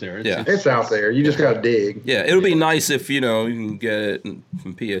 it's out there. It's out there. You just got to dig. Yeah, it'll be nice if you can get it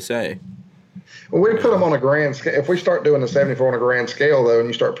from PSA. Well, we put them on a grand scale. If we start doing the 74 on a grand scale, though, and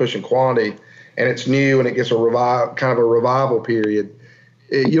you start pushing quantity, and it's new and it gets a revival period,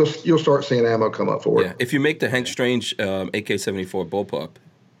 you'll start seeing ammo come up for it. Yeah, if you make the Hank Strange AK-74 bullpup.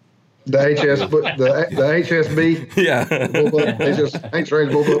 The HSB. Yeah. Hank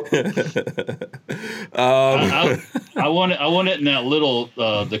Strange bullpup. I want it in that little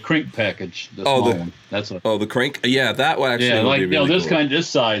the Crink package. The small one. That's what. Oh, the Crink. Yeah, that one actually. Yeah, like be really this cool. this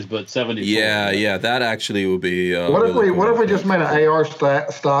size, but 74. Yeah, that actually would be. What if we just made an AR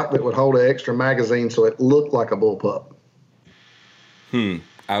stock that would hold an extra magazine so it looked like a bullpup?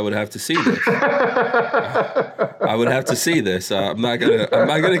 I would have to see this. I would have to see this. I'm not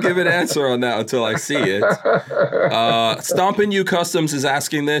gonna give an answer on that until I see it. Stompin' You Customs is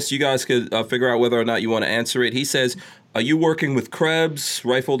asking this. You guys could figure out whether or not you want to answer it. He says, "Are you working with Krebs,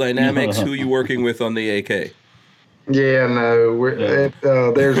 Rifle Dynamics? Who are you working with on the AK?" Yeah, no.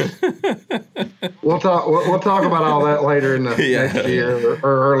 We'll talk about all that later in the next year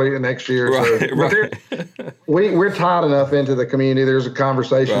or early next year. Right. We're tied enough into the community. There's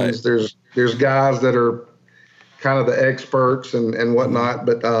conversations. Right. There's guys that are kind of the experts and whatnot.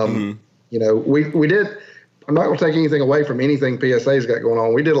 But we did. I'm not going to take anything away from anything PSA's got going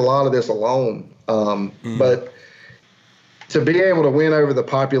on. We did a lot of this alone, but. To be able to win over the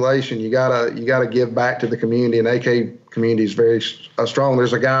population, you gotta give back to the community, and AK community is very strong.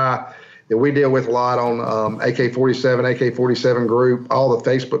 There's a guy that we deal with a lot on AK-47, AK-47 group, all the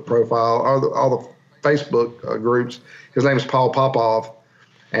Facebook profile, all the Facebook groups. His name is Paul Popov,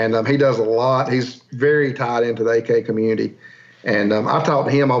 and he does a lot. He's very tied into the AK community. And I talk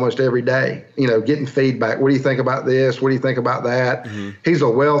to him almost every day, getting feedback. What do you think about this? What do you think about that? Mm-hmm. He's a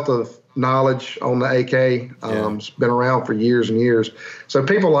wealth of knowledge on the AK. It's been around for years and years. So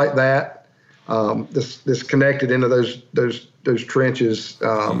people like that, this connected into those trenches,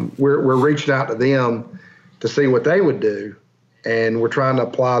 we're reaching out to them to see what they would do, and we're trying to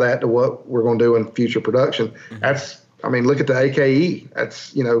apply that to what we're going to do in future production. Mm-hmm. Look at the AKE.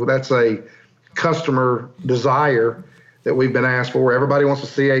 That's a customer desire that we've been asked for. Everybody wants a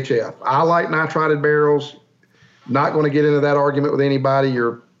CHF. I like nitrided barrels. Not going to get into that argument with anybody.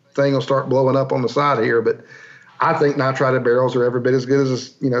 Your thing will start blowing up on the side here, but I think nitrided barrels are every bit as good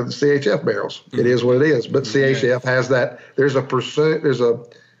as the CHF barrels. Mm-hmm. It is what it is. But CHF has that. There's a perceived value.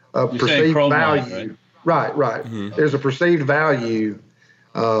 Right. Mm-hmm. There's a perceived value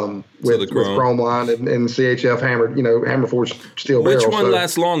with Chromeline and CHF hammer forged steel barrels. Which one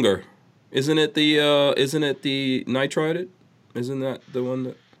lasts longer? Isn't it the nitrided? Isn't that the one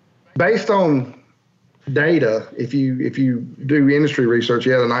that? Based on data, if you do industry research,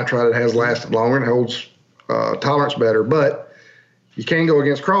 the nitrided has lasted longer and holds tolerance better. But you can't go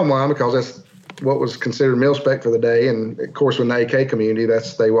against Chromeline because that's what was considered mil spec for the day. And of course, with the AK community,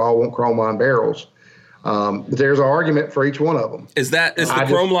 they all want Chromeline barrels. But there's an argument for each one of them. Is the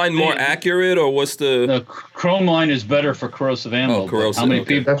Chromeline more accurate, or what's the Chromeline is better for corrosive ammo? Oh, corrosive. How many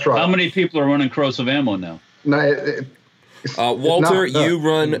people? That's right. How many people are running corrosive ammo now? No, Walter, you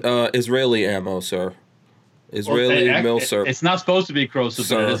run Israeli ammo, sir. Israeli mil-serp. It's not supposed to be corrosive,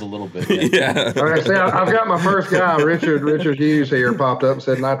 but it is a little bit. Yeah. All right, I've got my first guy, Richard Hughes here, popped up and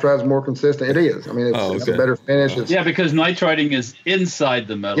said nitride's more consistent. It is. It's a better finish. Because nitriding is inside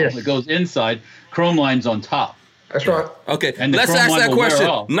the metal. Yes. It goes inside. Chromeline's on top. That's right. Okay, and let's ask that question.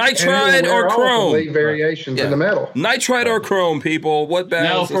 Nitride or chrome? Variations in the metal. Nitride or chrome, people? What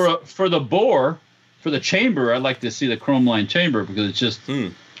balance? Now, for the bore, for the chamber, I'd like to see the Chromeline chamber because it's just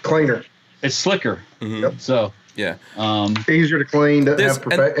cleaner. It's slicker. Mm-hmm. Yep. So easier to clean,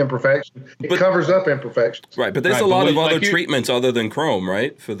 doesn't have imperfections. It covers up imperfections. Right, but there's a lot of other treatments other than chrome,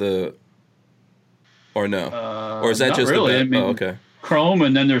 right? Or no? Or is that not just really? okay. Chrome,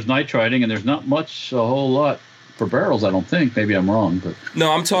 and then there's nitriding, and there's not a whole lot for barrels, I don't think. Maybe I'm wrong, but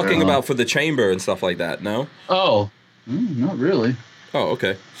no, I'm talking about for the chamber and stuff like that. No. Oh, not really. Oh,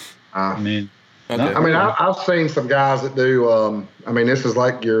 okay. Okay. I've seen some guys that do. This is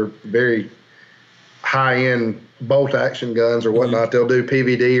like your very high-end bolt-action guns or whatnot. Mm-hmm. They'll do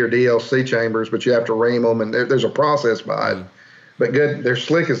PVD or DLC chambers, but you have to ream them, and there's a process behind it. But good, they're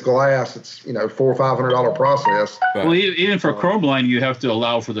slick as glass. It's $400 or $500 process. Right. Well, even for Chromeline, you have to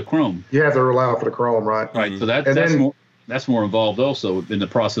allow for the chrome. You have to allow for the chrome, right? Right. So that's more involved also in the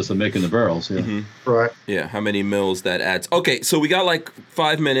process of making the barrels. Yeah. Mm-hmm. Right. Yeah. How many mils that adds? Okay, so we got like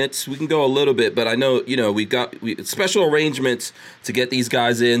 5 minutes. We can go a little bit, but I know we got special arrangements to get these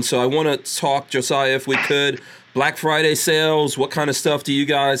guys in. So I want to talk, Josiah, if we could. Black Friday sales. What kind of stuff do you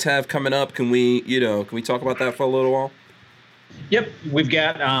guys have coming up? Can we talk about that for a little while? Yep, we've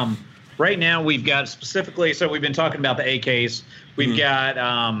got right now. We've got specifically. So we've been talking about the AKs. We've got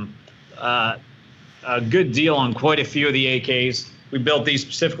a good deal on quite a few of the AKs. We built these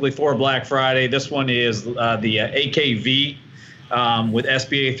specifically for Black Friday. This one is the AKV with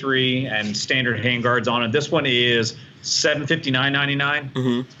SBA 3 and standard handguards on it. This one is $759.99.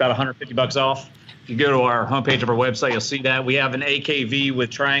 Mm-hmm. It's about $150 off. If you go to our homepage of our website, you'll see that. We have an AKV with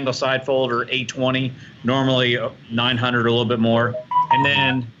triangle side folder, $820, normally $900, a little bit more. And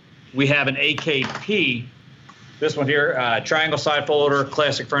then we have an AKP, this one here, triangle side folder,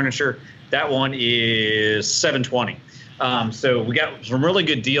 classic furniture. That one is $720. So we got some really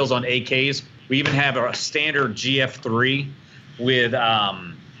good deals on AKs. We even have a standard GF3 with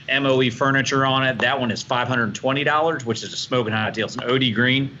MOE furniture on it. That one is $520, which is a smoking hot deal. It's an OD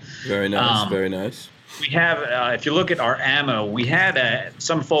green. Very nice. Very nice. We have, if you look at our ammo, we had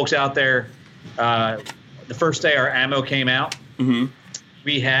some folks out there. The first day our ammo came out,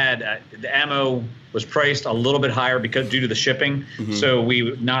 we had the ammo was priced a little bit higher due to the shipping. Mm-hmm. So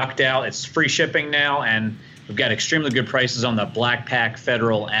we knocked out. It's free shipping now, and we've got extremely good prices on the Black Pack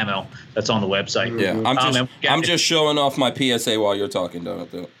Federal ammo that's on the website. Yeah, I'm just showing off my PSA while you're talking.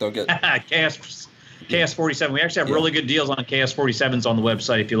 Don't get KS47. We actually have really good deals on KS47s on the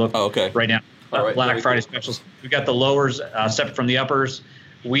website if you look right now. Black Friday specials. We've got the lowers separate from the uppers.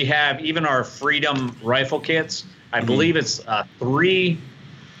 We have even our Freedom rifle kits. I believe it's $350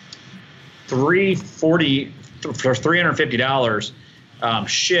 for $350.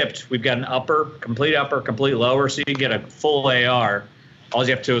 shipped, we've got an complete lower, so you can get a full AR. All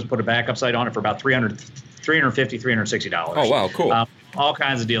you have to do is put a backup sight on it for about $350, $360. Oh wow, cool. All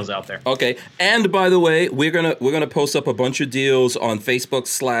kinds of deals out there. Okay, and by the way, we're gonna post up a bunch of deals on Facebook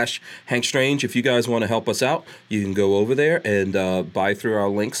 /Hank Strange. If you guys want to help us out, you can go over there and buy through our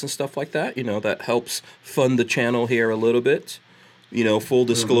links and stuff like that. You know, that helps fund the channel here a little bit. You know, full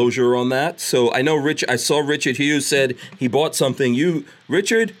disclosure on that. So I know I saw Richard Hughes said he bought something.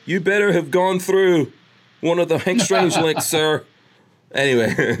 Richard, you better have gone through one of the Hank Strange links, sir.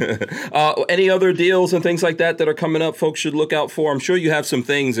 Anyway, any other deals and things like that are coming up folks should look out for? I'm sure you have some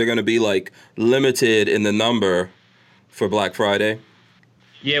things that are going to be like limited in the number for Black Friday.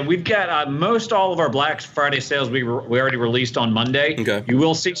 Yeah, we've got most all of our Black Friday sales we already released on Monday. Okay. You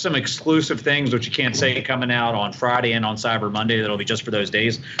will see some exclusive things, which you can't say, coming out on Friday and on Cyber Monday. That'll be just for those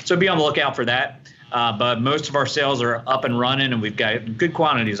days. So be on the lookout for that. But most of our sales are up and running, and we've got good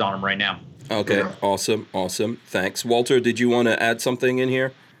quantities on them right now. Okay, yeah. Awesome. Thanks. Walter, did you want to add something in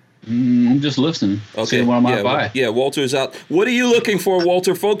here? I'm just listening. Okay. Seeing what I might buy. Yeah, Walter's out. What are you looking for,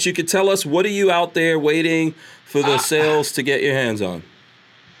 Walter? Folks, you could tell us, what are you out there waiting for the sales to get your hands on?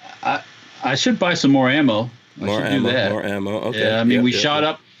 I should buy some more ammo. More ammo. Okay. Yeah, I mean, we shot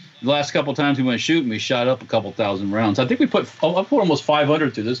up the last couple of times we went shooting. We shot up a couple thousand rounds. I think I put almost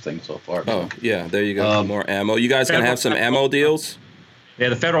 500 through this thing so far. Oh, yeah. There you go. More ammo. You guys gonna have some ammo deals? Yeah,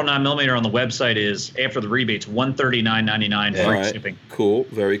 the Federal 9mm on the website is, after the rebates, $139.99 free shipping. Cool,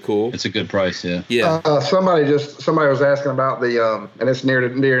 very cool. It's a good price, yeah. Yeah. Somebody was asking about the and it's near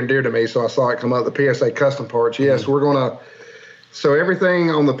and dear to me, so I saw it come up, the PSA custom parts. Yes, we're gonna. So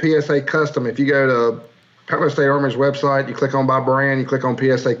everything on the PSA custom, if you go to Department of State Army's website, you click on by brand, you click on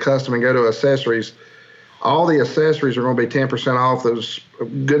PSA custom, and go to accessories. All the accessories are going to be 10% off. There's a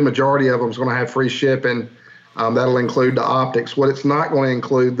good majority of them is going to have free shipping. That'll include the optics. What it's not going to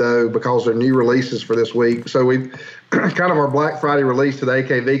include, though, because they're new releases for this week. So we've kind of our Black Friday release to the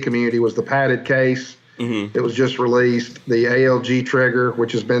AKV community was the padded case. Mm-hmm. It was just released. The ALG trigger,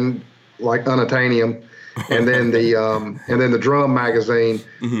 which has been like unattainium, and then the drum magazine.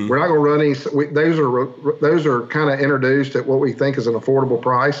 Mm-hmm. We're not going to run any. Those are kind of introduced at what we think is an affordable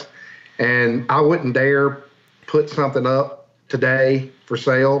price, and I wouldn't dare put something up today for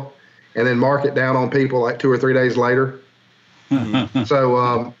sale and then mark it down on people like 2 or 3 days later.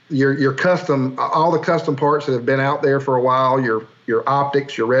 So your custom, all the custom parts that have been out there for a while, your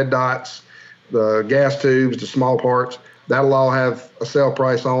optics, your red dots, the gas tubes, the small parts, that'll all have a sale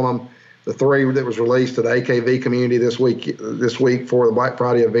price on them. The 3 that was released to the AKV community this week for the Black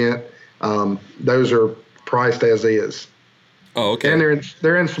Friday event, those are priced as is. Oh, okay. And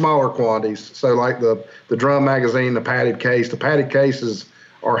they're in smaller quantities. So like the drum magazine, the padded case. The padded cases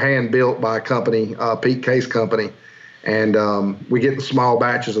are hand built by a company, Peak Case Company, and we get the small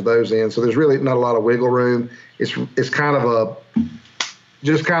batches of those in. So there's really not a lot of wiggle room. It's kind of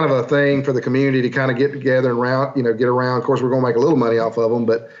a thing for the community to kind of get together and get around. Of course, we're going to make a little money off of them,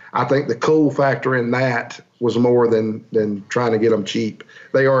 but I think the cool factor in that was more than trying to get them cheap.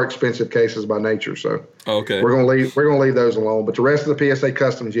 They are expensive cases by nature, so okay. We're going to leave those alone. But the rest of the PSA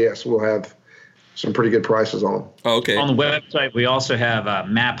customs, yes, we'll have some pretty good prices on them. Okay. On the website, we also have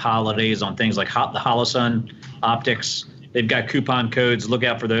map holidays on things like the Holosun optics. They've got coupon codes. Look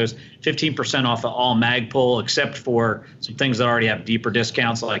out for those. 15% off of all Magpul, except for some things that already have deeper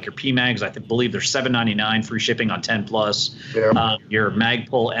discounts, like your PMags. I believe they're $7.99 free shipping on 10 plus. Yeah. Your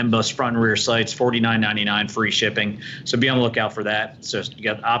Magpul MBUS front and rear sights, $49.99 free shipping. So be on the lookout for that. So you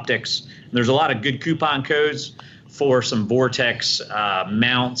got optics. There's a lot of good coupon codes for some Vortex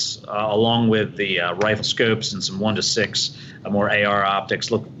mounts, along with the rifle scopes and some 1 to 6 more AR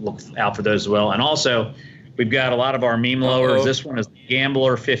optics. Look out for those as well. And also, we've got a lot of our meme lowers. Uh-oh. This one is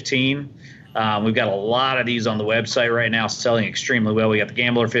Gambler 15. We've got a lot of these on the website right now, selling extremely well. We got the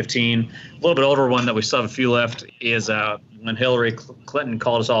Gambler 15. A little bit older one that we still have a few left is when Hillary Clinton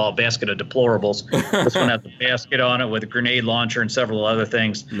called us all a basket of deplorables. This one has a basket on it with a grenade launcher and several other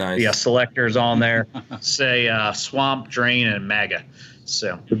things. Nice. We got selectors on there, say Swamp, Drain, and MAGA.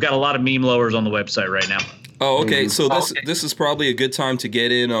 So we've got a lot of meme lowers on the website right now. Oh, okay. So this is probably a good time to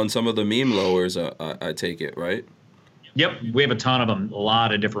get in on some of the meme lowers, I take it, right? Yep. We have a ton of them, a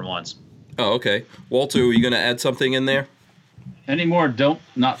lot of different ones. Oh, okay. Walter, are you going to add something in there? Any more don't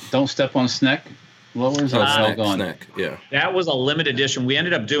step on Sneck? Where's that snack, gone? snack. Yeah. That was a limited edition. We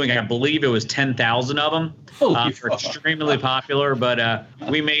ended up doing, I believe it was 10,000 of them. They're extremely popular, but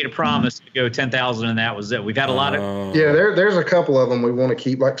we made a promise to go 10,000, and that was it. We've had a lot of. Yeah, there's a couple of them we want to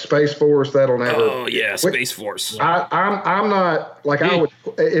keep, like Space Force. That'll never. Oh yeah, Space Force. I'm not like I would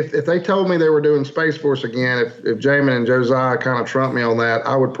if they told me they were doing Space Force again. If Jamin and Josiah kind of trumped me on that,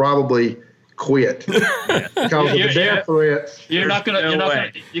 I would probably quit because of the death threats. You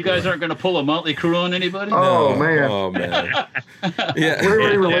guys aren't gonna pull a Motley Crue on anybody? Oh man. Oh man. Yeah. We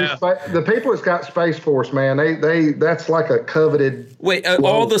re-released the people that's got Space Force, man. They that's like a coveted. Wait,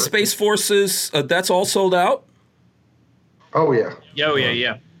 all the Space Forces, that's all sold out? Oh yeah. Oh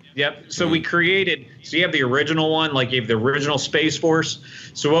yeah. Yep. So we created. So you have the original one, like you have the original Space Force.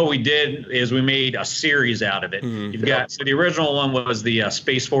 So what we did is we made a series out of it. You've got so the original one was the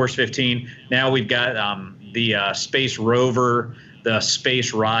Space Force 15. Now we've got the Space Rover, the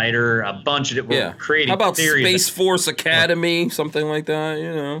Space Rider, a bunch of it. We're creating. How about series Space Force Academy, something like that?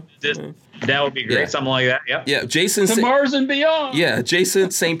 You know. That would be great. Yeah. Something like that. Yep. Yeah, Jason. To Mars and beyond. Yeah,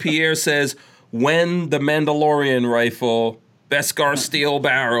 Jason St. Pierre says, when the Mandalorian rifle, Beskar steel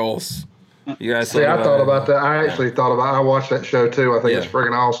barrels. You guys See, I thought about that. I actually thought about. I watched that show too. I think it's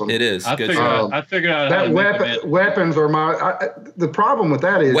friggin' awesome. It is. I figured out how that weapons are my. The problem with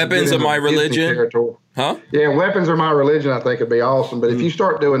that is weapons are my religion. Territory. Huh? Yeah, weapons are my religion. I think it'd be awesome. But if you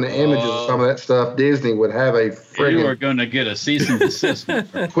start doing the images of some of that stuff, Disney would have a friggin'. You are going to get a cease and desist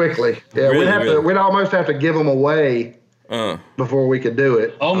quickly. Yeah, Really? We'd almost have to give them away. Before we could do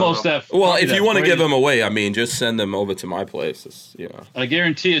it. Almost well, if you want to give them away, I mean, just send them over to my place. I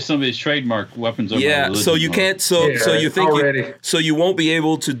guarantee you somebody's trademark weapons are my religion. So you can't. So you think so you won't be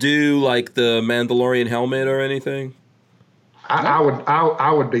able to do like the Mandalorian helmet or anything?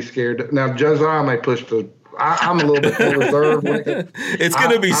 I would be scared. Now Josiah may push the. I'm a little bit more reserved. It's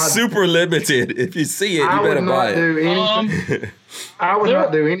going to be super limited. If you see it, you better buy it. I would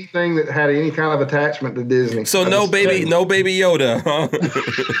not do anything that had any kind of attachment to Disney. So no baby Yoda, huh?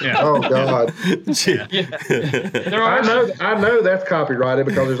 Oh God. I know that's copyrighted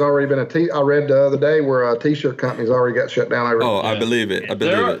because there's already been I read the other day where a T-shirt company's already got shut down over. I believe it.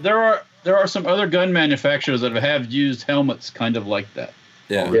 There are some other gun manufacturers that have used helmets kind of like that.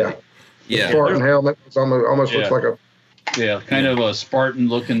 Yeah. Spartan helmet. It almost looks like a. Yeah, kind of a Spartan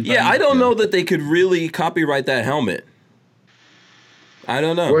looking thing. Yeah, I don't know that they could really copyright that helmet. I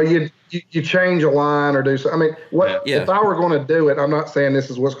don't know. Well, you change a line or do something. I mean, if I were going to do it, I'm not saying this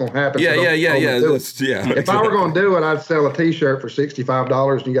is what's going to happen. Yeah. If I were going to do it, I'd sell a T-shirt for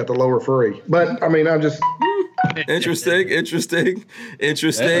 $65 and you got the lower free. But I mean, I'm just. Interesting.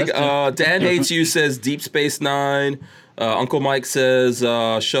 Dan Hates You says Deep Space Nine. Uncle Mike says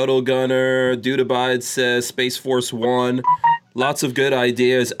Shuttle Gunner. Dude Abides says Space Force One. Lots of good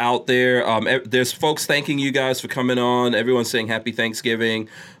ideas out there. There's folks thanking you guys for coming on. Everyone's saying Happy Thanksgiving.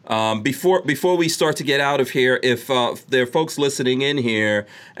 Before we start to get out of here, if there are folks listening in here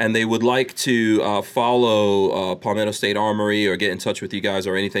and they would like to follow Palmetto State Armory or get in touch with you guys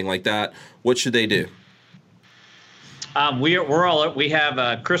or anything like that, what should they do? We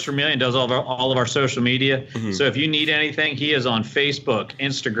have Chris Vermillion does all of our social media. Mm-hmm. So if you need anything, he is on Facebook,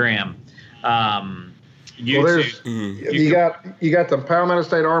 Instagram, YouTube. Well, you got the Palmetto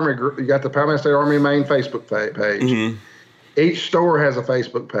State Army group. You got the Palmetto State Army main Facebook page. Mm-hmm. Each store has a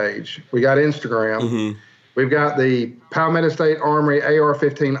Facebook page. We got Instagram. Mm-hmm. We've got the Palmetto State Army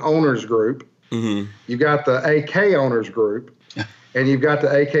AR-15 owners group. Mm-hmm. You've got the AK owners group, and you've got the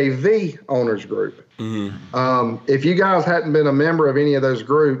AKV owners group. Mm-hmm. If you guys hadn't been a member of any of those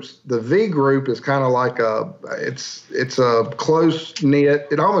groups, the V group is kind of like it's a close knit.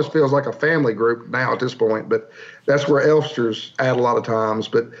 It almost feels like a family group now at this point, but that's where Elfsters at a lot of times.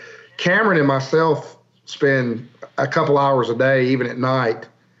 But Cameron and myself spend a couple hours a day, even at night,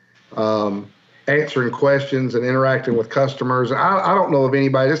 answering questions and interacting with customers. I don't know of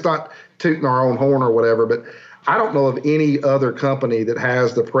anybody. It's not tooting our own horn or whatever, but I don't know of any other company that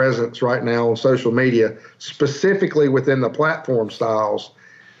has the presence right now on social media, specifically within the platform styles,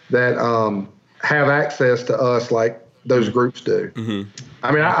 that have access to us like those groups do. Mm-hmm.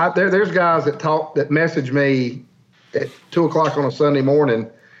 I mean, there's guys that message me at 2:00 on a Sunday morning,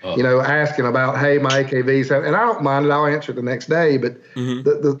 asking about, hey, my AKVs, and I don't mind it. I'll answer it the next day. But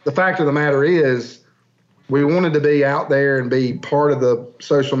the fact of the matter is, we wanted to be out there and be part of the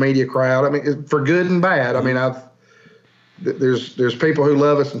social media crowd. I mean, for good and bad. I mean, there's people who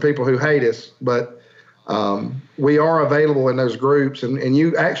love us and people who hate us, but we are available in those groups, and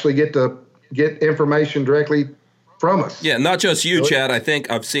you actually get to get information directly from us. Yeah, not just you, Chad. I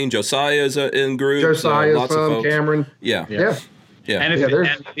think I've seen Josiah's in groups. Josiah's some, Cameron. Yeah. Yeah. And,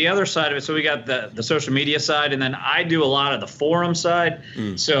 and the other side of it, so we got the social media side, and then I do a lot of the forum side.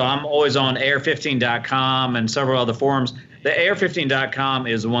 So I'm always on AR15.com and several other forums. The AR15.com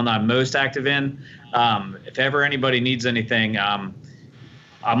is the one that I'm most active in. If ever anybody needs anything, I'm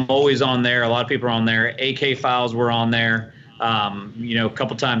always on there. A lot of people are on there. AK Files were on there, a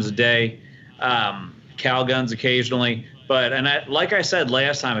couple times a day. Cal Guns occasionally. But like I said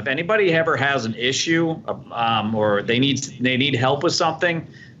last time, if anybody ever has an issue or they need help with something,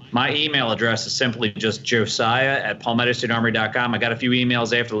 my email address is simply just josiah@palmettostatearmory.com. I got a few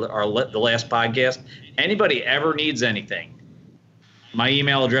emails after the last podcast. Anybody ever needs anything, my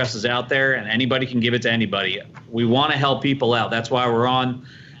email address is out there, and anybody can give it to anybody. We want to help people out. That's why we're on.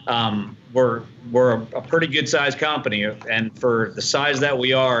 We're a pretty good sized company, and for the size that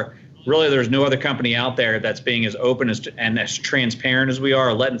we are, really, there's no other company out there that's being as open and as transparent as we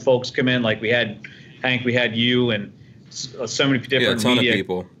are, letting folks come in. Like we had Hank, we had you, and so many different media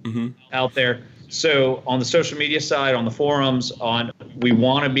people out there. So on the social media side, on the forums, we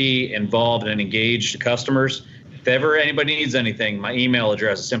want to be involved and engaged customers. If ever anybody needs anything, my email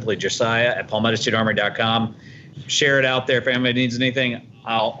address is simply josiah@palmettostatearmory.com. Share it out there. If anybody needs anything,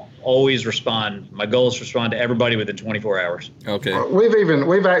 I'll always respond. My goal is to respond to everybody within 24 hours. Okay.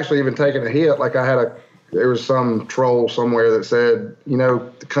 We've actually even taken a hit. Like there was some troll somewhere that said,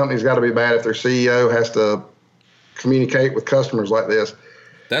 the company's got to be bad if their CEO has to communicate with customers like this.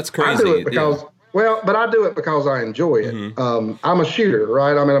 That's crazy. I do it because, but I do it because I enjoy it. I'm a shooter,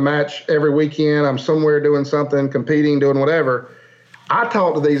 right? I'm in a match every weekend. I'm somewhere doing something, competing, doing whatever. I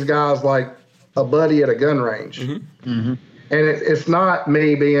talk to these guys like a buddy at a gun range. And it's not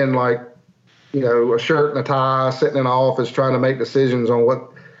me being like, a shirt and a tie, sitting in an office trying to make decisions on what.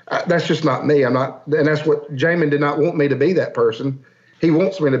 That's just not me. I'm not, and that's what Jamin did not want me to be. That person, he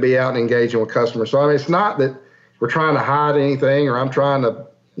wants me to be out and engaging with customers. So it's not that we're trying to hide anything or I'm trying to,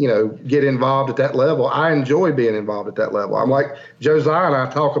 get involved at that level. I enjoy being involved at that level. I'm like Josiah and I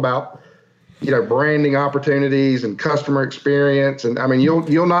talk about, branding opportunities and customer experience, and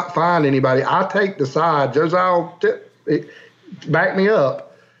you'll not find anybody. I take the side. Josiah back me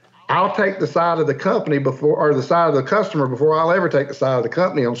up. I'll take the side of the company or the side of the customer before I'll ever take the side of the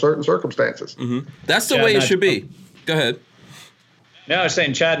company on certain circumstances. That's the way it should be. Go ahead. No, I was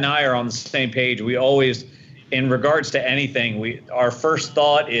saying Chad and I are on the same page. We always, in regards to anything, our first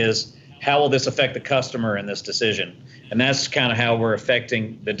thought is, how will this affect the customer in this decision? And that's kind of how we're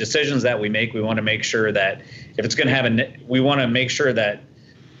affecting the decisions that we make. We want to make sure that if it's going to have we want to make sure that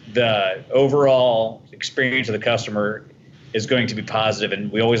the overall experience of the customer is going to be positive,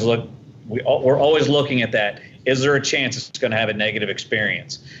 and we're always looking at that. Is there a chance it's going to have a negative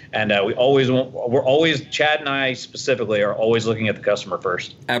experience? And Chad and I specifically are always looking at the customer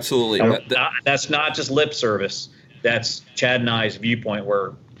first. Absolutely. That's not just lip service. That's Chad and I's viewpoint.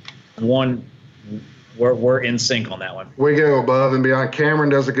 We're in sync on that one. We go above and beyond. Cameron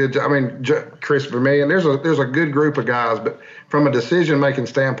does a good job. Christopher, me, and there's a good group of guys, but from a decision-making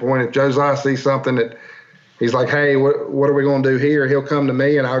standpoint, if Josiah sees something that he's like, hey, what are we going to do here? He'll come to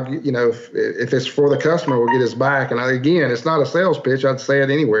me, and I'll, if it's for the customer, we'll get his back. And again, it's not a sales pitch. I'd say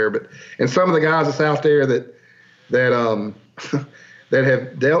it anywhere. And some of the guys that's out there that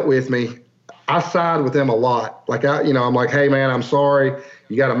have dealt with me, I side with them a lot. Like I'm like, hey man, I'm sorry.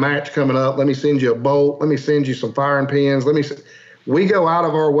 You got a match coming up. Let me send you a bolt. Let me send you some firing pins. We go out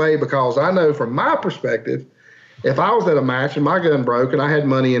of our way because I know from my perspective, if I was at a match and my gun broke and I had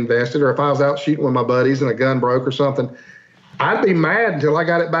money invested, or if I was out shooting with my buddies and a gun broke or something, I'd be mad until I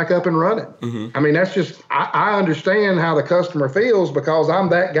got it back up and running. That's just, I understand how the customer feels because I'm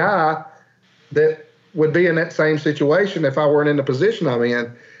that guy that would be in that same situation if I weren't in the position I'm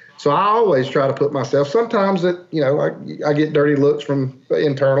in. So I always try to put myself. Sometimes I get dirty looks from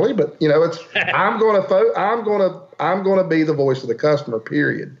internally, but it's I'm going to be the voice of the customer.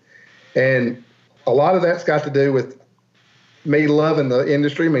 Period. And a lot of that's got to do with me loving the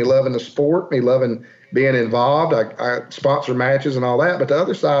industry, me loving the sport, me loving being involved. I sponsor matches and all that. But the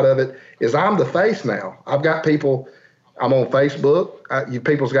other side of it is I'm the face now. I've got people. I'm on Facebook.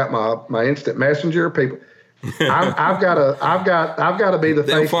 People's got my instant messenger. People. I've got to be the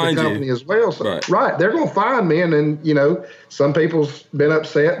face of the company as well. So, right, they're going to find me, and then some people's been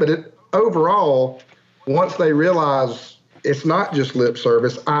upset, but overall, once they realize it's not just lip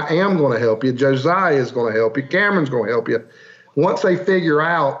service, I am going to help you. Josiah is going to help you. Cameron's going to help you. Once they figure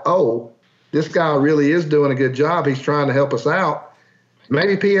out, oh, this guy really is doing a good job. He's trying to help us out.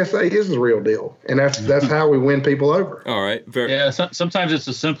 Maybe PSA is the real deal, and that's how we win people over. All right. Sometimes it's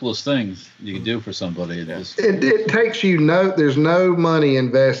the simplest things you can do for somebody. It takes you there's no money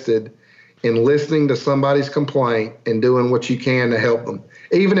invested. in listening to somebody's complaint and doing what you can to help them.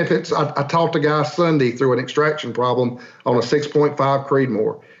 Even if it's, I talked to a guy Sunday through an extraction problem on a 6.5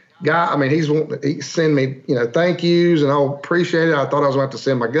 Creedmoor. Guy, I mean, he send me, thank yous and I'll appreciate it. I thought I was about to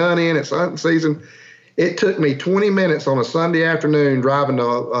send my gun in. It's hunting season. It took me 20 minutes on a Sunday afternoon driving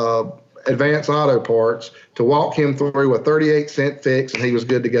to Advanced Auto Parts to walk him through a 38-cent fix, and he was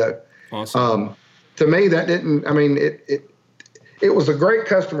good to go. Awesome. To me, that didn't, I mean, it was a great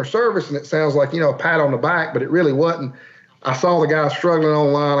customer service, and it sounds like, a pat on the back, but it really wasn't. I saw the guy struggling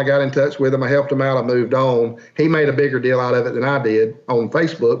online. I got in touch with him. I helped him out. I moved on. He made a bigger deal out of it than I did on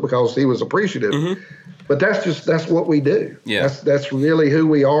Facebook because he was appreciative. Mm-hmm. But that's what we do. Yeah. That's really who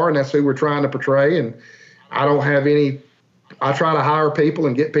we are, and that's who we're trying to portray. And I don't have I try to hire people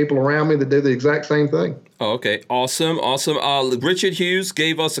and get people around me that do the exact same thing. Oh, okay. Awesome. Richard Hughes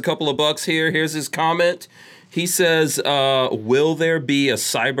gave us a couple of bucks here. Here's his comment. He says, will there be a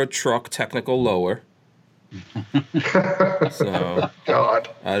Cybertruck technical lower? So God,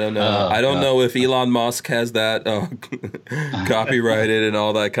 I don't know. I don't know if Elon Musk has that copyrighted and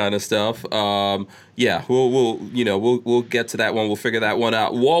all that kind of stuff. Yeah, we'll get to that one. We'll figure that one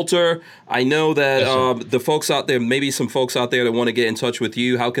out. Walter, I know that the folks out there, maybe some folks out there that want to get in touch with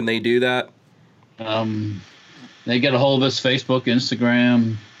you. How can they do that? They get a hold of us: Facebook,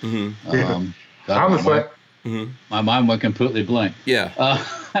 Instagram. Mm-hmm. I'm a fan. Mm-hmm. My mind went completely blank. Yeah.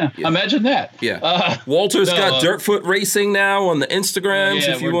 Imagine that. Yeah. Walter's got Dirtfoot Racing now on the Instagrams.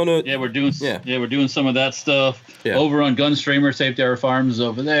 If you want to. Yeah, we're doing some of that stuff over on Gunstreamer. Safety Hour Farms is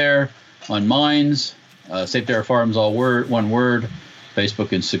over there. On Mines, Safety Hour Farms, all one word. Facebook,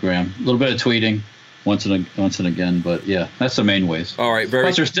 Instagram, a little bit of tweeting. Once and again, but yeah, that's the main ways. All right,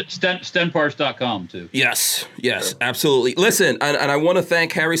 plus there's stenparts.com too. Yes, absolutely. Listen, and I want to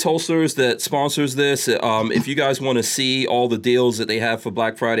thank Harry's Holsters that sponsors this. If you guys want to see all the deals that they have for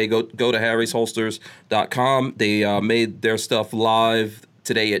Black Friday, go to harrysholsters.com. They made their stuff live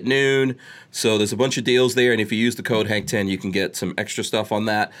today at noon. So there's a bunch of deals there, and if you use the code HANK10, you can get some extra stuff on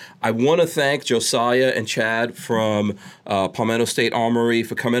that. I want to thank Josiah and Chad from Palmetto State Armory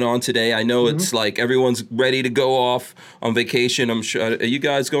for coming on today. I know it's like everyone's ready to go off on vacation. I'm sure. Are you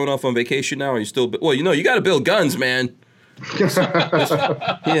guys going off on vacation now? Or are you still? Well, you got to build guns, man. It's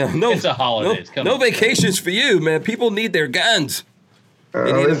a holiday. No vacations for you, man. People need their guns.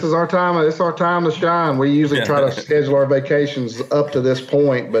 This is our time. It's our time to shine. We usually try to schedule our vacations up to this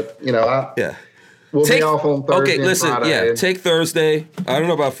point, but we'll be off on Thursday. Okay, listen. Friday. Take Thursday. I don't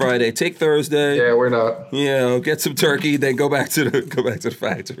know about Friday. Take Thursday. Yeah, we're not. Get some turkey, then go back to the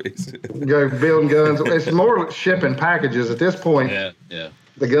factories. Go building guns. It's more shipping packages at this point. Yeah.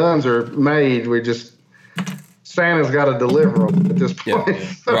 The guns are made. Santa's got to deliver them at this point.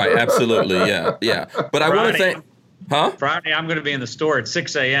 Yeah. Right. Absolutely. Yeah. But I want to thank. Huh? Friday, I'm going to be in the store at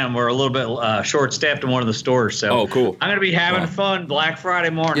 6 a.m. We're a little bit short-staffed in one of the stores, so cool. I'm going to be having fun Black Friday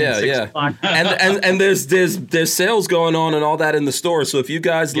morning. Yeah, 6 o'clock. and there's sales going on and all that in the store. So if you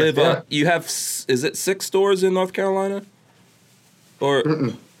guys live you have, is it 6 stores in North Carolina? Or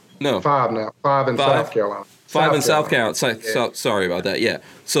no? 5 now. 5 in South Carolina. 5 in South Carolina. Sorry about that. Yeah.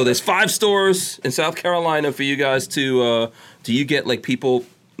 So there's 5 stores in South Carolina for you guys to. Do you get like people?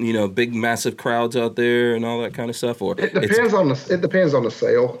 Big massive crowds out there and all that kind of stuff, or it depends on the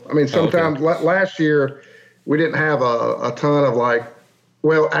sale. I mean, sometimes last year we didn't have a ton of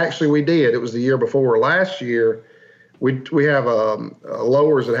actually we did. It was the year before. Last year we have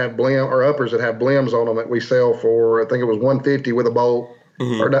lowers that have or uppers that have blims on them that we sell for. I think it was $150 with a bolt,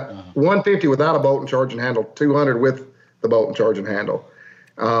 or $150 without a bolt and charging handle, $200 with the bolt and charging handle.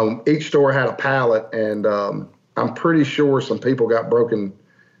 Each store had a pallet, and I'm pretty sure some people got broken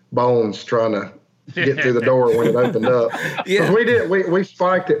bones trying to get through the door when it opened up. Yeah, we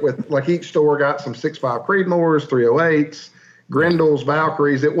spiked it with each store got some 6.5 Creedmoors, 308s, Grendels,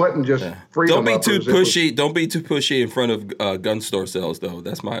 Valkyries. It wasn't just freedom. Don't be too pushy. Don't be too pushy in front of gun store sales, though.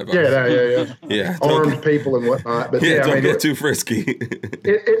 That's my advice. Yeah. Armed people and whatnot. But don't get too frisky.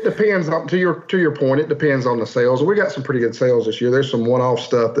 It depends on to your point. It depends on the sales. We got some pretty good sales this year. There's some one-off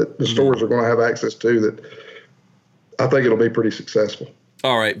stuff that the stores are going to have access to that I think it'll be pretty successful.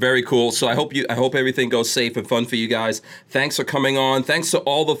 All right, very cool. So I hope everything goes safe and fun for you guys. Thanks for coming on. Thanks to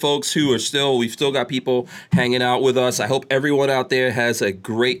all the folks who are we've still got people hanging out with us. I hope everyone out there has a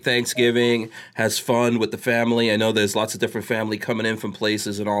great Thanksgiving, has fun with the family. I know there's lots of different family coming in from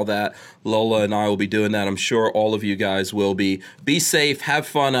places and all that. Lola and I will be doing that. I'm sure all of you guys will be. Be safe, have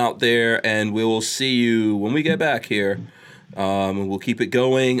fun out there, and we will see you when we get back here And we'll keep it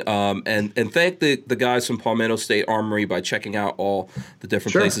going. And thank the guys from Palmetto State Armory by checking out all the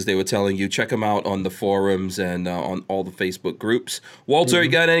different places they were telling you. Check them out on the forums and on all the Facebook groups. Walter, you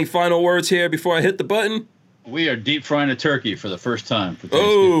got any final words here before I hit the button? We are deep frying a turkey for the first time.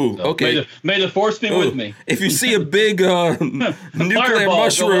 Oh, so okay. May the force be with me. If you see a big nuclear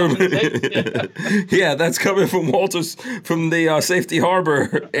mushroom, yeah, that's coming from Walter's, from the Safety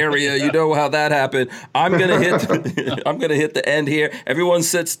Harbor area. You know how that happened. I'm gonna hit the end here. Everyone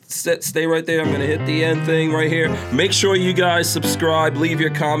stay right there. I'm gonna hit the end thing right here. Make sure you guys subscribe, leave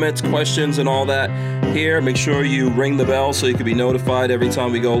your comments, questions, and all that here. Make sure you ring the bell so you can be notified every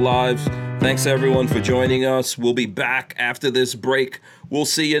time we go live. Thanks, everyone, for joining us. We'll be back after this break. We'll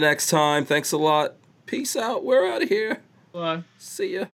see you next time. Thanks a lot. Peace out. We're out of here. Bye. See ya.